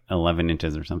 It's like 11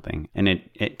 inches or something, and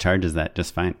it charges that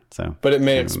just fine. So, but it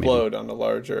may explode on a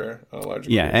larger.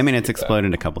 Yeah, I mean it's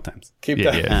exploded a couple times. Keep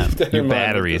that. Your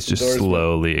battery is just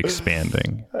slowly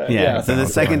expanding. So the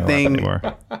second thing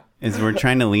is we're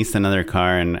trying to lease another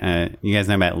car, and you guys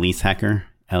know about Lease Hacker,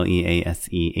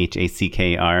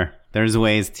 LeaseHackr. there's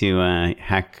ways to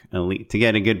hack to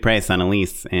get a good price on a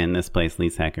lease in this place,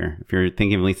 Lease Hacker. If you're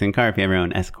thinking of leasing a car, if you have your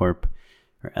own S Corp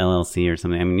or LLC or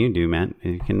something, I mean, you do, Matt.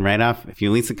 You can write off, if you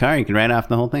lease a car, you can write off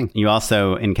the whole thing. You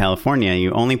also, in California,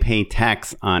 you only pay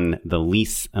tax on the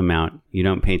lease amount. You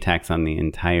don't pay tax on the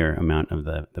entire amount of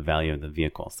the value of the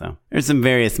vehicle. So there's some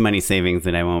various money savings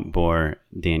that I won't bore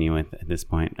Danny with at this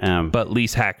point. But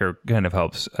Lease Hacker kind of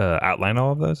helps outline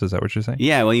all of those. Is that what you're saying?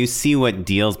 Yeah. Well, you see what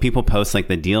deals people post, like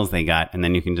the deals they got, and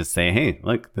then you can just say, hey,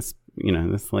 look, this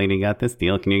lady got this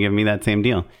deal. Can you give me that same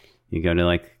deal? You go to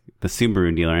like the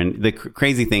Subaru dealer. And the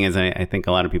crazy thing is, I think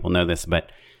a lot of people know this,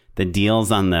 but the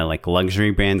deals on the like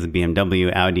luxury brands,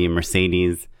 BMW, Audi, and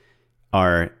Mercedes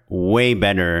are way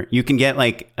better. You can get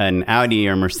like an Audi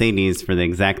or Mercedes for the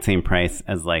exact same price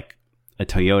as like a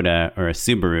Toyota or a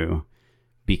Subaru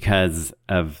because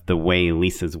of the way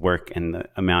leases work and the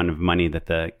amount of money that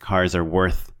the cars are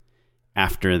worth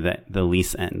after the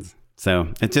lease ends. So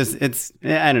it's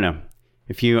I don't know.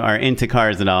 If you are into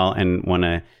cars at all and want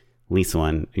to lease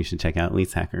one, you should check out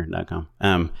leasehacker.com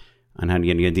on how to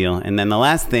get a good deal. And then the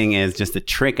last thing is just a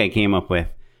trick I came up with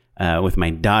my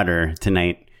daughter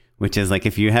tonight, which is like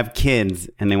if you have kids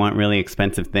and they want really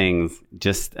expensive things,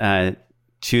 just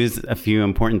choose a few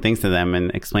important things to them and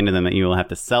explain to them that you will have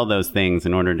to sell those things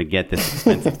in order to get this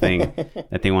expensive thing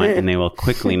that they want, and they will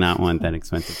quickly not want that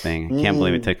expensive thing. I can't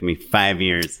believe it took me 5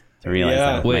 years to realize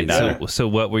that. Wait, my daughter. so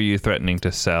what were you threatening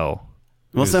to sell?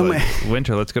 Well,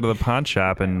 Winter, let's go to the pawn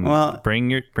shop and bring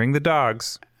the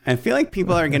dogs. I feel like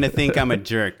people are going to think I'm a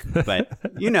jerk, but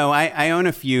I own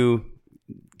a few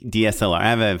DSLR. I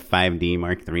have a 5D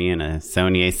Mark III and a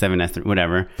Sony A7S,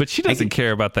 whatever. But she doesn't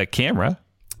care about that camera.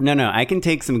 No, I can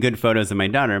take some good photos of my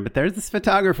daughter, but there's this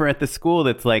photographer at the school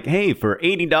that's like, hey, for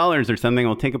 $80 or something,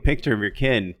 we'll take a picture of your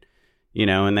kid,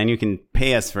 and then you can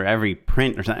pay us for every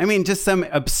print or something. I mean, just some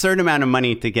absurd amount of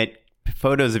money to get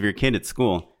photos of your kid at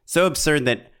school. So absurd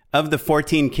that of the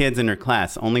 14 kids in her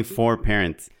class, only 4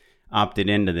 parents opted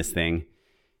into this thing.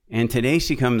 And today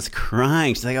she comes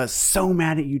crying. She's like, I was so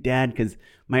mad at you, Dad, because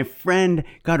my friend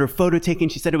got her photo taken.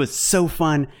 She said it was so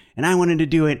fun and I wanted to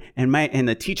do it. And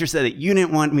the teacher said that you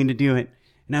didn't want me to do it.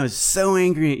 And I was so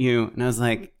angry at you. And I was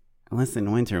like,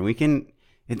 listen, Winter,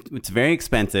 it's very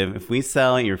expensive. If we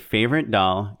sell your favorite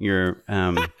doll,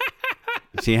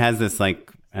 she has this like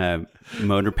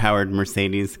motor-powered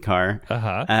Mercedes car.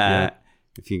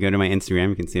 If you go to my Instagram,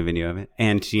 you can see a video of it.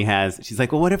 And she's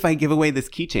like, well, what if I give away this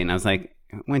keychain? I was like,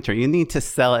 Winter, you need to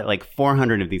sell it like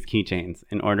 400 of these keychains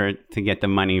in order to get the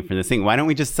money for this thing. Why don't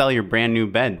we just sell your brand new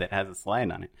bed that has a slide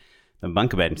on it, the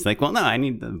bunk bed? She's like, well, no, I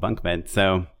need the bunk bed.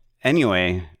 So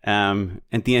anyway,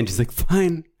 at the end, she's like,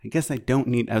 fine, I guess I don't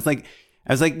need. I was like,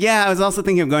 yeah, I was also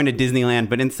thinking of going to Disneyland,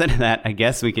 but instead of that, I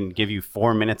guess we can give you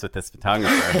 4 minutes with this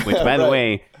photographer, which, by the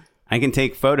way, I can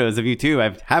take photos of you too.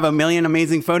 I have 1 million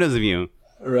amazing photos of you.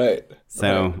 Right.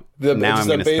 So now I'm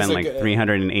going to spend like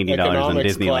 $380 on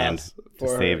Disneyland to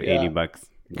save $80.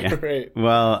 Yeah. Great.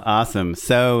 Well, awesome.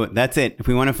 So that's it. If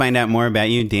we want to find out more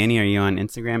about you, Danny, are you on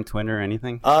Instagram, Twitter, or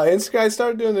anything? Instagram. I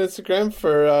started doing Instagram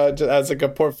for as like a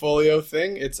portfolio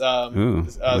thing. It's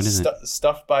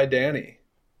Stuff by Danny.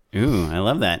 Ooh, I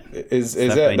love that. Is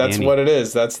it? That's Danny. What it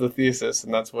is. That's the thesis,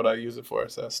 and that's what I use it for.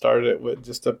 So I started it with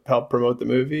just to help promote the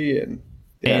movie and.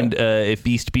 Yeah. And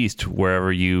Beast,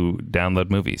 wherever you download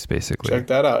movies, basically. Check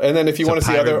that out. And then if you want to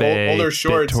see other older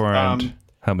shorts,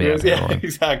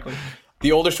 exactly.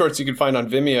 The older shorts you can find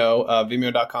on Vimeo,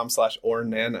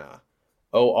 vimeo.com/Ornana,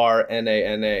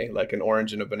 ORNANA, like an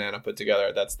orange and a banana put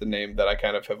together. That's the name that I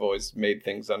kind of have always made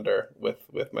things under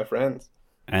with my friends.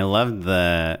 I love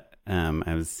I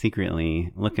was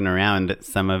secretly looking around at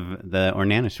some of the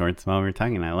Ornana shorts while we were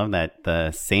talking. I love that. The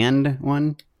sand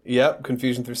one. Yep,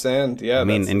 Confusion Through Sand. Yeah, I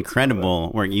mean,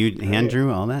 incredible work. You hand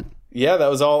drew all that? Yeah, that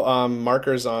was all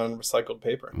markers on recycled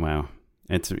paper. Wow.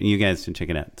 You guys should check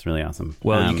it out. It's really awesome.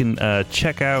 Well, you can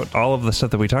check out all of the stuff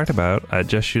that we talked about at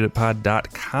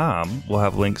justshootitpod.com. We'll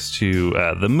have links to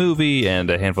the movie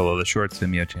and a handful of the shorts,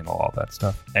 Vimeo channel, all that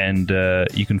stuff. And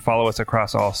you can follow us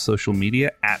across all social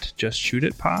media at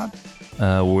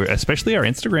justshootitpod. Especially our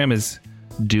Instagram is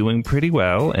doing pretty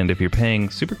well, and if you're paying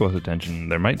super close attention,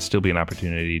 there might still be an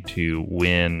opportunity to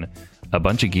win a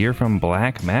bunch of gear from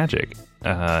Black Magic,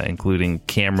 including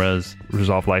cameras,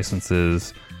 Resolve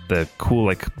licenses, the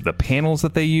cool the panels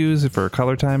that they use for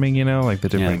color timing, like the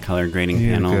different color grading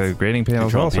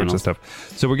panels, all sorts of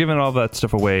stuff. So we're giving all that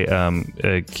stuff away.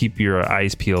 Keep your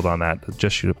eyes peeled on that.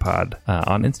 Just Shoot a Pod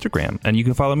on Instagram, and you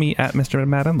can follow me at Mr.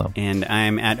 Matt Enlow. And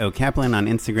I'm at O'Kaplan on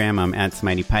Instagram. I'm at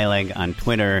Smitey Pyleg on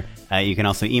Twitter. You can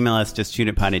also email us,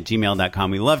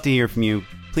 justshootitpod@gmail.com. We love to hear from you.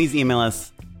 Please email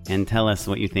us. and tell us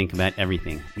what you think about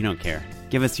everything. We don't care.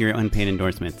 Give us your unpaid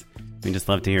endorsements. We'd just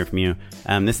love to hear from you.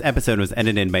 This episode was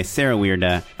edited by Sarah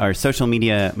Weirda. Our social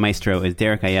media maestro is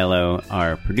Derek Aiello.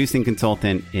 Our producing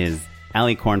consultant is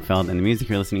Ali Kornfeld. And the music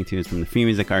you're listening to is from the Free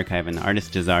Music Archive and the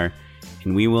artist Jazar.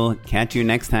 And we will catch you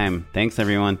next time. Thanks,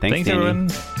 everyone. Thanks Danny. Everyone.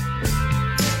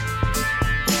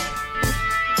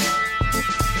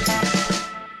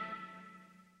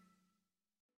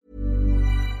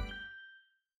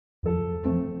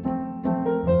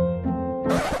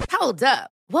 Hold up.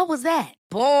 What was that?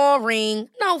 Boring.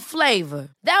 No flavor.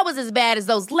 That was as bad as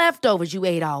those leftovers you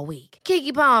ate all week.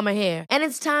 Keke Palmer here. And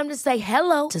it's time to say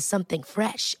hello to something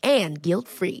fresh and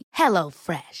guilt-free. Hello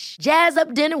Fresh. Jazz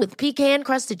up dinner with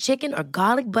pecan-crusted chicken or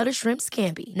garlic butter shrimp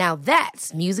scampi. Now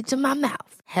that's music to my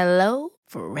mouth. Hello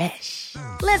Fresh.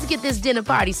 Let's get this dinner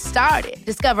party started.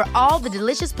 Discover all the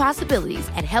delicious possibilities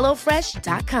at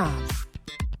HelloFresh.com.